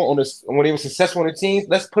was on this when they were successful on the teams.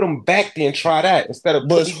 Let's put them back there and try that instead of.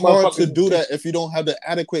 But it's hard to do that if you don't have the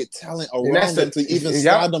adequate talent around them to even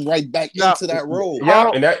slide them right back into that role.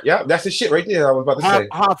 That's the shit right there. I was about to say.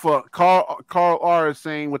 Hoffa, Carl R is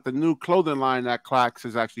saying with the new clothing line that Clax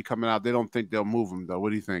is actually coming out, they don't think they'll move him though. What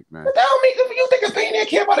do you think, man? That don't mean you think a billionaire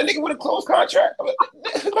care about a nigga with a closed contract?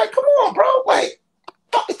 Like, come on, bro. Like,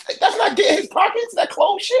 that's not getting his pockets. That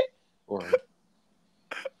closed shit.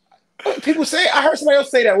 People say, I heard somebody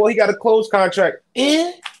else say that. Well, he got a closed contract.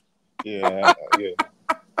 And they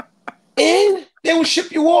will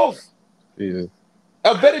ship you off. Yeah.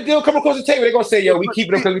 A better deal come across the table. They're gonna say, "Yo, we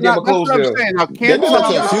keeping them because we gave a closed deal." They did that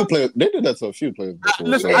to a few players. They did that to a few players.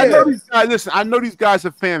 Listen, I know these guys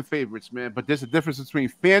are fan favorites, man. But there's a difference between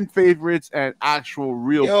fan favorites and actual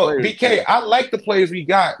real players. BK, I like the players we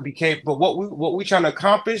got, BK. But what we trying to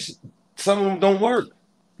accomplish, some of them don't work.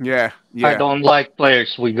 Yeah. I don't like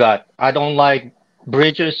players we got. I don't like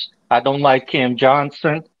Bridges. I don't like Cam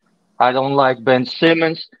Johnson. I don't like Ben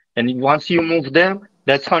Simmons. And once you move them,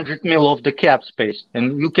 that's 100 mil of the cap space,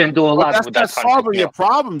 and you can do a lot with that. That's solving your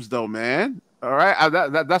problems, though, man. All right,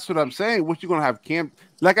 that's what I'm saying. What you're gonna have Cam?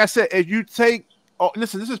 Like I said, if you take,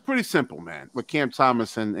 listen, this is pretty simple, man. With Cam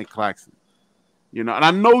Thomas and Claxton, you know, and I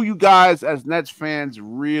know you guys as Nets fans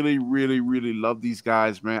really, really, really love these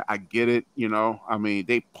guys, man. I get it. You know, I mean,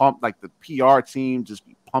 they pump like the PR team just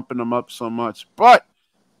be pumping them up so much, but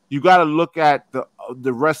you got to look at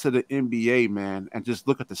the rest of the NBA, man, and just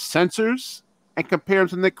look at the censors and compare them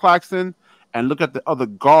to Nick Claxton, and look at the other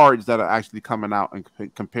guards that are actually coming out and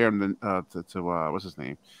compare them to what's his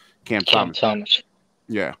name, Cam Thomas.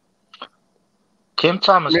 Yeah, Cam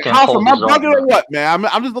Thomas can hold his own. Or what, man?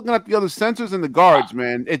 I'm just looking at the other censors and the guards,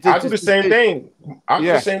 man. I do the same thing.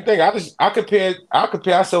 I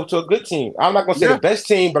compare ourselves to a good team. I'm not gonna say the best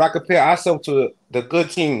team, but I compare ourselves to the good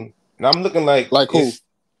team, and I'm looking like who?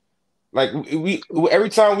 Like we every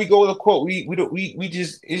time we go to the court, we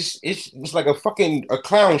just it's like a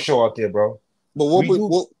clown show out there, bro. But what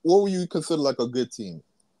would you consider like a good team?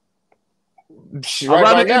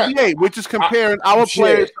 Around the NBA, we're just comparing our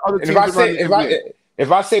players to other teams.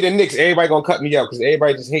 If I say the Knicks, everybody gonna cut me out because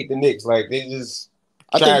everybody just hate the Knicks. Like they just.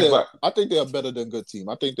 I think they're better than good team.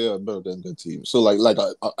 I think they are better than good team. So like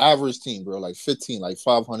an average team, bro, like 15, like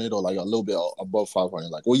 500 or like a little bit above 500.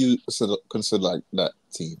 Like what you consider like that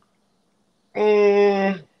team?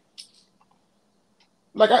 I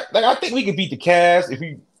think we could beat the Cavs if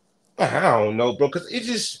we. I don't know, bro, because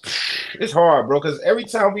it's hard, bro. Because every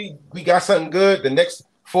time we got something good, the next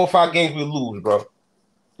 4 or 5 games we lose, bro.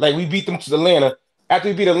 Like we beat them to Atlanta. After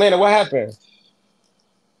we beat Atlanta, what happened?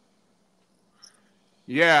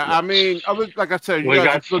 Yeah, I mean, like I said, you We guys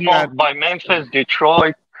got just look smoked by Memphis,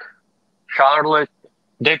 Detroit, Charlotte.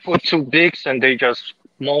 They put 2 bigs and they just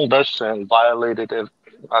mauled us and violated us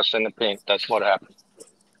in the paint. That's what happened.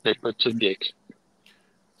 They put 2 bigs.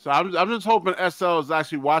 So I'm just hoping SL is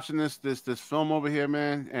actually watching this film over here,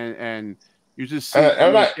 man, and you just see.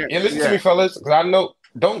 Listen to me, fellas, because I know.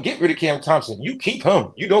 Don't get rid of Cam Thompson. You keep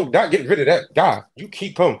him. You don't not get rid of that guy. You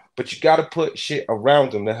keep him, but you got to put shit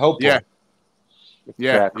around him to help him.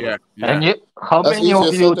 Yeah. And how many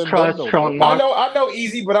of you trust Sean Marks? I know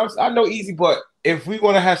easy, but if we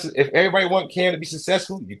want to if everybody want Cam to be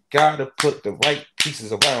successful, you got to put the right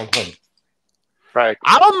pieces around him. Right.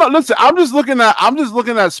 I don't know. Listen, I'm just looking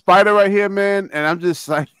at Spider right here, man, and I'm just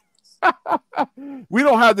like, we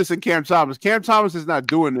don't have this in Cam Thomas. Cam Thomas is not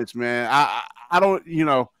doing this, man. I don't,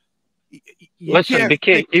 Listen,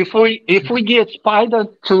 BK, if we get Spider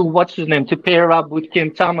to what's his name to pair up with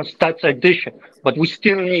Cam Thomas, that's addition. But we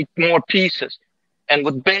still need more pieces. And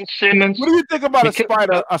with Ben Simmons, what do you think about a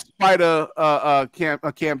Spider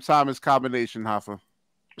Cam Thomas combination, Hoffa?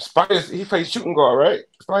 Spider, he plays shooting guard, right?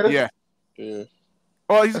 Spider, yeah.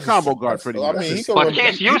 Well, he's a combo guard, pretty much. I mean, but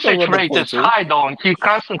his usage rate is high, though, and he's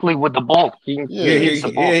constantly with the ball.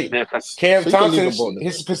 Cam Thompson,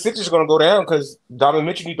 his percentage is going to go down because Donovan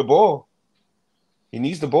Mitchell needs the ball. He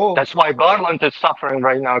needs the ball. That's why Garland is suffering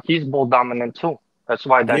right now. He's ball dominant too. That's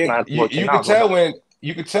why that's not working out.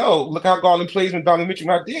 You could tell. Look how Garland plays when Donovan Mitchell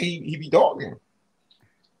not there. He be dogging.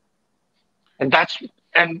 And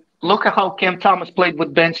look at how Cam Thomas played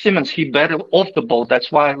with Ben Simmons. He better off the ball.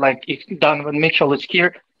 That's why, like, if Donovan Mitchell is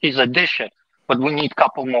here, he's addition. But we need a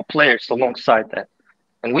couple more players alongside that.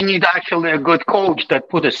 And we need actually a good coach that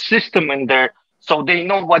put a system in there so they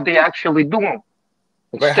know what they actually doing.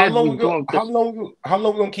 Like how long we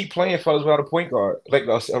gonna keep playing fellas without a point guard, like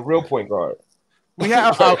a real point guard? We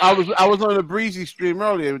have. I was on the Breezy stream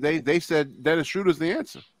earlier. They said Dennis Schroeder's the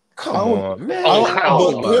answer. Come on, man.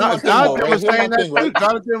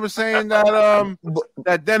 Jonathan was saying that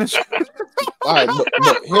that Dennis. All right, but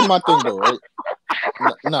here's my thing though, right?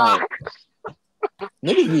 Nah.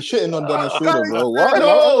 Niggas be shitting on Dennis Schroeder, bro.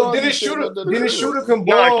 No, Dennis Schroeder can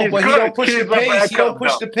ball, but he don't push the pace. He don't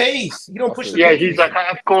push the pace. He don't push the pace. He's a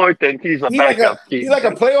half court and he's a backup. He's like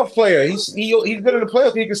a playoff player. He's good in the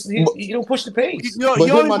playoffs. He don't push the pace. He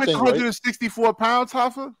only weighs 164 pounds,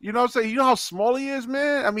 Hoffa. You know what I'm saying? You know how small he is,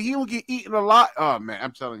 man? I mean, he will get eaten a lot. Oh, man,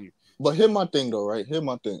 I'm telling you. But here's my thing, though, right? Here's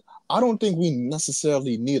my thing. I don't think we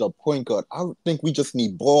necessarily need a point guard. I think we just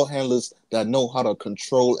need ball handlers that know how to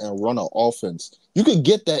control and run an offense. You could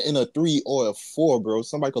get that in a 3 or a 4, bro.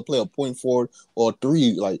 Somebody could play a point forward or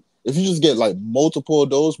 3. Like, if you just get, like, multiple of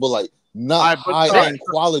those, but, like, not high-end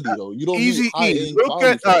quality, though. You don't need high-end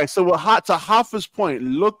quality. All right, so to Hoffa's point,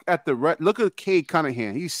 look at Cade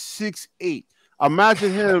Cunningham. He's 6'8".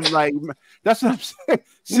 Imagine him like that's what I'm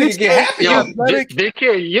saying.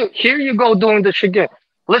 Here you go doing this again.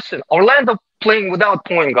 Listen, Orlando playing without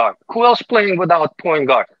point guard. Who else playing without point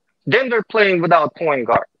guard? Denver playing without point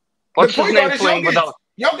guard. What's his name playing without?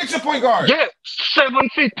 Jokic's a point guard. Yeah, 7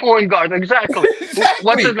 feet point guard. Exactly.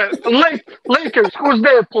 What's his name? Lakers. Who's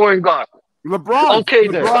their point guard? LeBron. Okay,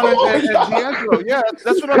 LeBron and D'Angelo. Yeah,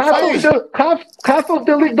 that's what I'm saying. Half of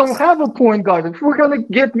the league don't have a point guard. If we're gonna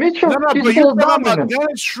get Mitchell, he's you're talking about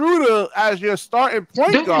Dennis Schroeder as your starting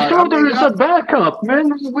point guard. Schroeder is a backup, man.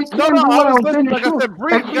 We can't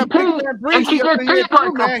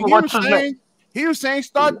like I said, he was saying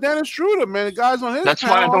start Dennis Schroeder, man. The guys on his. That's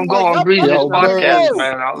why I don't go on Breeze's podcast,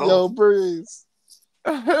 man. Yo, Breeze.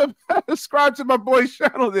 Subscribe to my boy's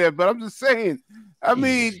channel there, but I'm just saying. I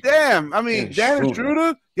mean, damn. I mean, Dennis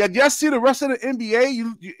Schroeder. Yeah, just see the rest of the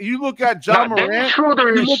NBA. You look at John Morant. Dennis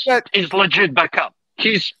Schroeder is legit backup.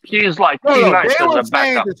 He's like they were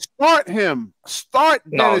saying to start him. Start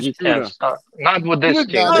Dennis you Schroeder. Can't start. Not with this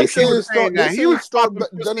team. They said start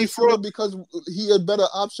Dennis Schroeder because he a better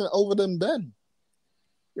option over than Ben.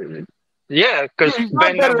 Yeah, because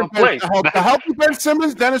Ben never played. A healthy Ben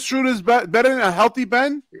Simmons, Dennis Schroeder is better than a healthy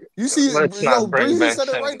Ben. You see, Breezy said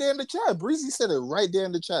it right there in the chat. Breezy said it right there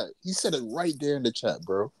in the chat. He said it right there in the chat,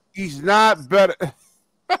 bro. He's not better.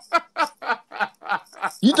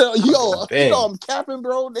 You know I'm capping,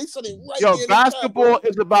 bro. They said it right there. Basketball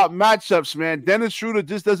is about matchups, man. Dennis Schroeder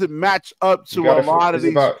just doesn't match up to a lot of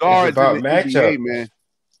these guards in the NBA, man.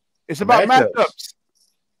 It's about matchups.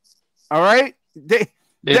 All right?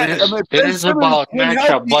 It is about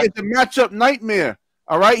matchup, but it's a matchup nightmare.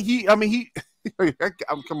 All right,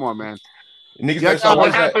 come on, man.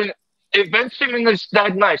 What happened? If Ben Simmons is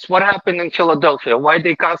that nice, what happened in Philadelphia? Why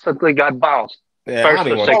they constantly got bounced? Yeah, First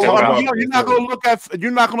or second round. You're not going to look at.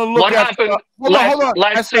 You're not going to look What at. happened Hold on.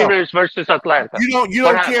 last series versus Atlanta? You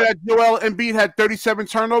don't care that Joel Embiid had 37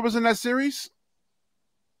 turnovers in that series.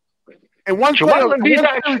 And one Joel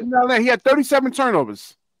Embiid he had 37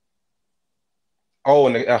 turnovers. Oh,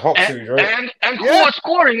 in the Hawks series, right? And who was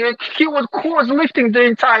scoring? Who was lifting the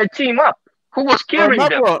entire team up? Who was carrying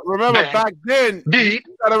them? Remember back then. You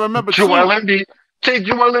gotta remember Joel Embiid. Take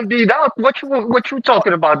Joel Embiid out. What you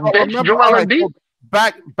talking about? Bench Joel Embiid.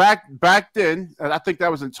 Back then, and I think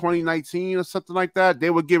that was in 2019 or something like that.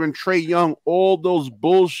 They were giving Trae Young all those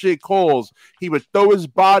bullshit calls. He would throw his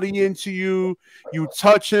body into you. You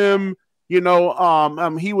touch him. You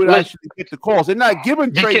know, he would actually get the calls. They're not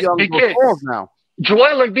giving Trae Young those calls now.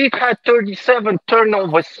 Joel Embiid had 37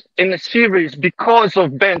 turnovers in the series because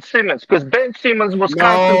of Ben Simmons. Because Ben Simmons was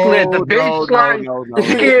constantly at the baseline,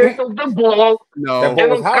 scared of the ball,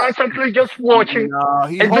 and was constantly just watching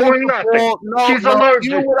and doing nothing. He's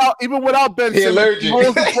allergic. Even without Ben Simmons,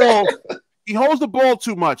 he holds the ball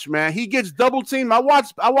too much, man. He gets double teamed. I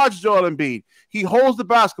watch Joel Embiid. He holds the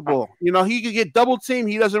basketball. You know, he can get double teamed.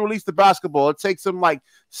 He doesn't release the basketball. It takes him like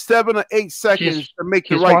 7 or 8 seconds to make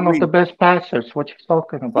the right read. He's one of the read. best passers. What you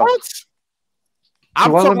talking about? What?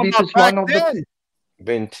 I'm talking about back then.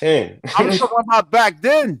 Ben 10. I'm talking about back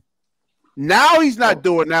then. Now he's not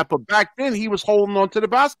doing that, but back then he was holding on to the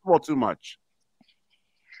basketball too much.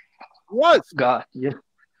 What? God, yeah.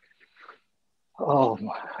 Oh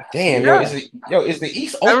my! Damn, is the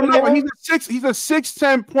East open? Remember, he's a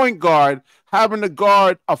 6'10" point guard having to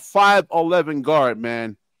guard a 5'11" guard,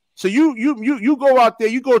 man. So you go out there,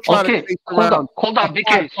 you go try to hold on,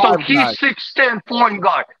 BK. So he's 6'10" point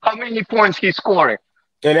guard. How many points he's scoring?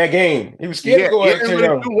 In that game, he was scared to go at Trae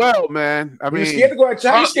Young. Do well, man. I mean, he was scared to go at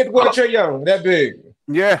Trae Young. That big.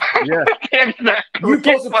 Yeah.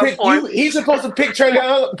 Exactly. He's supposed to pick Trae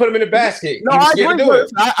Young and put him in the basket. No, I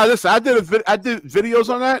agree. I did videos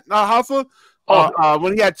on that, Hoffa.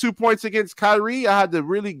 When he had 2 points against Kyrie, I had to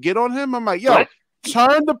really get on him. I'm like,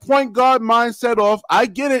 turn the point guard mindset off. I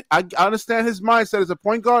get it. I understand his mindset as a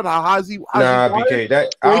point guard. How's he? BK.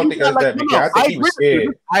 I don't think that's that, BK. I think he was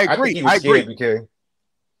scared. I agree. BK.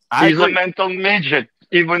 He's a mental midget.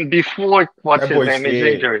 Even before what's his name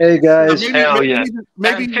is injured. Hey guys,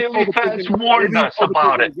 maybe Philly fans warned us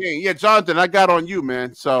about it. Yeah, Jonathan, I got on you,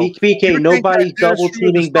 man. So BK, nobody's double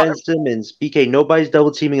teaming Ben Simmons. BK, nobody's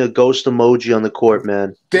double teaming a ghost emoji on the court,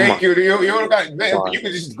 man. Thank you. You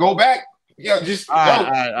can just go back.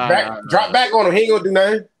 Drop back on him. He ain't gonna do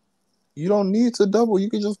nothing. You don't need to double. You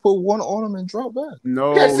can just put one on him and drop back.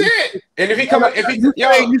 No, that's it. And if he come, BK,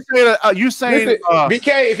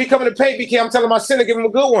 if he come in the paint, BK, I'm telling my center, give him a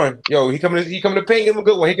good one. Yo, he come in the paint, give him a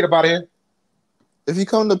good one. He get up out of here. If he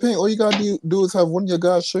come in the paint, all you gotta do is have one of your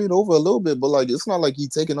guys shade over a little bit, but like it's not like he's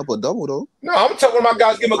taking up a double though. No, I'm telling my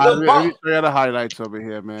guys, give him a good bump. We got the highlights over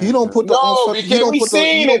here, man. He don't put the BK, we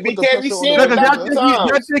seen it. BK, we seen it.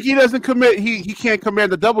 I think he doesn't commit. He can't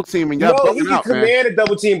command the double team, and y'all he can command a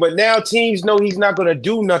double team, but now teams know he's not gonna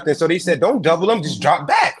do nothing, so they said don't double him, just drop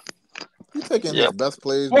back. He's taking his best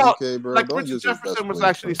plays, BK, bro. Like Richard Jefferson was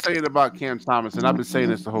actually saying about Cam Thomas, and I've been saying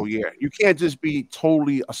this the whole year. You can't just be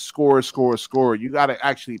totally a scorer. You got to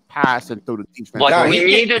actually pass and throw the defense. But we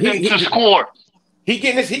needed him to score. He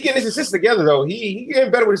getting his assists together though. He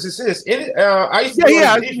getting better with his assists. I used to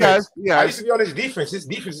be on his defense. His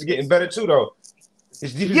defense is getting better too though.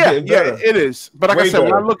 His defense is getting better. It is. But like I said,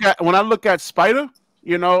 when I look at Spider,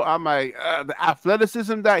 you know, I'm like the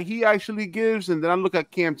athleticism that he actually gives, and then I look at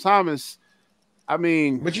Cam Thomas. I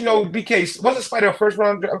mean, but you know, BK wasn't Spider a first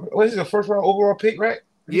round? Was it a first round overall pick, right?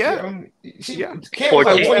 Yeah. Cam was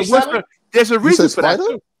like 27. There's a reason for that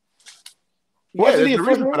too. Yeah, there's a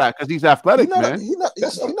reason for that because he's athletic, man. He's not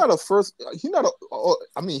a first.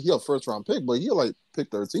 I mean, he's a first round pick, but he'll like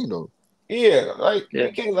pick 13 though. Yeah, like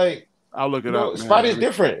we can't like. I'll look it up. Spider's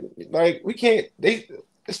different. Like we can't.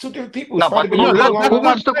 It's two different people. No, but who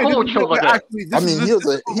was the coach over there? I mean, he was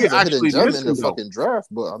a hidden gem in the fucking draft,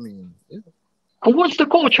 but I mean, who was the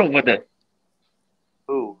coach over there?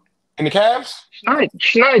 Who? In the Cavs?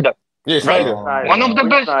 Schneider. Yeah, Schneider. One of the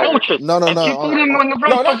best coaches. No. Put him on the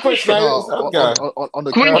right position. On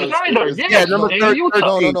the Quinn Cavs, Schneider, yeah, number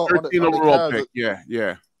 13 overall pick.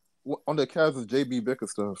 Yeah. On the Cavs is JB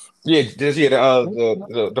Bickerstaff. Yeah, there's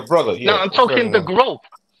the brother. Yeah, no, I'm talking the growth.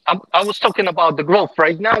 I was talking about the growth.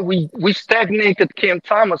 Right now, we stagnated Cam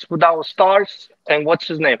Thomas with our stars and what's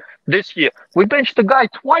his name this year. We benched the guy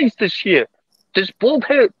twice this year. This bald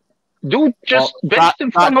head dude just benched him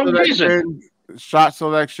for no reason. Shot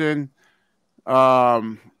selection,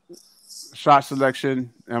 shot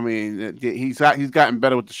selection. I mean, he's gotten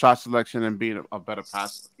better with the shot selection and being a better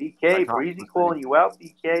passer. BK, Breezy calling you out.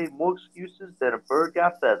 BK, more excuses than a bird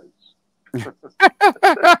got feathers.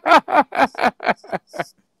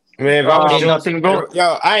 Man, ain't nothing wrong.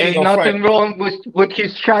 Yo, ain't nothing wrong with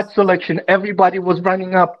his shot selection. Everybody was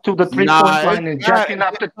running up to the 3-point line and jacking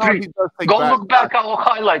up the threes. Go look back at our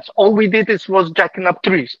highlights. All we did was jacking up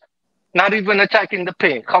threes, not even attacking the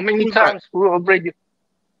paint. How many times we already?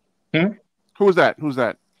 Who's that? Who's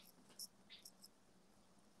that?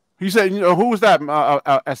 You said, who was that?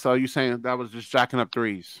 SL, you saying that was just jacking up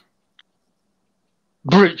threes?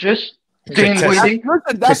 Bridges. Dinwiddie.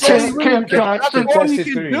 That's all he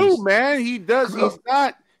can do, man. He does. He's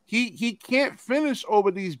not. He can't finish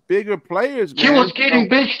over these bigger players. Man. He was getting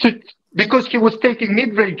benched because he was taking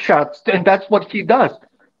mid-range shots, and that's what he does,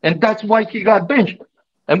 and that's why he got benched.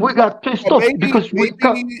 And we got pissed off because we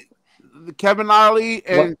got Kevin Ollie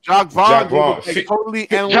and Jacques Vaughn. Totally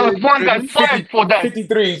Jacques Vaughn got fired for that.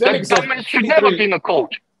 53s. That man should never been a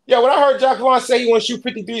coach. Yeah, when I heard Jacques Vaughn say he want to shoot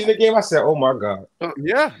 53s in the game, I said, "Oh my god."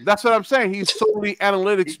 Yeah, that's what I'm saying. He's totally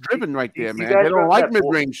analytics driven right there, man. They don't like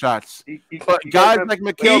mid-range shots, but guys like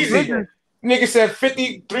Mikal Bridges. Nigga said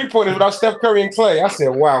 53 pointers without Steph Curry and Clay. I said,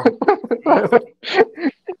 "Wow."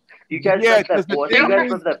 You guys remember that Boston? You guys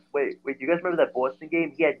remember that? Wait. You guys remember that Boston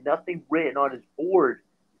game? He had nothing written on his board.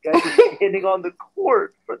 You guys were standing on the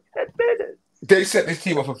court for 10 minutes. They set this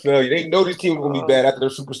team up for failure. They know this team was gonna be bad after their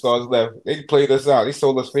superstars left. They played us out. They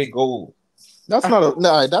sold us fake gold. That's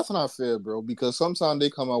not fair, bro. Because sometimes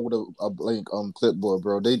they come out with a blank clipboard,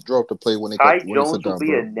 bro. They drop the play when they Ty Jones will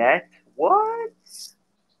be a net. What?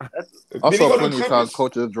 I saw plenty of times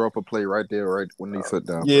coaches drop a play right there, right when they sit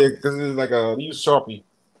down. Yeah, because it's like a use Sharpie.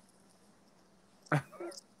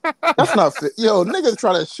 That's not fit. Yo, niggas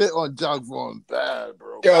try to shit on Jacques Vaughn bad,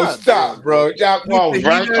 bro. Yo, God stop, damn, bro. Jacques Vaughn was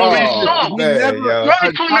right.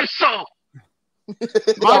 Rightfully so.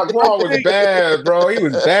 Jacques Vaughn was bad, bro. He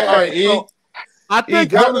was bad. I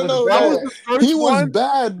think he was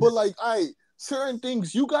bad, but like, certain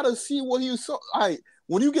things you gotta see what he saw.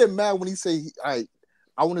 When you get mad when he say, I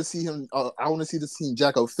want to see him. I want to see this team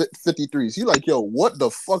jack up 53s. You like, yo, what the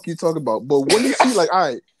fuck you talking about? But when you see like,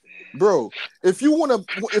 bro, if you want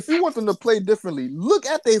them to play differently, look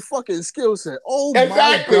at their fucking skill set. Oh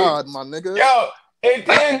exactly. My god, my nigga. Yo, and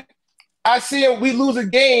then I see him. We lose a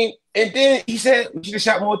game, and then he said we should have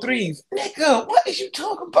shot more threes. Nigga, what is you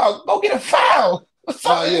talking about? Go get a foul. That's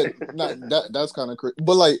kind of crazy.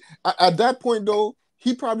 But like at that point though,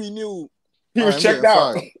 he probably knew he was checked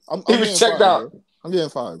out. He was checked out. I'm getting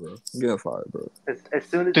fired, bro. As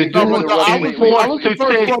soon as I was forced to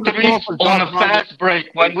take threes on a fast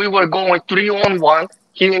break when we were going 3-on-1.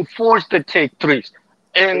 He enforced to take threes.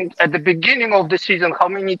 And at the beginning of the season, how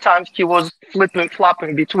many times he was flipping,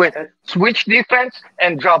 flopping between switch defense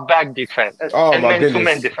and drop back defense and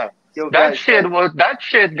man-to-man defense. That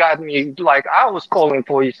shit got me like I was calling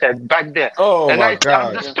for. He said back then, and I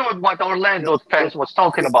understood what Orlando fans was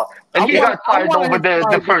talking about. And he got fired over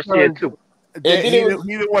the first year too. He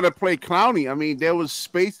didn't want to play Clowney. I mean, there was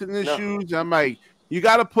spacing issues. I'm like, you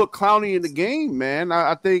got to put Clowney in the game, man.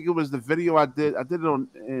 I think it was the video I did. I did it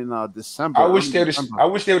in December. I wish they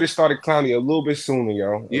would have started Clowney a little bit sooner,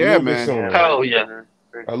 yo. Yeah, man. Hell yeah.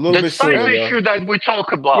 A little bit sooner. The issue that we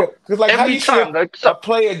talk about. Because like, how you see a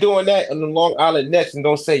player doing that on the Long Island Nets and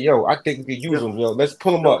don't say, yo, I think we could use him, yo. Let's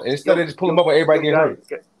pull him up instead of just pull him up when everybody get hurt.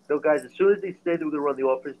 So, guys, as soon as they said they were going to run the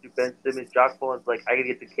offense to Ben Simmons, Jacques Vaughn's like, I got to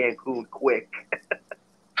get to Cancun quick.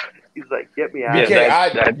 He's like, get me out.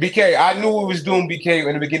 BK, I knew we was doing BK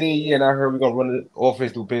in the beginning of the year, and I heard we're going to run the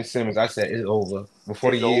offense through Ben Simmons. I said, it's over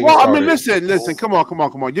before the year Well, started. I mean, listen. Come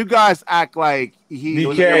on. You guys act like he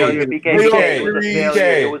BK.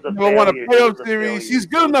 don't want a playoff series. He's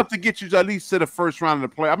good enough to get you at least to the first round of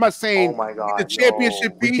the play. I'm not saying the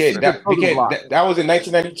championship piece. That was in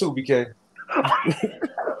 1992, BK.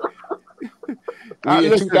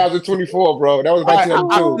 In 2024, bro. That was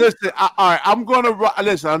 1992. All right, I'm gonna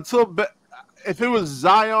listen until if it was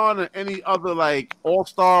Zion or any other like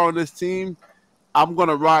all-star on this team, I'm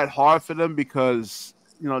gonna ride hard for them because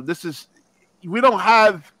we don't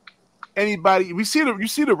have anybody. You see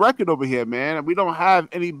the record over here, man. We don't have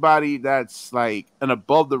anybody that's like an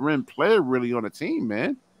above the rim player really on the team,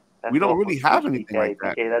 man. We don't really have anything like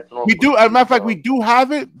that. We do, as a matter of fact, we do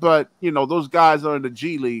have it, but those guys are in the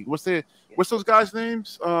G League. What's those guys'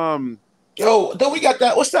 names? Yo, then we got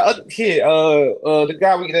that. What's that other kid? The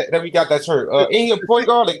guy that we got that's hurt. In your point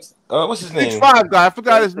guard, what's his name? 6'5" guy. I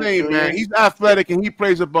forgot his name, man. He's athletic and he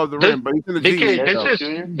plays above the rim, but he's in the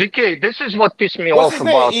BK, this is what pissed me off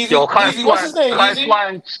about your high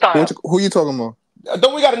flying style. Who you talking about?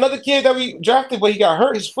 Don't we got another kid that we drafted, but he got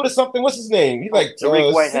hurt? His foot or something? What's his name? He's like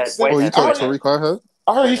Tariq Whitehead. 6'7". Oh, you talking Tariq Whitehead?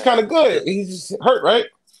 I heard he's kind of good. He's hurt, right?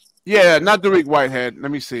 Yeah, not Tariq Whitehead.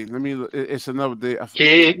 Let me see. It's another day.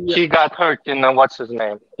 He got hurt in what's his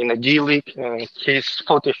name in the G League, and his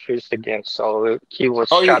foot issues again, so he was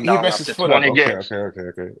shut down after 20 games.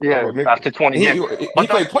 Okay. Yeah, after 20 games. He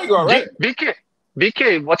played point guard, right?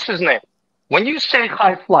 BK, what's his name? When you say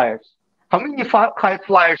high flyers, how many high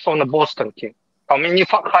flyers on the Boston team? How many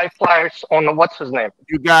high flyers on the what's his name?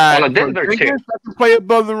 You got on the Denver team that can play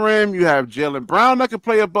above the rim. You have Jaylen Brown that can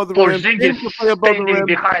play above the rim. Porzingis standing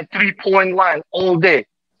behind 3-point line all day.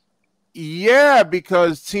 Yeah,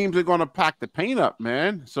 because teams are going to pack the paint up,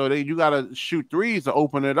 man. So you got to shoot threes to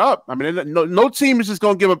open it up. I mean, no team is just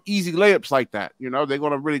going to give up easy layups like that. You know, they're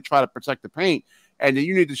going to really try to protect the paint, and then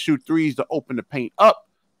you need to shoot threes to open the paint up.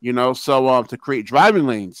 You know, so to create driving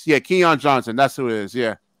lanes. Yeah, Keon Johnson, that's who it is.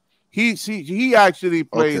 Yeah. He actually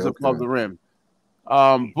plays above the rim.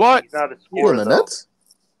 But he's not a scorer, on the Nets?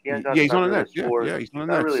 Yeah, he's on the Nets. Yeah, he's on the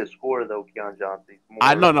Nets. Not really a scorer though, Keon Johnson.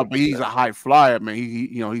 I know, but he's a high flyer, man.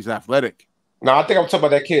 He's athletic. No, I think I'm talking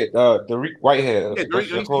about that kid, Tariq Whitehead. Yeah,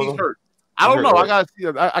 he's hurt. I don't know. I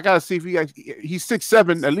gotta see if he's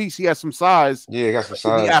 6'7". At least he has some size. Yeah, he got some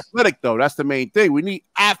size. He's athletic though. That's the main thing. We need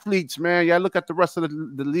athletes, man. Yeah, look at the rest of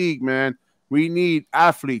the league, man. We need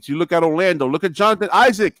athletes. You look at Orlando. Look at Jonathan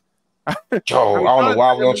Isaac. Joe, I don't know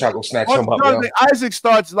why we don't try to go snatch him up. Jonathan Isaac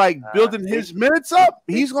starts building his minutes up.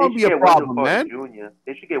 He's going to be a problem, man.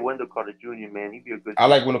 They should get Wendell Carter Jr., man. He'd be a good. I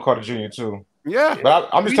like Wendell Carter Jr. too. Yeah, but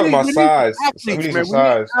I'm just talking about size. We need some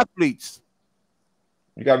size. Athletes.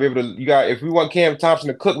 You gotta be able to. If we want Cam Thompson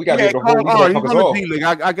to cook, we gotta be able to hold these motherfuckers off. He's on the G League.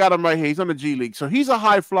 I got him right here. He's on the G League, so he's a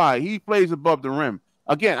high fly. He plays above the rim.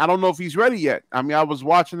 Again, I don't know if he's ready yet. I mean, I was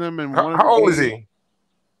watching him and how old is he?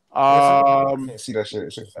 I can't see that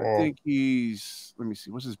shit. I think he's. Let me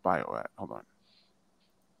see. What's his bio at? Hold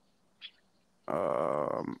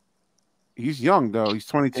on. He's young though. He's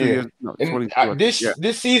 22 years. No, 22.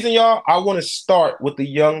 This season, y'all, I want to start with the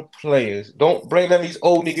young players. Don't bring none of these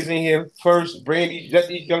old niggas in here first. Let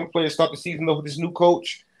these young players start the season off with this new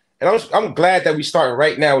coach. And I'm glad that we starting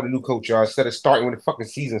right now with a new coach, y'all, instead of starting when the fucking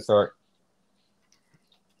season starts.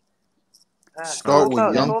 Start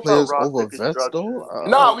with young players over vets, though.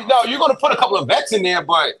 No, you're gonna put a couple of vets in there,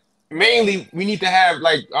 but mainly we need to have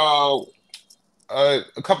a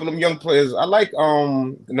couple of them young players. I like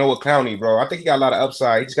Noah Clowney, bro. I think he got a lot of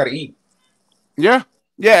upside. He just got to eat. Yeah.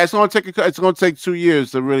 It's gonna take 2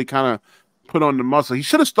 years to really kind of put on the muscle. He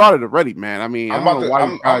should have started already, man. I mean, I'm gonna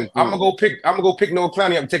go pick Noah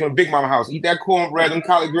Clowney up and take him to Big Mama house. Eat that cornbread, them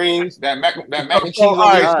collard greens, that mac and cheese. You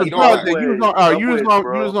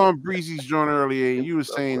was on Breezy's joint earlier, and you were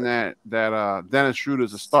saying that Dennis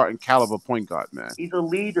Schroeder's a starting caliber point guard, man. He's a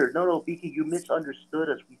leader. No, BK, you misunderstood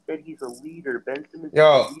us. We said he's a leader. Ben Simmons.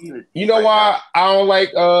 Yo, you know why I don't like?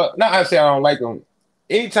 Not I say I don't like him.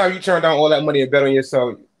 Anytime you turn down all that money and bet on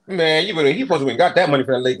yourself. Man, he supposed to have got that money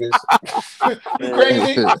for the Lakers. You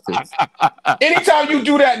crazy? Anytime you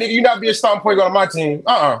do that, nigga, you not be a starting point guard on my team.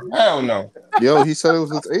 Hell no. Yo, he said it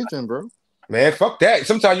was his agent, bro. Man, fuck that.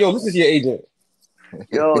 Sometimes, listen to your agent.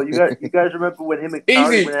 Yo, you guys remember when him and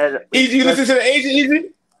Easy, you listen to the agent, Easy?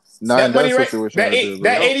 Nah, that money situation.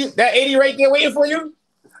 That 80 right there waiting for you?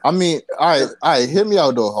 I mean, all right, hear me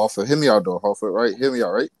out though, Hoffa. Right? Hear me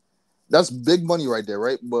out, right? That's big money right there,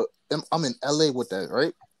 right? But I'm in LA with that,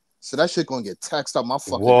 right? So that shit gonna get taxed out my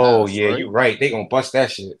fucking ass, yeah, right? You're right. They gonna bust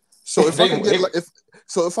that shit. So if I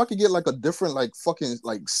could get like a different fucking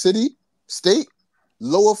city, state,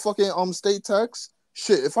 lower fucking state tax,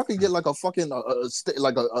 shit. If I could get like a fucking state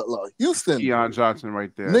like a Houston, Keon Johnson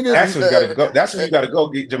right there. Nigga, that's where you gotta go. That's where you gotta go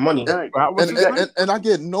get your money. And I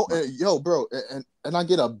get bro, and I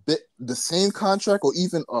get the same contract or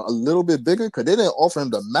even a little bit bigger because they didn't offer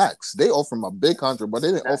him the max. They offered him a big contract, but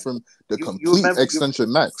they didn't offer him the complete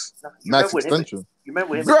extension max extension. You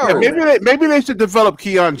remember him? Yeah, maybe they should develop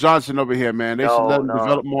Keon Johnson over here, man. They should let him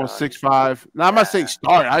develop more 6'5". Now I'm not saying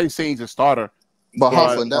starter. I ain't saying he's a starter.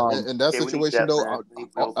 But in that situation though,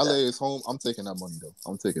 LA is home. I'm taking that money though.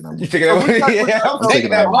 I'm taking that money. You taking that money? Yeah, I'm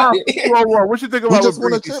taking that money. What you think about what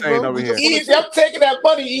Breezy's saying over here? Easy, I'm taking that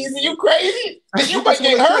money. Easy, you crazy? You might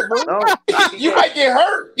get hurt, bro. You might get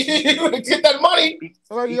hurt. You get that money. We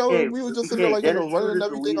were just sitting there running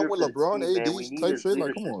everything up with LeBron, AD type shit.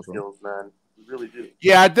 Like, come on, man. really do.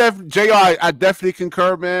 Yeah, I definitely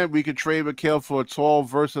concur, man. We could trade Mikal for a tall,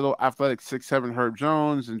 versatile, athletic 6'7" Herb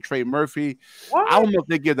Jones and trade Murphy. What? I don't know if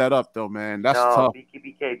they give that up though, man. That's tough.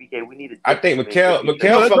 BK, we need a. I think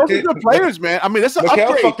Mikal fucked his players, man. I mean, that's an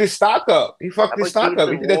upgrade. Fucked his stock up. He fucked his stock up.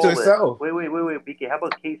 He did that to himself. Wait, BK. How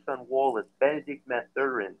about Kason Wallace, Benedict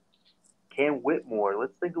Mathurin, Cam Whitmore?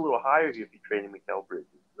 Let's think a little higher here if you're trading Mikal Bridges.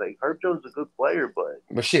 Like Herb Jones is a good player,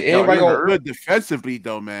 but shit, anybody gonna good defensively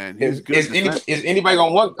though, man. He's good. Is anybody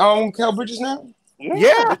gonna want Mikal Bridges now?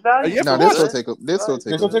 Yeah. No, this will take him.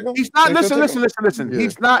 He's not. Listen.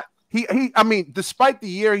 He's not. I mean, despite the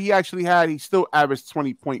year he actually had, he still averaged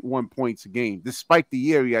 20.1 points a game. Despite the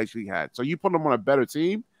year he actually had, so you put him on a better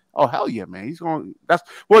team. Oh hell yeah, man! He's going.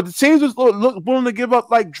 The teams was willing to give up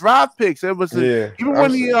like draft picks. It was even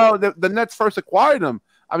when the Nets first acquired him.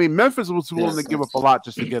 I mean, Memphis was willing to give up a lot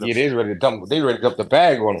just to get him. Yeah, they ready to dump. They ready to dump the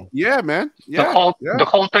bag on him. Yeah, man. Yeah. The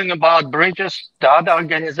whole thing about Bridges, the other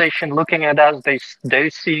organization looking at us, they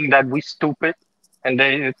seeing that we stupid, and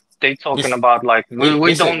they talking about like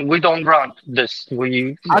we don't run this.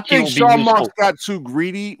 I think Sean Marks got too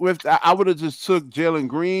greedy with. I would have just took Jalen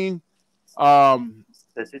Green.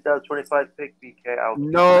 The 2025 pick, BK.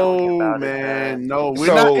 No, man. No,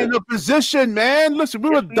 we're not in a position, man. Listen,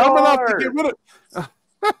 we were dumb enough to get rid of.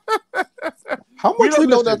 How much we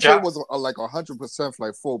know that trade was like 100%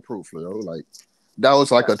 like foolproof, you know? Like that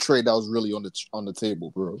was like a trade that was really on the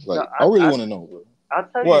table, bro. Like I really want to know, bro. I'll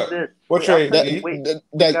tell you this. What trade?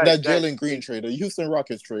 That Jalen Green trade, the Houston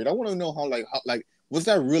Rockets trade. I want to know how like was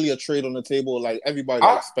that really a trade on the table? Like everybody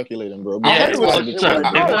speculating, bro. Yeah, it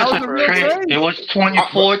was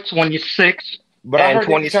 24, 26. And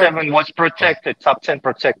 27 was protected, top 10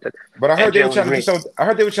 protected. But I heard they were trying to do something. I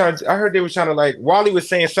heard they were trying to like. Wally was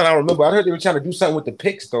saying something. I don't remember. I heard they were trying to do something with the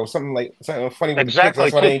picks though. Something funny. Exactly.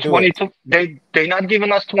 With the picks. 22. They not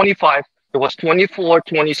giving us 25. It was 24,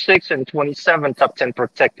 26, and 27 top 10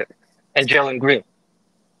 protected. And Jalen Green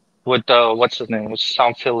with what's his name? With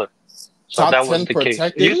Sound Filler. So top that was 10 the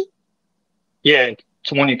protected? case. Yeah,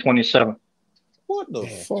 2027. What the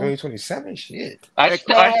fuck? 2027 shit. I'm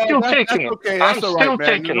still taking it. Okay, that's all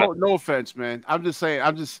right, man. No offense, man. I'm just saying.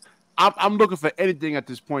 I'm looking for anything at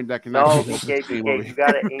this point that can. No, BK, you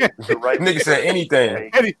gotta aim for the right. Nigga said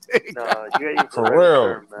anything. Anything. No, you gotta for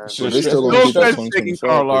real. No offense taking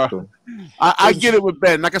Carl. I get it with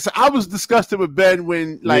Ben. Like I said, I was disgusted with Ben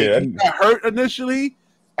when he got hurt initially,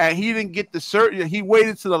 and he didn't get the surgery. He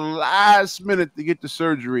waited to the last minute to get the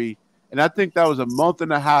surgery. And I think that was a month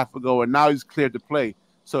and a half ago, and now he's cleared to play.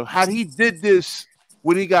 So had he did this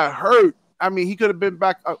when he got hurt, I mean, he could have been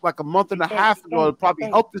back like a month and a half ago and probably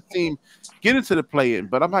helped the team get into the play-in.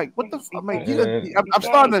 But I'm like, what the fuck? I'm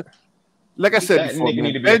starting to, like I said before,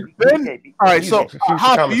 Ben. All right, so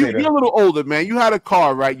Hoppy, you're a little older, man. You had a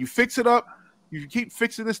car, right? You fix it up. You keep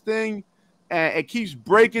fixing this thing, and it keeps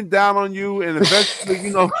breaking down on you, and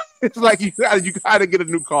eventually, it's like you gotta get a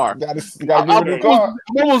new car. You gotta get a new car.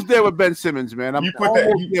 I'm almost there with Ben Simmons, man. I'm almost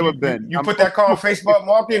there with Ben. You put that car on Facebook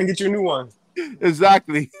Market and get you a new one.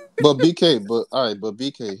 Exactly. But BK,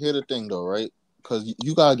 here's the thing though, right? Because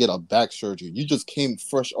you gotta get a back surgery. You just came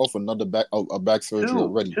fresh off another back surgery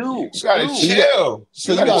already. You gotta chill.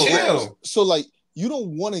 So you gotta chill. So like, you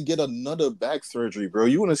don't want to get another back surgery, bro.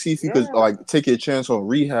 You want to see if you could like take a chance on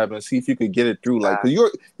rehab and see if you could get it through. Like, cause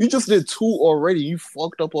you just did 2 already. You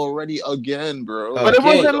fucked up already again, bro. But it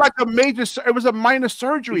wasn't like a major. It was a minor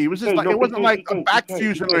surgery. It was just it wasn't like a back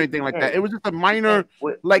fusion or anything like that. It was just a minor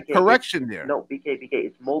correction there. No, BK,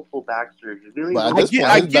 it's multiple back surgeries.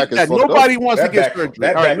 I get that. Nobody wants to get surgery.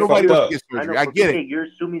 All right, nobody wants to get surgery. I get it. You're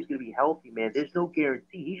assuming he's gonna be healthy, man. There's no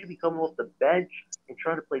guarantee. He should be coming off the bench and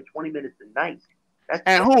trying to play 20 minutes a night.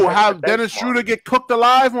 And who? Have Dennis Schroeder get cooked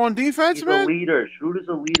alive on defense, man? He's a leader. Schroeder's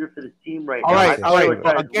a leader for the team right now. All right.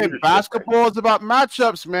 But again, basketball is about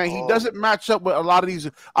matchups, man. He doesn't match up with a lot of these.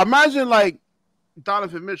 Imagine like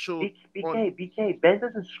Donovan Mitchell. BK. Ben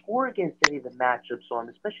doesn't score against any of the matchups on,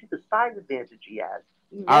 especially the size advantage he has.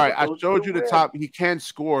 All right, I showed you the top. He can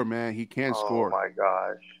score, man. He can score. Oh my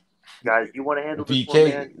gosh. Guys, you want to handle this BK, one,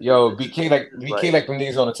 man? Yo, BK like them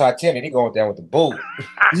niggas on the Titanic. They going down with the boat.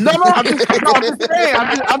 No, I'm just saying.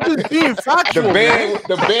 I'm just being factual. The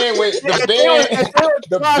band was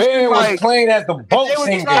playing as the boat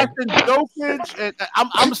singer. Jokic, and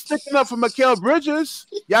I'm sticking up for Mikal Bridges.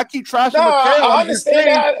 Y'all keep trashing Mikal. I understand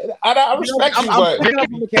that. I respect you, but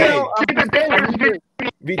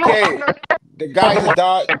BK, the guys that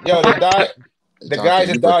dodge, the guys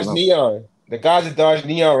that dodge Neon. The guy's a Dodge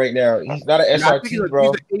Neon right now. He's not an SRT,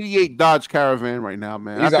 bro. He's an 88 Dodge Caravan right now,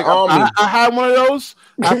 man. He's an Army. I had one of those.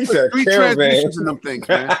 I He put said 3 Caravan. transmissions in them things,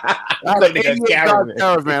 man. I had an 88 Dodge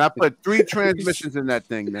Caravan. I put 3 transmissions in that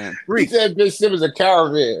thing, man. 3. He said Bitch Simmons a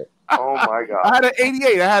Caravan. Oh my god! I had an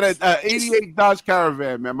 88. I had an 88 Dodge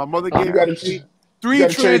Caravan, man. My mother gave me 3 You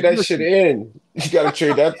gotta trade that shit in. You gotta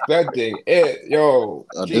trade that thing in. Yo,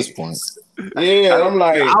 at this point. Yeah, I'm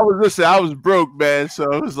like, I was broke, man.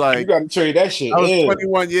 So it was like you gotta trade that shit. I was in.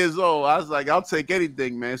 21 years old. I was like, I'll take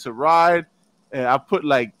anything, man. It's a ride, and I put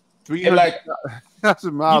like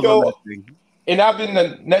 300,000 miles on that thing. And I've been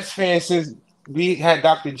a Nets fan since we had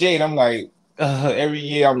Dr. J. And I'm like, every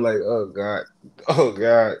year I'm like, oh god, oh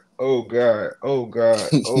god, oh god, oh god,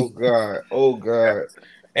 oh god, oh god.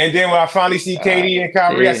 And then when I finally see KD and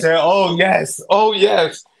Kyrie, I said, oh yes, oh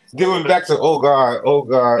yes. Then went back to oh god, oh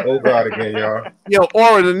god, oh god again, y'all. Yo,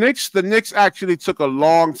 Aura, the Knicks actually took a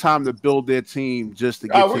long time to build their team just to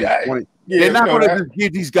get to this point. Yeah, they're not going to just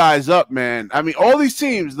give these guys up, man. I mean, all these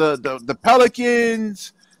teams, the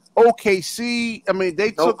Pelicans, OKC. I mean,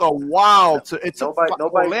 they took a while to. It took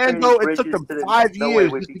Orlando. It took them 5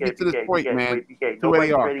 years just to get to this point, man. To where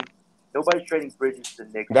they are. Nobody's trading bridges to the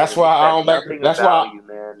Knicks. That's why I don't like. That's why,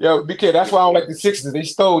 yo, BK. That's why I don't like the Sixers. They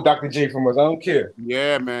stole Dr. J from us. I don't care.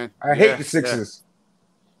 Yeah, man. I hate the Sixers.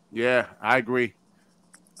 Yeah, I agree.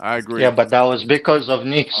 Yeah, but that was because of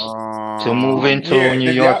Knicks to move into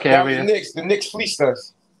New York area. The Knicks fleeced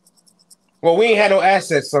us. Well, we ain't had no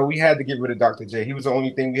assets, so we had to get rid of Dr. J. He was the only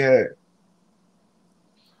thing we had.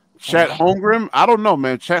 Chet Holmgren, I don't know,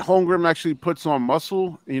 man. Chet Holmgren actually puts on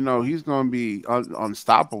muscle. You know, he's going to be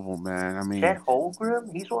unstoppable, man. I mean, Chet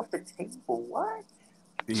Holmgren, he's off the table. What?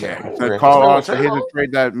 Yeah, Carl here's a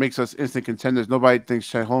trade that makes us instant contenders. Nobody thinks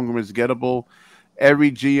Chet Holmgren is gettable.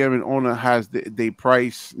 Every GM and owner has the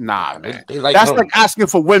price. Nah, man. That's like asking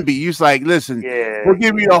for Wemby. You're like, listen, we'll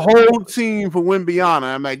give you the whole team for Wembyana.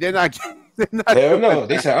 I'm like, they're not. Hell no.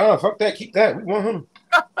 They said, oh, fuck that. Keep that. We want him.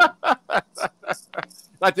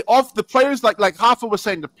 Like the players, like Hoffa was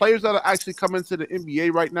saying, the players that are actually coming to the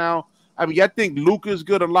NBA right now. I mean, I think Luka's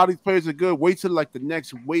good. A lot of these players are good. Wait till like the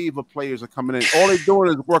next wave of players are coming in. All they're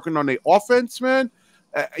doing is working on their offense, man.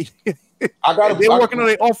 They're working on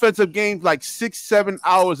their offensive games like 6-7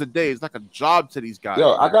 hours a day. It's like a job to these guys.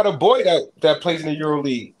 Yo, I got a boy that plays in the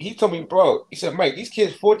EuroLeague. He told me, bro, he said, Mike, these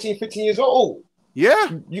kids 14, 15 years old.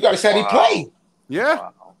 Yeah. You got to say they play. Yeah.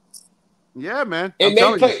 Wow. Yeah, man. And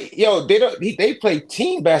they play, they play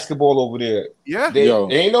team basketball over there. Yeah. They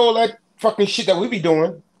ain't no like fucking shit that we be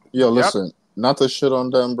doing. Yo, listen, not to shit on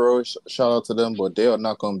them, bro. Shout out to them, but they are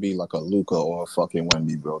not gonna be like a Luka or a fucking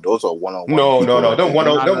Wemby, bro. Those are one-on-one. No. Them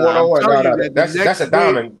one-on-one. That's a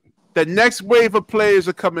diamond. The next wave of players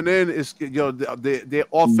are coming in is their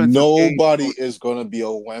offensive. Nobody is gonna be a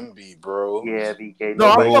Wemby, bro. Yeah, BK. No,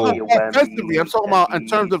 I'm talking offensively. I'm talking about in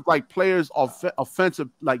terms of like players, offensive,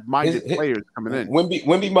 like minded players coming in.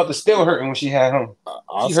 Wemby mother still hurting when she had him.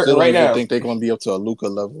 I still don't even think they're gonna be up to a Luka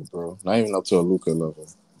level, bro. Not even up to a Luka level.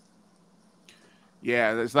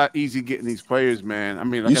 Yeah, it's not easy getting these players, man. I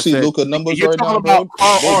mean, like you see Luka numbers you're right now, about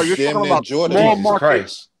bro. you're talking about small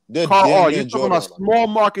market. You're talking about small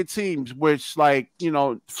market teams, which, like,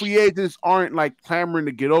 free agents aren't like clamoring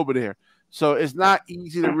to get over there. So it's not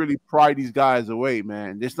easy to really pry these guys away,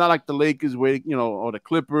 man. It's not like the Lakers, where or the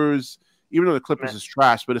Clippers. Even though the Clippers is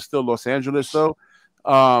trash, but it's still Los Angeles, though.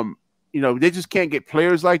 They just can't get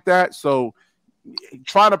players like that. So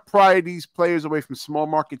trying to pry these players away from small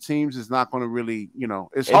market teams is not going to really,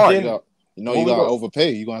 it's hard. Then, you gotta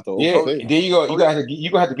overpay. You're gonna have to overpay. Yeah, there you go. You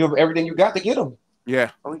gotta have to give everything you got to get them.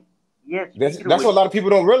 Yeah. Yeah, that's what a lot of people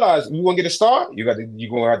don't realize. You want to get a star, you're gonna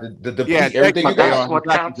have to deplete everything you got. That's what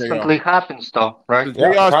constantly happens, though, right?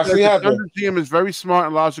 The GM is very smart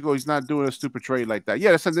and logical. He's not doing a stupid trade like that.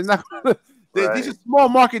 Yeah, they're not. These are small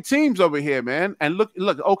market teams over here, man. And look,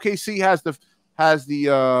 OKC has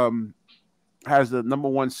the number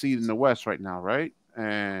 1 seed in the West right now, right?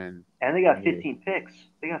 And they got 15 picks.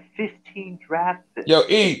 They got 15 draft picks. Yo,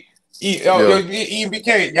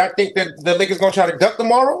 BK, y'all think that the Lakers gonna try to duck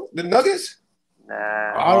tomorrow? The Nuggets? Nah,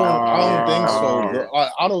 I don't think so, bro.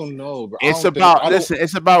 I don't know, bro. It's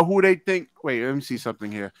about who they think. Wait, let me see something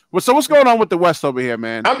here. So what's going on with the West over here,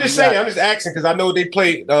 man? I'm just saying. I'm just asking because I know they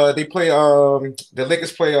play. The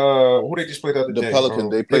Lakers play. Who they just played the other day? Pelicans.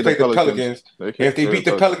 They play the Pelicans. If they beat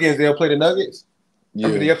the Pelicans, they'll play the Nuggets. Yeah,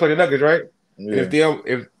 they'll play the Nuggets, right? Yeah.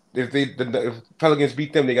 If Pelicans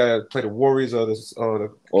beat them, they gotta play the Warriors or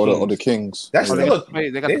the Kings. That's still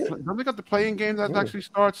they got the playing game that actually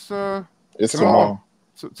starts. It's tomorrow.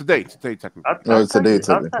 today technically. I'll today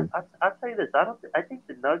tell you this. I think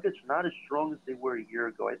the Nuggets are not as strong as they were a year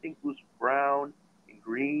ago. I think Bruce Brown and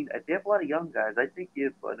Green. They have a lot of young guys. I think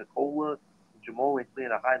if Nikola and Jamal ain't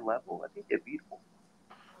playing at a high level, I think they're beatable.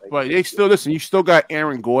 But they still listen. You still got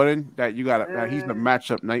Aaron Gordon. That you got. He's the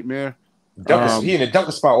matchup nightmare. He in the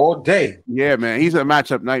dunker spot all day. Yeah, man, he's a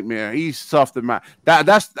matchup nightmare. He's tough to match.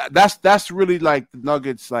 That's really like the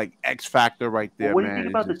Nuggets like X factor right there, what man. What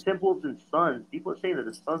do you think about the Timberwolves and Suns? People are saying that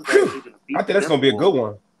the Suns are actually going to beat. I think that's going to be a good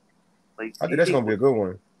one. Like, I think that's going to be a good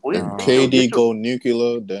one. If KD go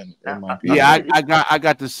nuclear, then it might be. Yeah, I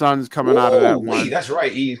got the Suns coming out of that one. That's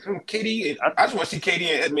right. KD. I just want to see KD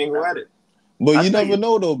and Edmund go at it. But you never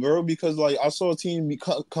know though, bro, because like I saw a team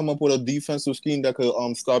come up with a defensive scheme that could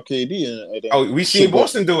stop KD. And we seen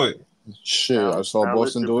Boston do it. Shit, I saw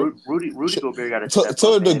Boston do it. Rudy Gobert got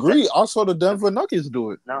to a degree. I saw the Denver Nuggets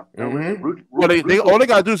do it. No, well, all they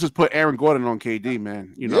gotta do is just put Aaron Gordon on KD,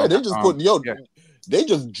 man. You know, yeah, they just they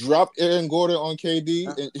just dropped Aaron Gordon on KD.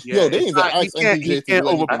 And, they ain't even ask MPJ he can't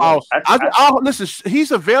overpower. Listen,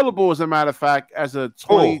 he's available as a matter of fact as a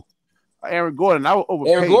 20. Aaron Gordon, I would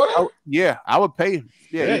overpay. Aaron Gordon? I would pay him.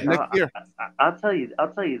 Next year. I'll tell you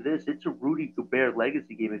this. It's a Rudy Gobert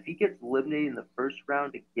legacy game. If he gets eliminated in the first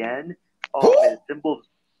round again, man,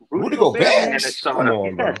 Rudy Gobert, man, he's got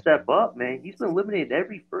to step up, man. He's been eliminated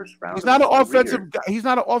every first round. He's not an offensive guy. He's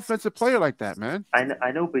not an offensive player like that, man.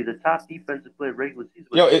 I know, but he's a top defensive player regular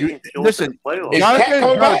season. Listen,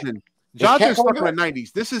 Jonathan's stuck in the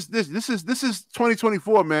 90s. This is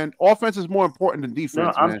 2024, man. Offense is more important than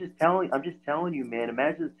defense. No, I'm just telling you, man.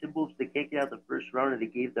 Imagine the Timberwolves, they can't get out the first round and they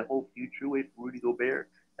gave the whole future away for Rudy Gobert.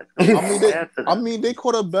 I mean, they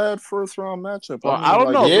caught a bad first round matchup. Well, I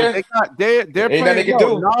don't know. Yeah. They're playing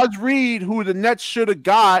well. Naz Reid, who the Nets should have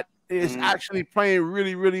got, is actually playing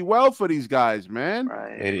really, really well for these guys, man.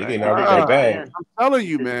 I'm telling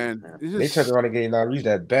you, man. They turned around and gave Naz Reid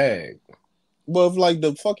that bag. But if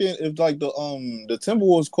the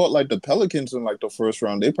Timberwolves caught like the Pelicans in like the first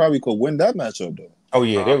round, they probably could win that matchup though. Oh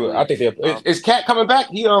yeah, I think is Cat coming back?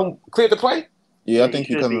 He cleared the play. Yeah, I think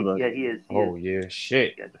he's coming back. Yeah, he is. Yeah,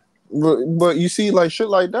 shit. But you see, like shit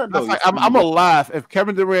like that though. I'm gonna laugh if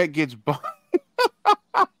Kevin Durant gets bumped.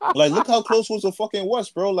 Like, look how close was the fucking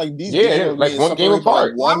West, bro. Like these, like one game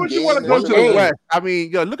apart. Why would you want to go to the West? I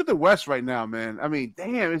mean, look at the West right now, man. I mean,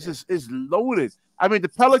 damn, it's loaded. I mean, the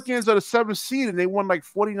Pelicans are the 7th seed and they won like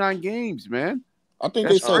 49 games, man. I think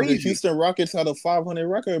they said the Houston Rockets had a 500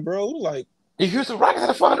 record, bro. Like the Houston Rockets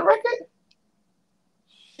had a 500 record.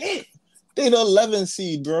 Shit, they the 11th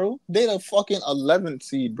seed, bro. They the fucking 11th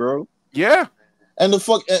seed, bro. Yeah. And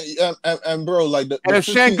and bro, like and if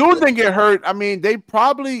Şengün didn't get hurt, I mean, they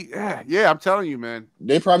probably, I'm telling you, man,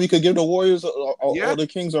 they probably could give the Warriors or the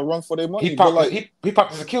Kings a run for their money. He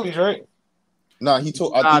popped his Achilles, right? Nah, he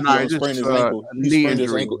told. I think he sprained his ankle. He sprained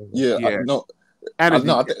his ankle. Yeah.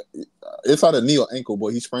 It's not a knee or ankle, but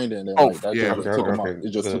he sprained it. And then, took him out. It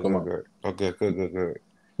just took him out. Okay, good.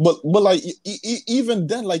 But like even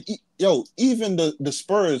then, like even the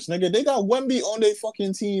Spurs, nigga, they got Wemby on their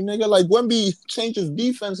fucking team, nigga. Like Wemby changes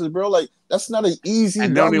defenses, bro. Like that's not an easy.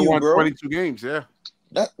 And they only won 22 games, yeah.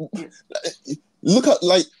 Look at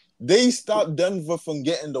like they stopped Denver from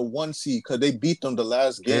getting the 1 seed because they beat them the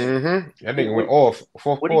last game. Mm-hmm. That nigga went off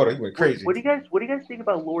fourth quarter. He went crazy. What do you guys think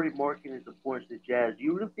about Lauri Markkanen as a force to Jazz? Do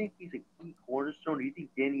you really think he's a key cornerstone, or do you think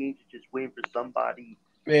Danny Ainge is just waiting for somebody?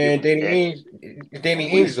 Man, Danny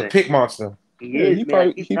Ainge is a pick monster. He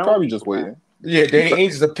probably just waiting. Yeah, Danny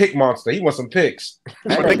Ainge is a pick monster. He wants some picks.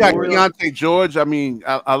 They got Keontae George. I mean,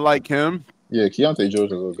 I like him. Yeah, Keontae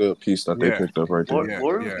George is a good piece that they picked up right there.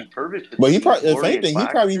 Lauri would be perfect. But if anything,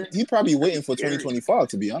 he probably waiting for 2025.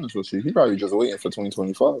 To be honest with you, he probably just waiting for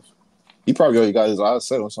 2025. He probably already got his eyes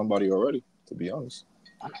set on somebody already. To be honest.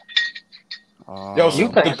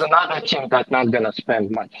 Utah is another team that's not gonna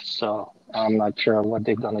spend much, so I'm not sure what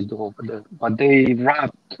they're gonna do over there. But they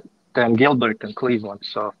wrapped Dan Gilbert in Cleveland,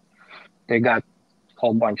 so they got a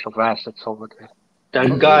whole bunch of assets over there.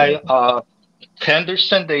 That guy,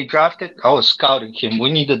 Henderson, they drafted. I was scouting him.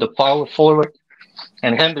 We needed a power forward,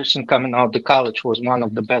 and Henderson coming out of college was one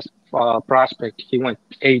of the best prospects. He went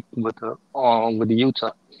 8 with the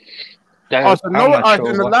Utah.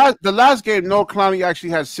 The last game, Noah Clowney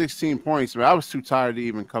actually had 16 points, man. I was too tired to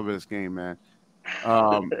even cover this game, man.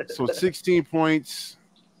 So 16 points.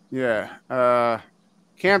 Yeah.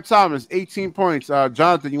 Cam Thomas, 18 points.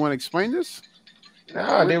 Jonathan, you want to explain this?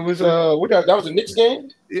 Nah, there was that was a Knicks game?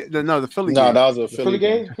 The Philly game. No, that was a Philly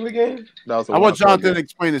game. Philly game? I want Jonathan to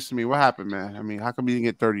explain this to me. What happened, man? I mean, how come he didn't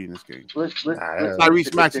get 30 in this game?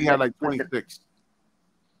 Tyrese Maxey had like 26.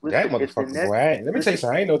 That motherfucker's whack. Let me tell you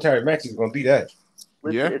something. I ain't no Tyrese Maxey's gonna be that.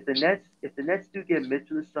 Listen, if the Nets do get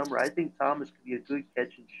Mitchell this summer, I think Thomas could be a good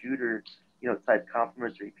catch and shooter, type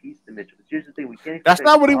complementary piece to Mitchell. But here's the thing: we can't. That's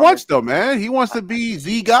not what he wants, though, man. He wants to be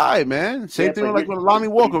the guy, man. Same thing like with Lonnie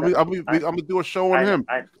Walker. I'm gonna do a show on him.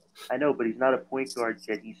 I know, but he's not a point guard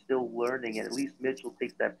yet. He's still learning, and at least Mitchell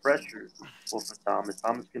takes that pressure off of Thomas.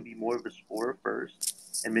 Thomas can be more of a scorer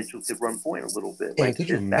first, and Mitchell could run point a little bit. Could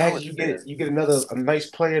you imagine you get a nice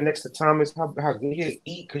player next to Thomas? How can you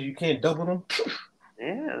eat because you can't double them?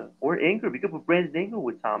 Yeah, or Ingram. You could put Brandon Ingram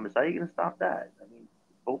with Thomas. How are you going to stop that? I mean,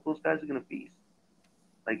 both those guys are going to feast.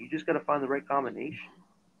 Like, you just got to find the right combination.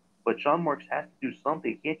 But Sean Marks has to do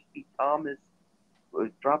something. He can't just be Thomas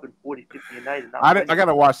dropping 40, 50 a night. And I got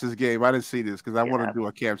to watch this game. I didn't see this because I want to do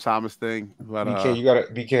a Cam Thomas thing. But,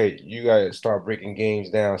 BK, you got to start breaking games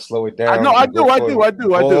down. Slow it down. I do. I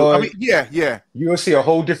mean, yeah. You'll see a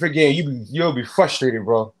whole different game. You'll be frustrated,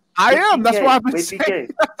 bro. I am. That's why I've been saying.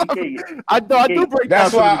 I do break.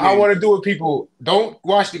 That's why I want to do it. People don't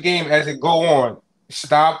watch the game as it go on.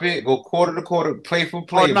 Stop it. Go quarter to quarter, play for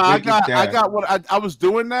play. Oh, no, I got what I was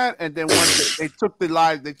doing that, and then when they took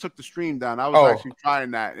the stream down. I was actually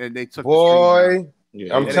trying that, and they took. Boy,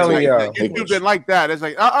 I'm telling you, if you didn't like that, it's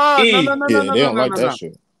like no, they don't like that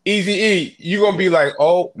shit. Easy E, you gonna be like,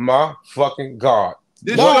 oh my fucking god.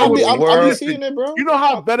 I'm seeing it, bro. You know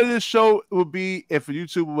how better this show would be if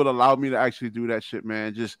YouTube would allow me to actually do that shit,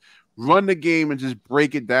 man. Just run the game and just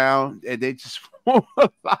break it down, and they just won't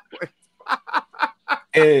allow it.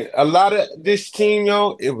 And a lot of this team,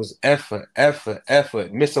 it was effort.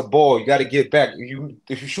 Miss a ball, you got to get back.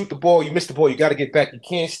 If you shoot the ball, you miss the ball, you got to get back. You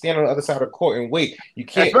can't stand on the other side of the court and wait. You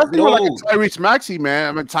can't. Especially like Tyrese Maxey,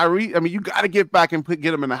 man. You got to get back and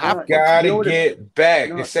get him in the half. Got to get back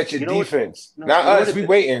and set your defense. Not us. We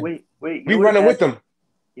waiting. Wait. We running with them.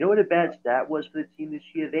 You know what a bad stat was for the team this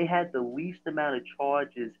year? They had the least amount of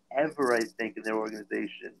charges ever, I think, in their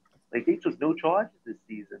organization. Like, they took no charges this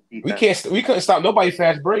season. We couldn't stop nobody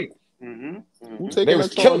fast break. Mm-hmm. They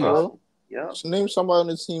was killing us. Yeah. So name somebody on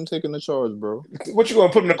the team taking the charge, bro. What you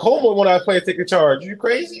gonna put in the coma when our players take a charge? You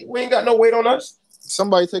crazy? We ain't got no weight on us.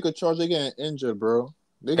 Somebody take a charge, they getting injured, bro.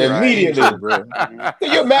 They get immediately, injured, bro.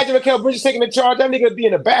 Can you imagine Mikal Bridges taking the charge? That nigga be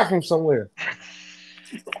in the bathroom somewhere.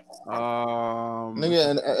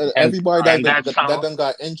 Nigga, and everybody that done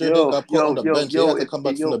got injured, they got put on the bench. They have to come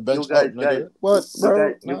back from the bench up, nigga. What,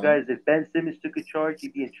 bro? You guys, if Ben Simmons took a charge,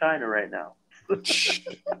 he'd be in China right now.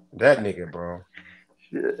 That nigga, bro.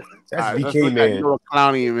 That's BK, man.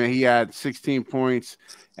 Clowney, man. He had 16 points.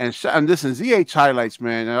 And listen, ZH highlights,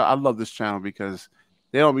 man. I love this channel because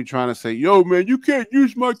they don't be trying to say, yo, man, you can't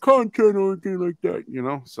use my content or anything like that,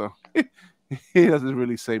 So he doesn't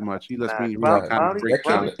really say much. He lets me the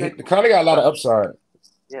Clowney got a lot of upside.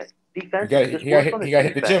 Yeah, defense. He got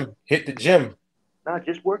hit the gym. Hit the gym. Nah,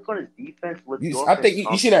 just work on his defense. I think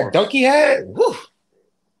you see that dunk he had? Woo.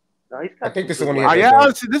 No, I think this is when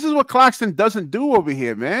honestly, this is what Claxton doesn't do over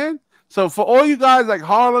here, man. So for all you guys like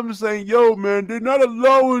Harlem saying, yo, man, they're not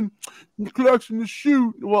allowing Claxton to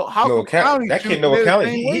shoot. Well, how can that kid know what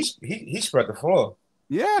Clowney? He spread the floor.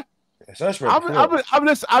 Yeah.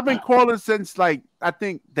 I've been calling since like I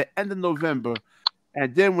think the end of November,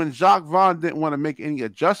 and then when Jacques Vaughn didn't want to make any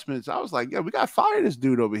adjustments, I was like, "Yeah, we got to fire this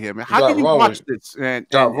dude over here, man. How can you watch this?" And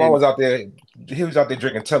Jacques Vaughn was out there. He was out there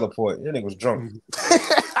drinking teleport. That nigga was drunk.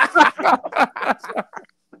 That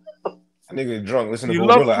nigga was drunk. Listen to you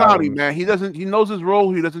love Clowney, man. He knows his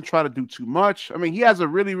role. He doesn't try to do too much. I mean, he has a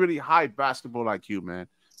really, really high basketball IQ, man.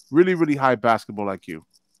 Really, really high basketball IQ.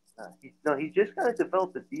 He's just got to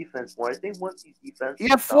develop the defense more. I think once he's defensive, he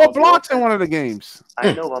had 4 blocks in one of the games.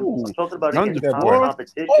 I know. I'm talking about against top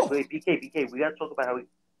competition. Wait, BK, we got to talk about how he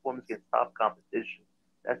performs against top competition.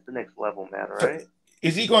 That's the next level, man. All right?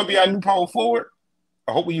 Is he going to be our new power forward?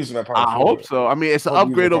 I hope we're using that power forward. I hope so. I mean, it's an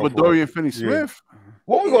upgrade over Dorian Finney-Smith.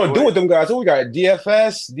 What are we going to do with them guys? Who we got?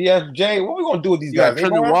 DFS, DFJ. What are we going to do with these guys? You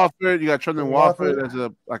got Trendon Watford as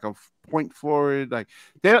a point forward. Like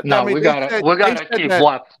we gotta keep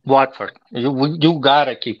Watford. You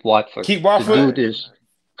gotta keep Watford. Keep Watford. To do this.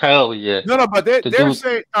 Hell yeah. No, but they're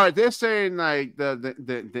saying all right. They're saying like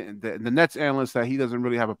the Nets analyst that he doesn't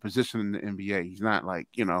really have a position in the NBA. He's not like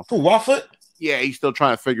Who, Watford? Yeah, he's still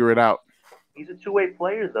trying to figure it out. He's a two-way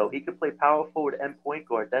player though. He could play power forward and point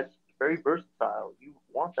guard. That's very versatile. You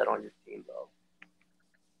want that on your team though.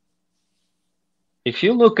 If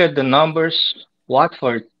you look at the numbers,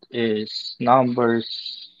 Watford is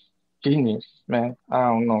numbers genius, man. I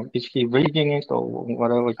don't know. Is he reading it or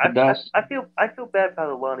whatever he does? I feel bad for how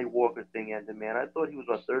the Lonnie Walker thing ended, man. I thought he was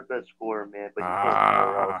our third best scorer, man. But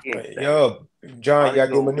yo, John, you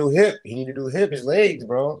gotta give him a new hip. He need to do his legs,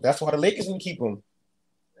 bro. That's why the Lakers can keep him.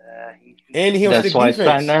 And he don't That's stick why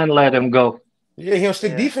defense. Sanan let him go. Yeah, he don't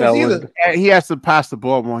stick defense either. And he has to pass the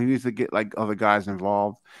ball more. He needs to get like other guys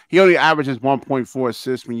involved. He only averages 1.4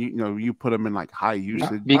 assists when you put him in like high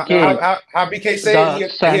usage. BK, how BK say he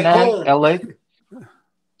Sanan, LA.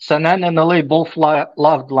 Sanan and LA both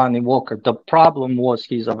loved Lonnie Walker. The problem was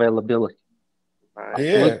his availability.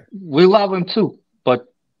 Yeah, we love him too, but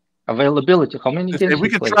availability. How many games? If we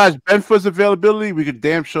could trash Ben for his availability, we could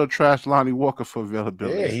damn sure trash Lonnie Walker for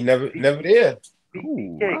availability. Yeah, he never there.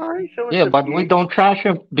 Ooh, yeah, but we don't trash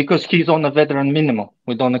him because he's on a veteran minimum.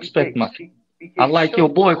 We don't expect much. I like your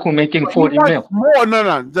boy who making 40 mil. More,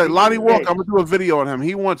 no. Lonnie Walker, I'm gonna do a video on him.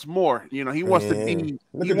 He wants more. You know, he wants to be.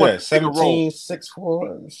 Look at that, 17,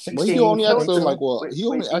 6'4", 16. But he only asked for like what? He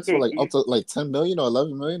only asked for like up to like 10 million or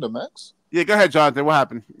 11 million, the max. Yeah, go ahead, Jonathan. What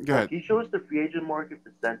happened? Go ahead. Can you show us the free agent market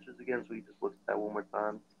percentages again, so we just look at that one more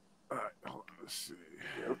time? All right, hold on. Let's see.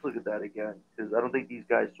 Yeah, let's look at that again, because I don't think these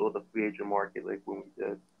guys saw the free agent market like when we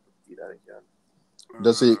did. Let's see that again.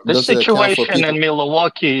 The situation in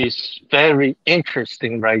Milwaukee is very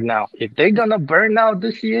interesting right now. If they're gonna burn out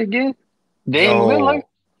this year again, Dame Lillard.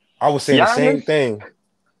 I was saying the same thing.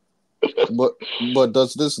 But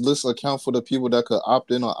does this list account for the people that could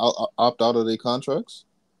opt in or opt out of their contracts?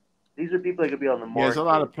 These are people that could be on the market. Yeah, there's a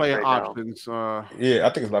lot of player options. Yeah, I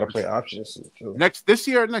think it's a lot of player options. This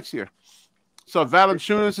year or next year. So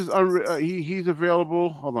Valanciunas is he's available.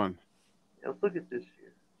 Hold on. Yeah, let's look at this year.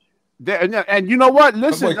 And you know what?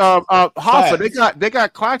 Listen, Hoffa, they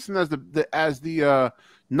got Claxton as the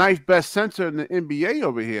ninth best center in the NBA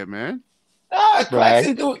over here, man.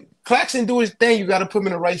 Claxton do his thing. You got to put him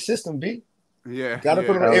in the right system, B. Yeah, got to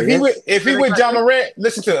put him. If he with John Morant,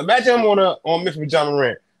 listen to it. Imagine him on Memphis with John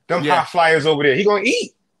Morant. Them high flyers over there. He gonna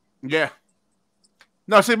eat. Yeah.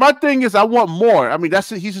 No, see, my thing is I want more. I mean,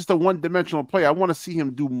 he's just a one-dimensional player. I want to see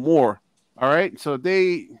him do more. All right. So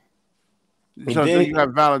then you have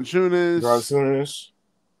Valanciunas.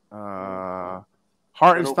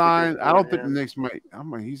 Hartenstein. I don't think the Knicks might.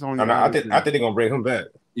 He's only. I think they're gonna bring him back.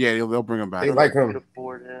 Yeah, they'll bring him back. They like him.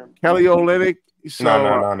 Kelly Olynyk.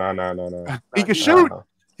 No. He can shoot.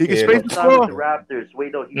 He can space the floor. The Raptors.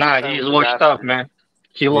 Wait, no. He's washed up, man.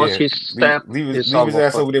 He lost his step. Leave his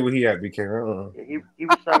ass over there where he at, BK. Yeah, he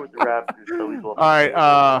was signed with the Raptors, so he's all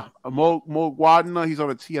right. Mo Wagner, he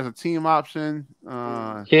has a team option.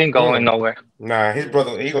 He ain't going nowhere. Nah, his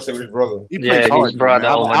brother. He gonna stay with his brother. His brother.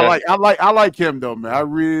 I like him though, man. I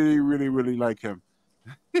really, really, really like him.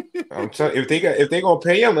 I'm telling you, if they gonna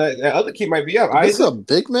pay him, that other kid might be up. It's a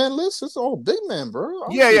big man list. It's all big man, bro.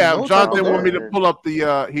 Yeah. Jonathan wanted me to pull up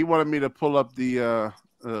the. He wanted me to pull up the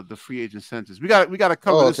free agent census. We got to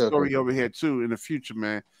cover this story over here too in the future,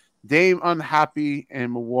 man. Dame unhappy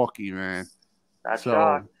in Milwaukee, man. Not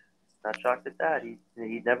shocked at that. He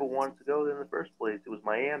never wanted to go there in the first place. It was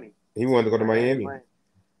Miami. He wanted to go to Miami.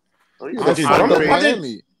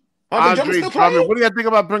 Andre Drummond, what do you think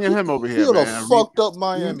about bringing him over here? He would have fucked up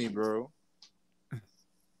Miami, bro.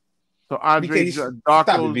 So Andre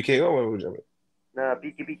Darko. BK. Nah,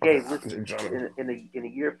 BK, listen, in a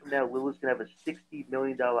year from now, Lillard's going to have a $60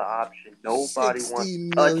 million option. Nobody wants to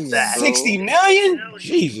touch that. $60 million?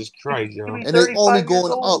 Jesus Christ, yo. And it's only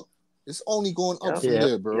going up. It's only going up from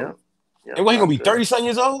there, bro. And what, he going to be 30-something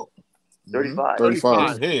years old?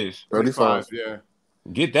 35. 35. Yeah.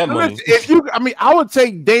 Get that money. I would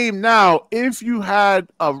take Dame now if you had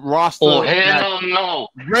a roster. Oh, hell no.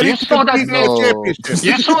 You saw that championship.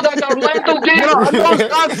 You saw that Orlando game?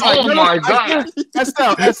 Oh, my God.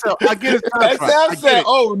 SL, I get his contract. SL,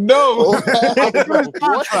 oh, no. I get his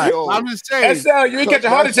contract. I'm just saying. SL, you ain't catch a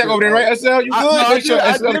heart attack over there, right? SL, you good? Make sure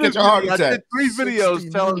SL catch a heart attack. I did 3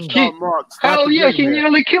 videos telling Sean Marks. Hell yeah, he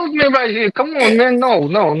nearly killed me right here. Come on, man. No.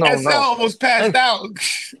 SL almost passed out.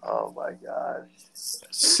 Oh, my gosh.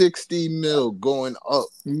 60 mil going up.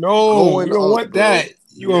 No, you don't want that.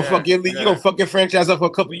 You gonna fuck your league. You gonna fuck your franchise up for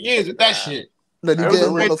a couple of years with that shit. That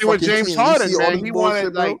was with James Harden,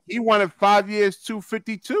 man. He wanted 5 years,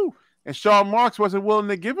 252, and Sean Marks wasn't willing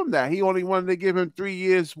to give him that. He only wanted to give him 3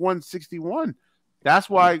 years, 161. That's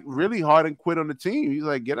why really Harden quit on the team. He's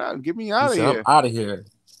like, get out, get me out of here. I'm out of here.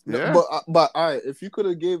 Yeah. But all right, if you could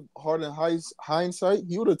have gave Harden hindsight,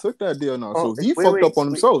 he would have took that deal now. So he fucked up on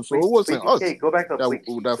himself. So it wasn't us. Go back up. That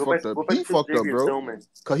fucked up. He fucked up, bro.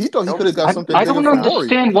 Because he thought he could have got something. I don't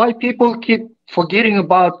understand why people keep forgetting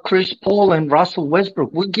about Chris Paul and Russell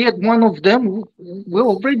Westbrook. We get one of them. We're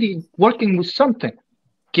already working with something.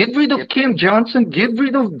 Get rid of Cam Johnson. Get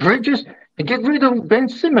rid of Bridges. And get rid of Ben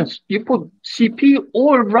Simmons. You put CP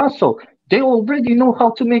or Russell. They already know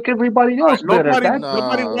how to make everybody else better.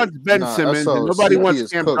 Nobody wants Ben Simmons and nobody wants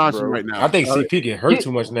Cam Johnson right now. I think CP get hurt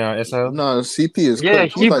too much now. SL. No, CP is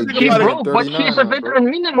cooked. He's like he broke, but he's a veteran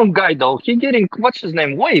minimum guy though. He getting what's his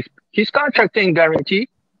name waived. His contract ain't guaranteed.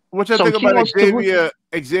 What you think about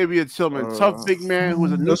Xavier Tillman, tough big man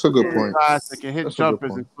who's a that's a good point. That can hit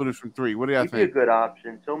jumpers and put it from three. What do y'all think? He'd be a good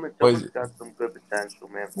option. Tillman's got some good potential,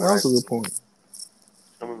 man. That's a good point.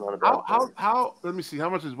 How? Let me see. How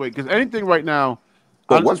much is weight? Because anything right now.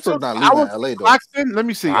 But Westbrook not leaving LA though. Claxton, let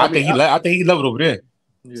me see. I think he leveled over there.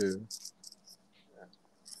 Yeah.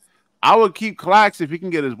 I would keep Claxton if he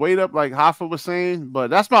can get his weight up, like Hoffa was saying.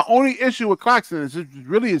 But that's my only issue with Claxton is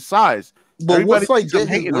really his size. But what's like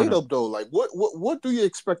getting his weight up though? Like what do you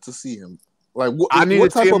expect to see him? Like I need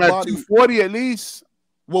to see him at 240 at least.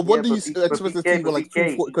 Well, what do you expect to see him like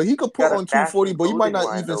 240? Because he could put on 240, but you might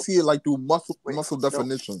not even see it like through muscle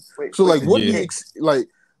definition. So like, what do you like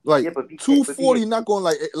 240? Not going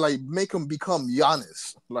like make him become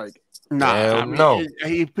Giannis. Like no.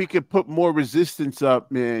 If he could put more resistance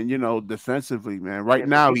up, man, defensively, man. Right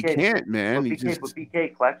now he can't, man. But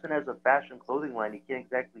BK Claxton has a fashion clothing line. He can't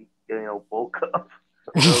exactly bulk up.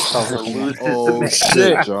 Oh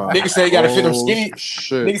shit! John. Nigga say you gotta fit them skinny.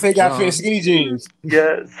 Nigga say you gotta fit skinny jeans.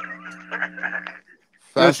 Yes.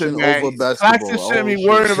 Fashion over basketball. Claxton shouldn't be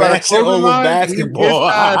worried about fashion over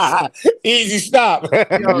basketball. Easy stop.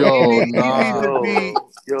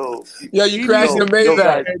 Yo, you crashing the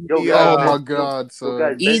Maybach. Oh my God,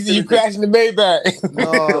 son. Easy, you crashing the Maybach.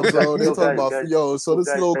 No, bro. They talking about so this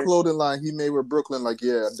little clothing line he made with Brooklyn, like,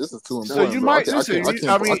 yeah, this is too important. So you might listen.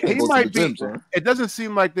 He might be. Gym, it doesn't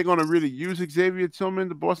seem like they're gonna really use Xavier Tillman,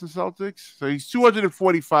 the Boston Celtics. So he's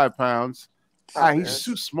 245 pounds. He's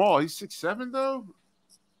too small. He's 6'7" though.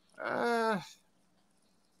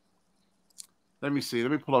 Let me see.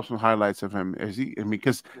 Let me pull up some highlights of him.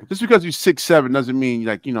 Because just because you're 6'7" doesn't mean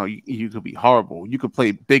you could be horrible. You could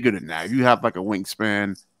play bigger than that. If you have like a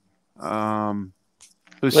wingspan.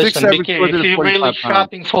 Listen, BK, if you're really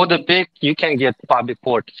shopping for the big, you can get Bobby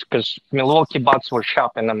Portis because Milwaukee Bucks were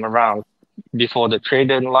shopping them around before the trade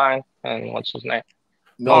deadline. And what's his name?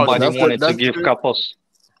 Nobody wanted to give couples.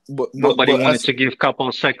 Nobody wanted to give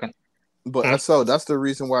couples second. But that's the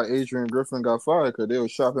reason why Adrian Griffin got fired, because they were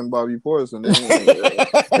shopping Bobby Portis and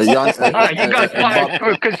he got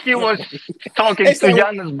fired because he was talking to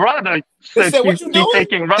Giannis' brother. Said he's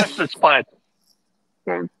taking Russ's spot.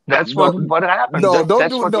 That's what happened. No,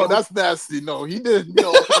 that's nasty. No, he didn't.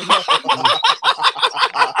 No.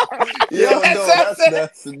 That's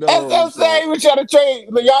nasty. No, that's what I'm saying. We trying to trade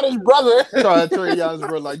Giannis' brother. Trying to trade Giannis'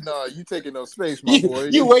 brother. Like, nah, you taking no space, my boy.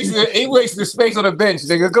 He wasted the space on the bench,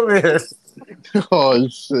 nigga. Come here. Oh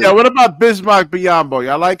shit. Yeah, what about Bismarck Biyombo?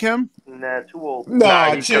 Y'all like him? Nah, too old.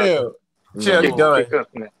 Nah, chill. Chill, he done.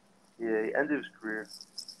 Yeah, he ended his career.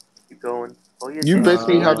 Keep going. You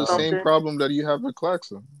basically have the same problem that you have with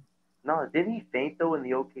Claxton. No, didn't he faint though in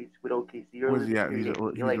the OKC with OKC? He's with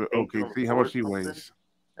OKC. How much he weighs?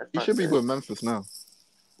 He should be with Memphis now.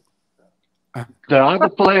 The other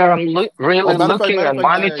player I'm really looking and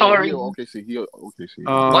monitoring. OKC.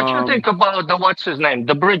 What you think about the what's his name?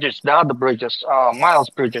 The other Bridges, Miles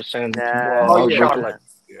Bridges and Charlotte.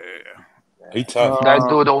 Yeah. He tough. That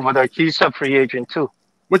dude over there, he's a free agent too.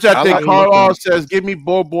 Which I think Carl says, give me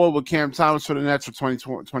Bol with Cam Thomas for the Nets for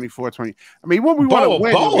 2024-20. I mean, what we want to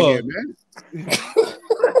win over here, man. We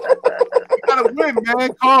gotta win,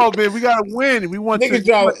 man. Carl, man, we gotta win. We want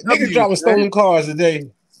niggas driving stolen cars today.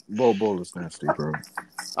 Bol is nasty, bro.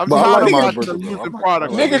 I'm tired of losing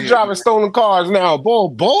product. Niggas driving stolen cars now.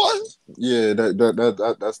 Bol? Yeah, that's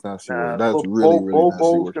nasty. That's really nasty.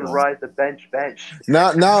 Bol's gonna ride the bench.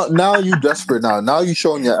 Now you desperate now. Now you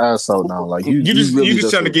showing your ass out now. Like you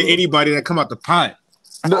just trying to get anybody that come out the pot.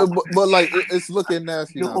 No, but like it's looking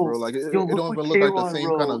nasty now, bro. Like it don't even look like the same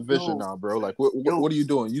kind of vision now, bro. Like what are you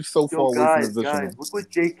doing? You so far away from the vision. Guys, look what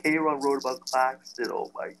J.K. wrote about Claxton.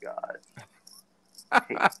 Oh my god.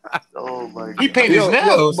 Oh my god. He painted his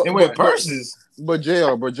nails and wear purses. But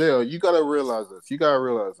JR, you gotta realize this.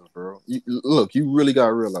 Bro. You really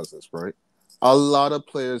gotta realize this, right? A lot of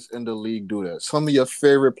players in the league do that. Some of your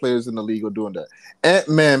favorite players in the league are doing that.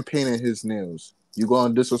 Ant-Man painting his nails. You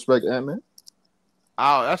gonna disrespect Ant-Man?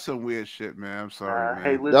 Oh, that's some weird shit, man. I'm sorry, man.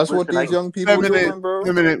 Hey, that's what these young people are doing, bro.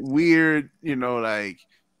 Feminine, weird, like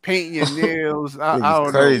painting your nails. I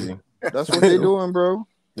don't crazy. know. That's what they doing, bro.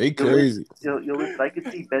 They crazy. Listen, I could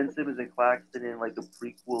see Ben Simmons and Claxton in like the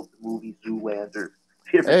prequel to the movie Zoolander.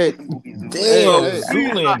 Hey,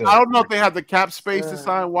 Zoolander. I don't know if they have the cap space to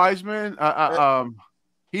sign Wiseman.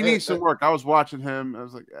 He needs some work. I was watching him. I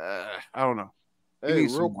was like, I don't know. He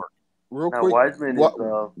needs some work. real Now, quick, Wiseman is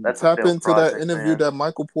that's tap a failed into project, that interview man. that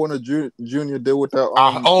Michael Porter Jr. did with that.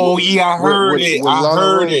 I heard it. With I Lana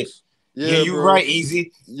heard Rhodes. it. Yeah, you bro. right,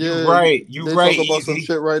 Easy. Yeah, you right. You they right, talk about Easy. some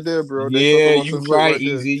shit right there, bro. Yeah, they talk about you some right,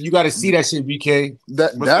 shit right Easy. You got to see that shit, BK.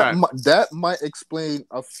 That might explain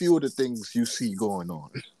a few of the things you see going on.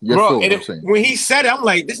 You bro, feel what and I'm saying? when he said it, I'm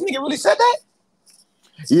like, this nigga really said that?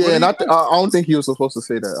 Yeah, and I don't think he was supposed to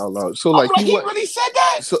say that out loud. So like he really said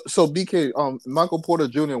that. So BK, Michael Porter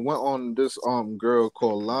Jr. went on this girl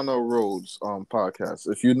called Lana Rhodes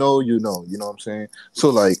podcast. If you know, you know what I'm saying. So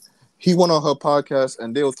like he went on her podcast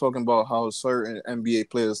and they were talking about how certain NBA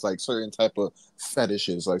players like certain type of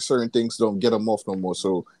fetishes, like certain things don't get them off no more,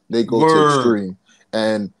 so they go to extreme.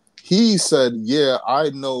 And he said, "Yeah, I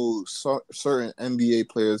know certain NBA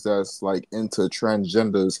players that's like into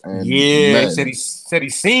transgenders and men." He said he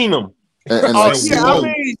seen them. And I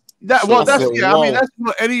mean that's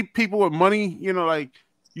what any people with money, like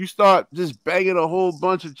you start just banging a whole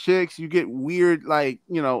bunch of chicks, you get weird, like,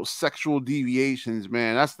 sexual deviations,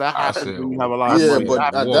 man. That happens when you have a lot of money.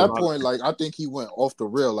 But at that point, like, I think he went off the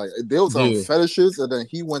rail. Like, there was fetishes, and then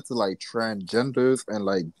he went to like transgenders and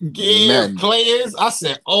like men players. I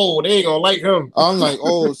said, oh, they ain't gonna like him. I'm like,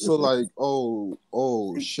 oh, so like, oh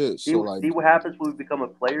shit. So like, see what happens when we become a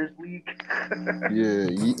players league.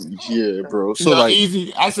 yeah, bro. So like,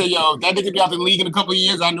 Easy. I said, yo, that nigga be out the league in a couple of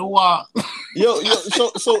years. I know why. Yo,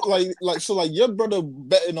 so like your brother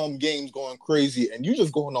betting on games going crazy, and you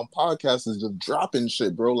just going on podcasts and just dropping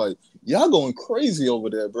shit, bro. Like y'all going crazy over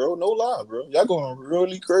there, bro. No lie, bro. Y'all going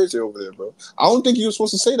really crazy over there, bro. I don't think you were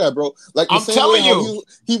supposed to say that, bro. Like I'm telling you,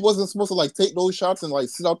 he wasn't supposed to like take those shots and like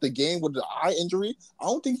sit out the game with the eye injury. I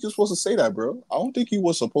don't think you're supposed to say that, bro. I don't think he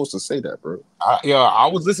was supposed to say that, bro. I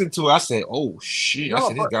was listening to it. I said, oh shit. I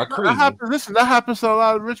said, this guy crazy. That happens to a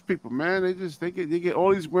lot of rich people, man. They get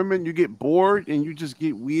all these women. You get bored. And you just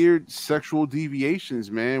get weird sexual deviations,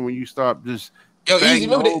 man. When you start just Easy.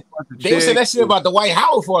 Remember they said that shit about the White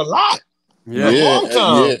House for a lot. Yeah,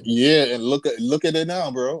 and look at it now,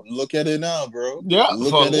 bro. Look at it now, bro. Yeah,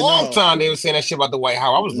 for a long time they were saying that shit about the White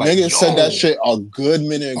House. I was like, niggas said that shit a good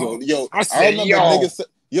minute ago. I remember niggas said,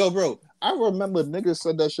 bro. I remember niggas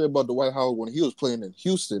said that shit about the White House when he was playing in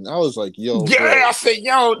Houston. I was like, yo, yeah, bro. I said,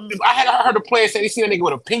 yo, I heard a player say they see a nigga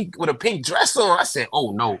with a pink dress on. I said,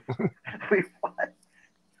 oh no. Wait, what?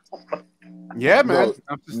 Yeah, man.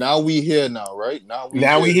 Bro, now we here now, right? Now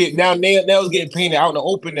we here. Now nails getting painted out in the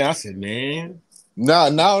open now. I said, man. Now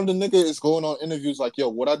the nigga is going on interviews like, yo,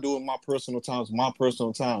 what I do in my personal time is my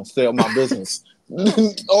personal time. Stay on my business.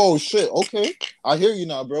 Oh shit, okay. I hear you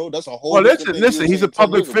now, bro. That's a whole listen, he's a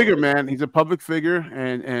public figure, man. He's a public figure,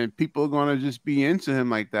 and people are gonna just be into him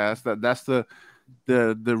like that. That's the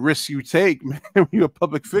risk you take, man, when you're a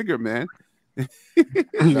public figure, man.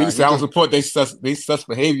 These sounds report they sus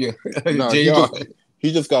behavior.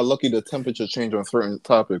 He just got lucky the temperature change on certain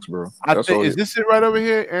topics, bro. Is this it right over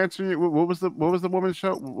here? Answering what was the woman's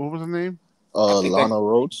show? What was her name? Lana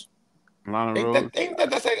Rhodes. Lana Rhodes.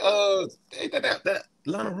 That's like that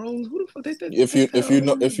Lana Rhodes. Who the fuck they did? If you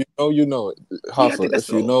know, you know it. Hoffa, if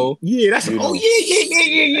you know, that's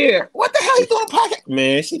yeah. What the hell you doing a podcast?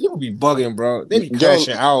 Man, shit, you be bugging, bro. They be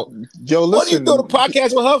crashing out. Yo, listen. What are you doing a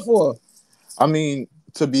podcast with her for? I mean,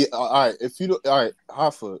 to be all right.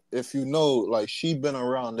 Hoffa, if you know, like she been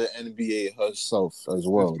around the NBA herself as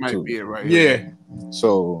well. This might be it right here.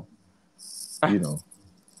 So, you know.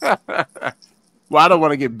 Well, I don't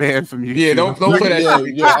want to get banned from you. Yeah, don't play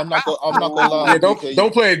that. Yeah, I'm not gonna lie. Yeah, don't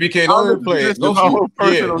play it, BK. Don't play it.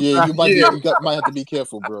 You might have to be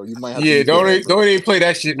careful, bro. You might have to. Don't even play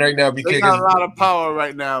that shit right now, BK. They got a lot of power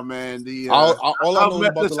right now, man. I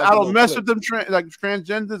don't mess with them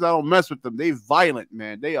transgenders. I don't mess with them. They violent,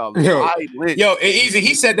 man. They are violent. Yo, Easy.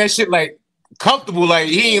 He said that shit like comfortable, like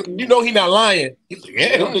he not lying. He's like,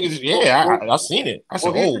 yeah, them niggas, I seen it. I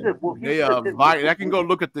said, they are violent. I can go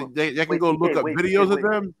look at they can go look up videos of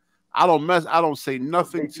them. I don't say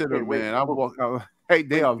nothing to them, man. I walk out. Hey,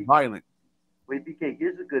 they are violent. Wait, BK,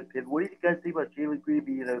 here's a good pivot. What do you guys think about Jalen Green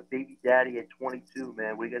being a baby daddy at 22,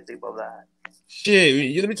 man? What do you guys think about that?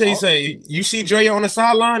 Shit, let me tell you something. You see Drea on the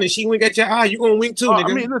sideline and she wink at your eye, you gonna wink too, nigga.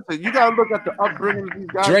 I mean, listen, you gotta look at the upbringing of these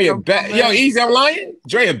guys. Drea bad. Yo, Easy, I'm lying.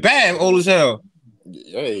 Drea bad, old as hell.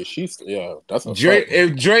 Yeah, that's a Drea.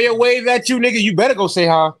 If Drea wave at you, nigga, you better go say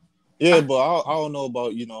hi. Yeah, but I don't know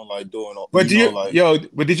about like doing. But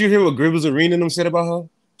but did you hear what Gribbles Arena and them said about her?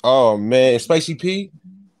 Oh man, Spicy P.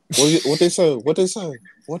 What they say?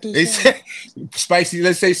 They said Spicy.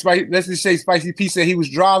 Let's just say Spicy P said he was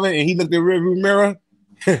driving and he looked in the rearview mirror,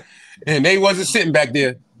 and they wasn't sitting back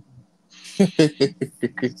there.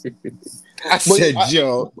 I said,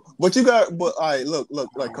 Joe. But you got, but all right, look,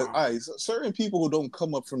 like, all right, certain people who don't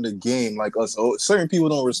come up from the game like us, or certain people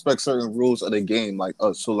don't respect certain rules of the game like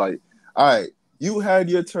us. So, like, all right, you had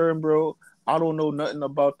your turn, bro. I don't know nothing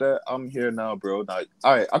about that. I'm here now, bro. Now,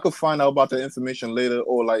 all right, I could find out about the information later,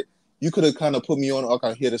 or like, you could have kind of put me on, or I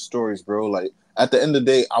can hear the stories, bro. Like, at the end of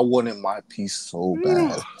the day, I wanted my piece so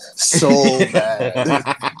bad, so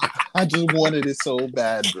bad. I just wanted it so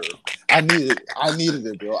bad, bro. I needed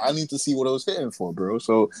it, bro. I need to see what I was hitting for, bro.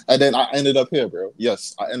 So, and then I ended up here, bro.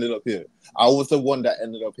 Yes, I ended up here. I was the one that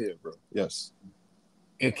ended up here, bro. Yes.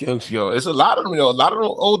 Yo, it's a lot of them. Yo, a lot of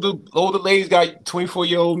them older ladies got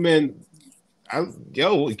 24-year-old men.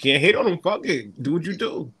 You can't hate on them. Fuck it. Do what you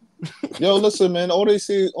do. Yo, listen, man. All they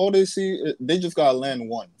see, they just gotta land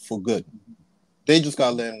one for good. They just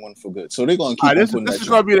got land one for good, so they're gonna keep. This is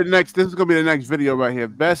gonna be the next. This is gonna be the next video right here.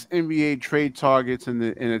 Best NBA trade targets in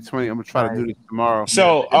the 20. I'm gonna try to do this tomorrow.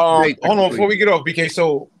 So hold on before we get off, BK.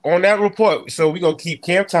 So on that report, so we're gonna keep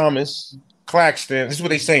Cam Thomas, Claxton. This is what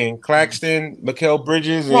they're saying: Claxton, Mikal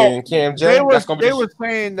Bridges, and Cam Jones. They were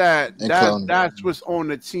saying that's what's on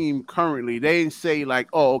the team currently. They didn't say like,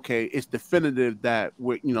 oh, okay, it's definitive that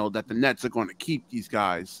that the Nets are going to keep these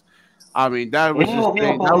guys. I mean, that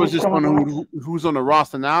was just on who's on the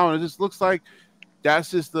roster now, and it just looks like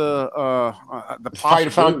that's just the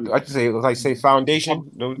possibility. I just say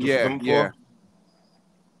foundation. Yeah.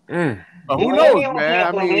 But who knows, man?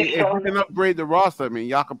 I mean, if you can upgrade the roster, I mean,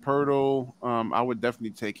 Jakob Poeltl, I would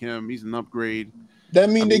definitely take him. He's an upgrade. That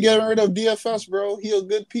mean they get rid of DFS, bro. He a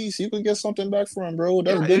good piece. You could get something back for him, bro.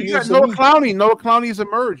 That's good. You got Noah Clowney. Noah Clowney's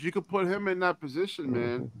emerged. You could put him in that position,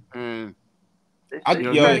 man. And they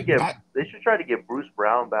should try to get Bruce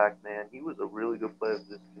Brown back, man. He was a really good player for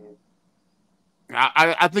this team.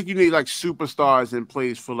 I think you need like superstars in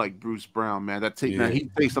place for like Bruce Brown, man. He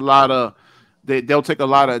takes a lot of. They'll take a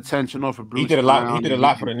lot of attention off of Bruce. He did a lot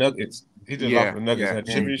for the Nuggets. He did a lot for the Nuggets.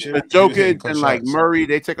 The Jokic and like Murray,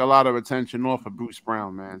 they take a lot of attention off of Bruce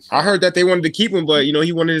Brown, man. So. I heard that they wanted to keep him, but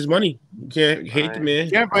he wanted his money. You can't hate the man.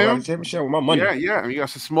 Yeah, I got a championship with my money. Yeah. I mean, you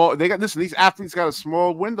got some small. These athletes got a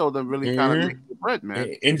small window to really kind of make the bread, man.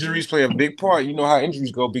 And injuries play a big part. You know how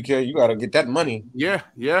injuries go, because you got to get that money. Yeah.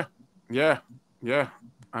 I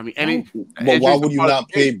mean, but why would you not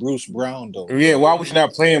pay Bruce Brown though? Yeah, why would you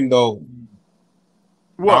not play him though?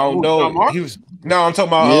 What? I don't know. I'm talking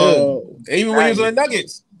about even when he was on the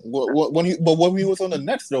Nuggets. When he was on the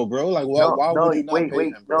Nets though, bro. Like, why would you not pay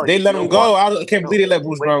him? Bro? They let him go. I can't believe they let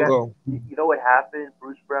Bruce Brown go. You know what happened?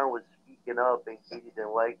 Bruce Brown was speaking up, and Katie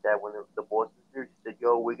didn't like that when the Boston series said,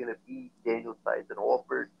 "Yo, we're gonna beat Daniel Tyson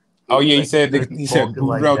offered." He said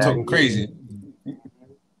Bruce Brown talking crazy.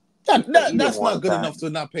 That's not good enough to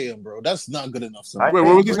not pay him, bro. That's not good enough. Wait,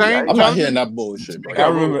 what was he saying? I'm not hearing that bullshit, bro.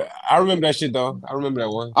 I remember that shit though. I remember that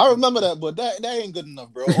one. I remember that, but that ain't good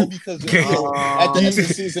enough, bro. All because at the end of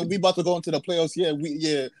the season, we about to go into the playoffs.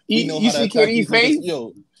 We know how to attack these niggas.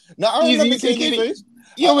 Yo, now I remember KD's face.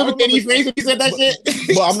 You don't remember KD's face when he said that shit?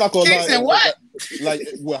 But I'm not gonna lie. Said what? Like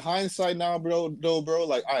with hindsight now, bro.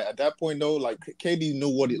 Like, at that point though, like KD knew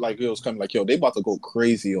what it was coming. Like, yo, they about to go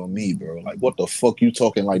crazy on me, bro. Like, what the fuck you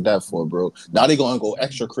talking like that for, bro? Now they gonna go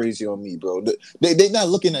extra crazy on me, bro. They not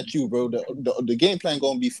looking at you, bro. The game plan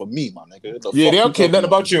gonna be for me, my nigga. They don't care nothing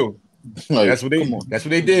about you. Like, that's what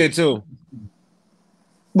they did too.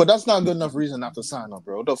 But that's not good enough reason not to sign up,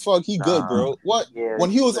 bro. The fuck, he good, bro. What? Yeah, when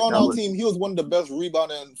he was on our team, he was one of the best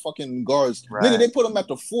rebounding fucking guards. Right. Nigga, they put him at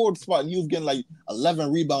the forward spot, and he was getting like 11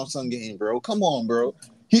 rebounds some game, bro. Come on, bro.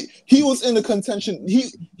 He was in the contention.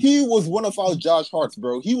 He was one of our Josh Harts,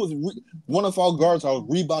 bro. He was one of our guards. I was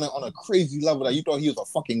rebounding on a crazy level that you thought he was a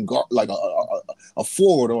fucking guard, like a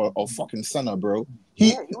forward or a fucking center, bro.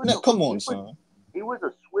 Come on, son. He was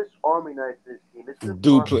a Swiss Army knife for this team.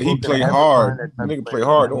 Dude, he played hard. Nigga played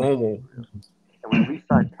hard. No homo. And when we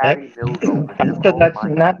saw Patty Mills over after that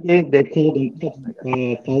scenario, they told him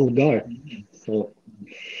to fall guard. So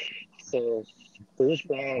Bruce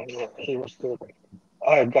Brown, he was good.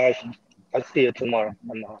 All right, guys. I'll see you tomorrow.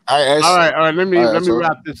 All right. Let me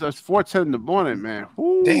wrap this up. It's 4:10 in the morning, man.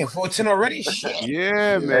 Ooh. Damn, 4:10 already? Shit.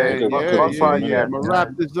 Yeah, man. Yeah. I'm gonna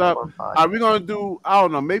wrap this up. All right, we're gonna do. I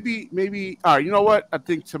don't know. Maybe. All right. You know what? I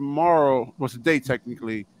think tomorrow was the day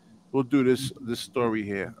technically. We'll do this story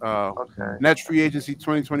here. Okay. Nets free agency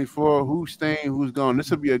 2024. Who's staying? Who's going? This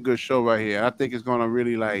will be a good show right here. I think it's gonna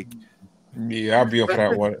really like. Yeah, I'll be up for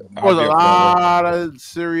that one. There's a lot of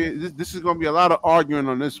serious. This is gonna be a lot of arguing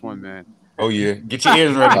on this one, man. Oh yeah, get your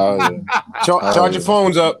ears ready. Charge your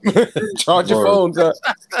phones up. Charge your phones up.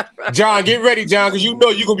 John, get ready, John, because you know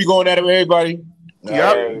you're gonna be going at it with everybody.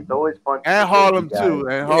 Yep. It's always fun. And Harlem too.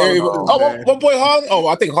 And Harlem. What boy Harlem? Oh,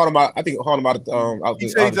 I think Harlem out. Out He the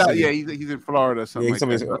said he's out. city. Yeah, he's in Florida or something like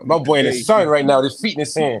that. My boy in the sun right now. His feet in the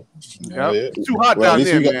sand. Yep. It's too hot down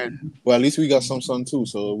there, man. Well, at least we got some sun too,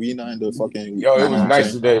 so we not in the fucking. Yo, it was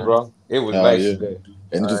nice today, bro. It was nice today.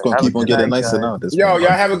 And just gonna keep on getting nicer now. Yo, y'all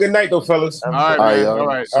have a good night though, fellas. All right, man. All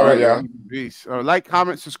right, y'all. Peace. Like,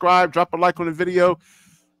 comment, subscribe, drop a like on the video.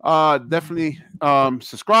 Definitely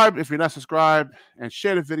subscribe if you're not subscribed, and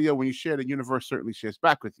share the video. When you share, the universe certainly shares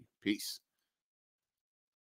back with you. Peace.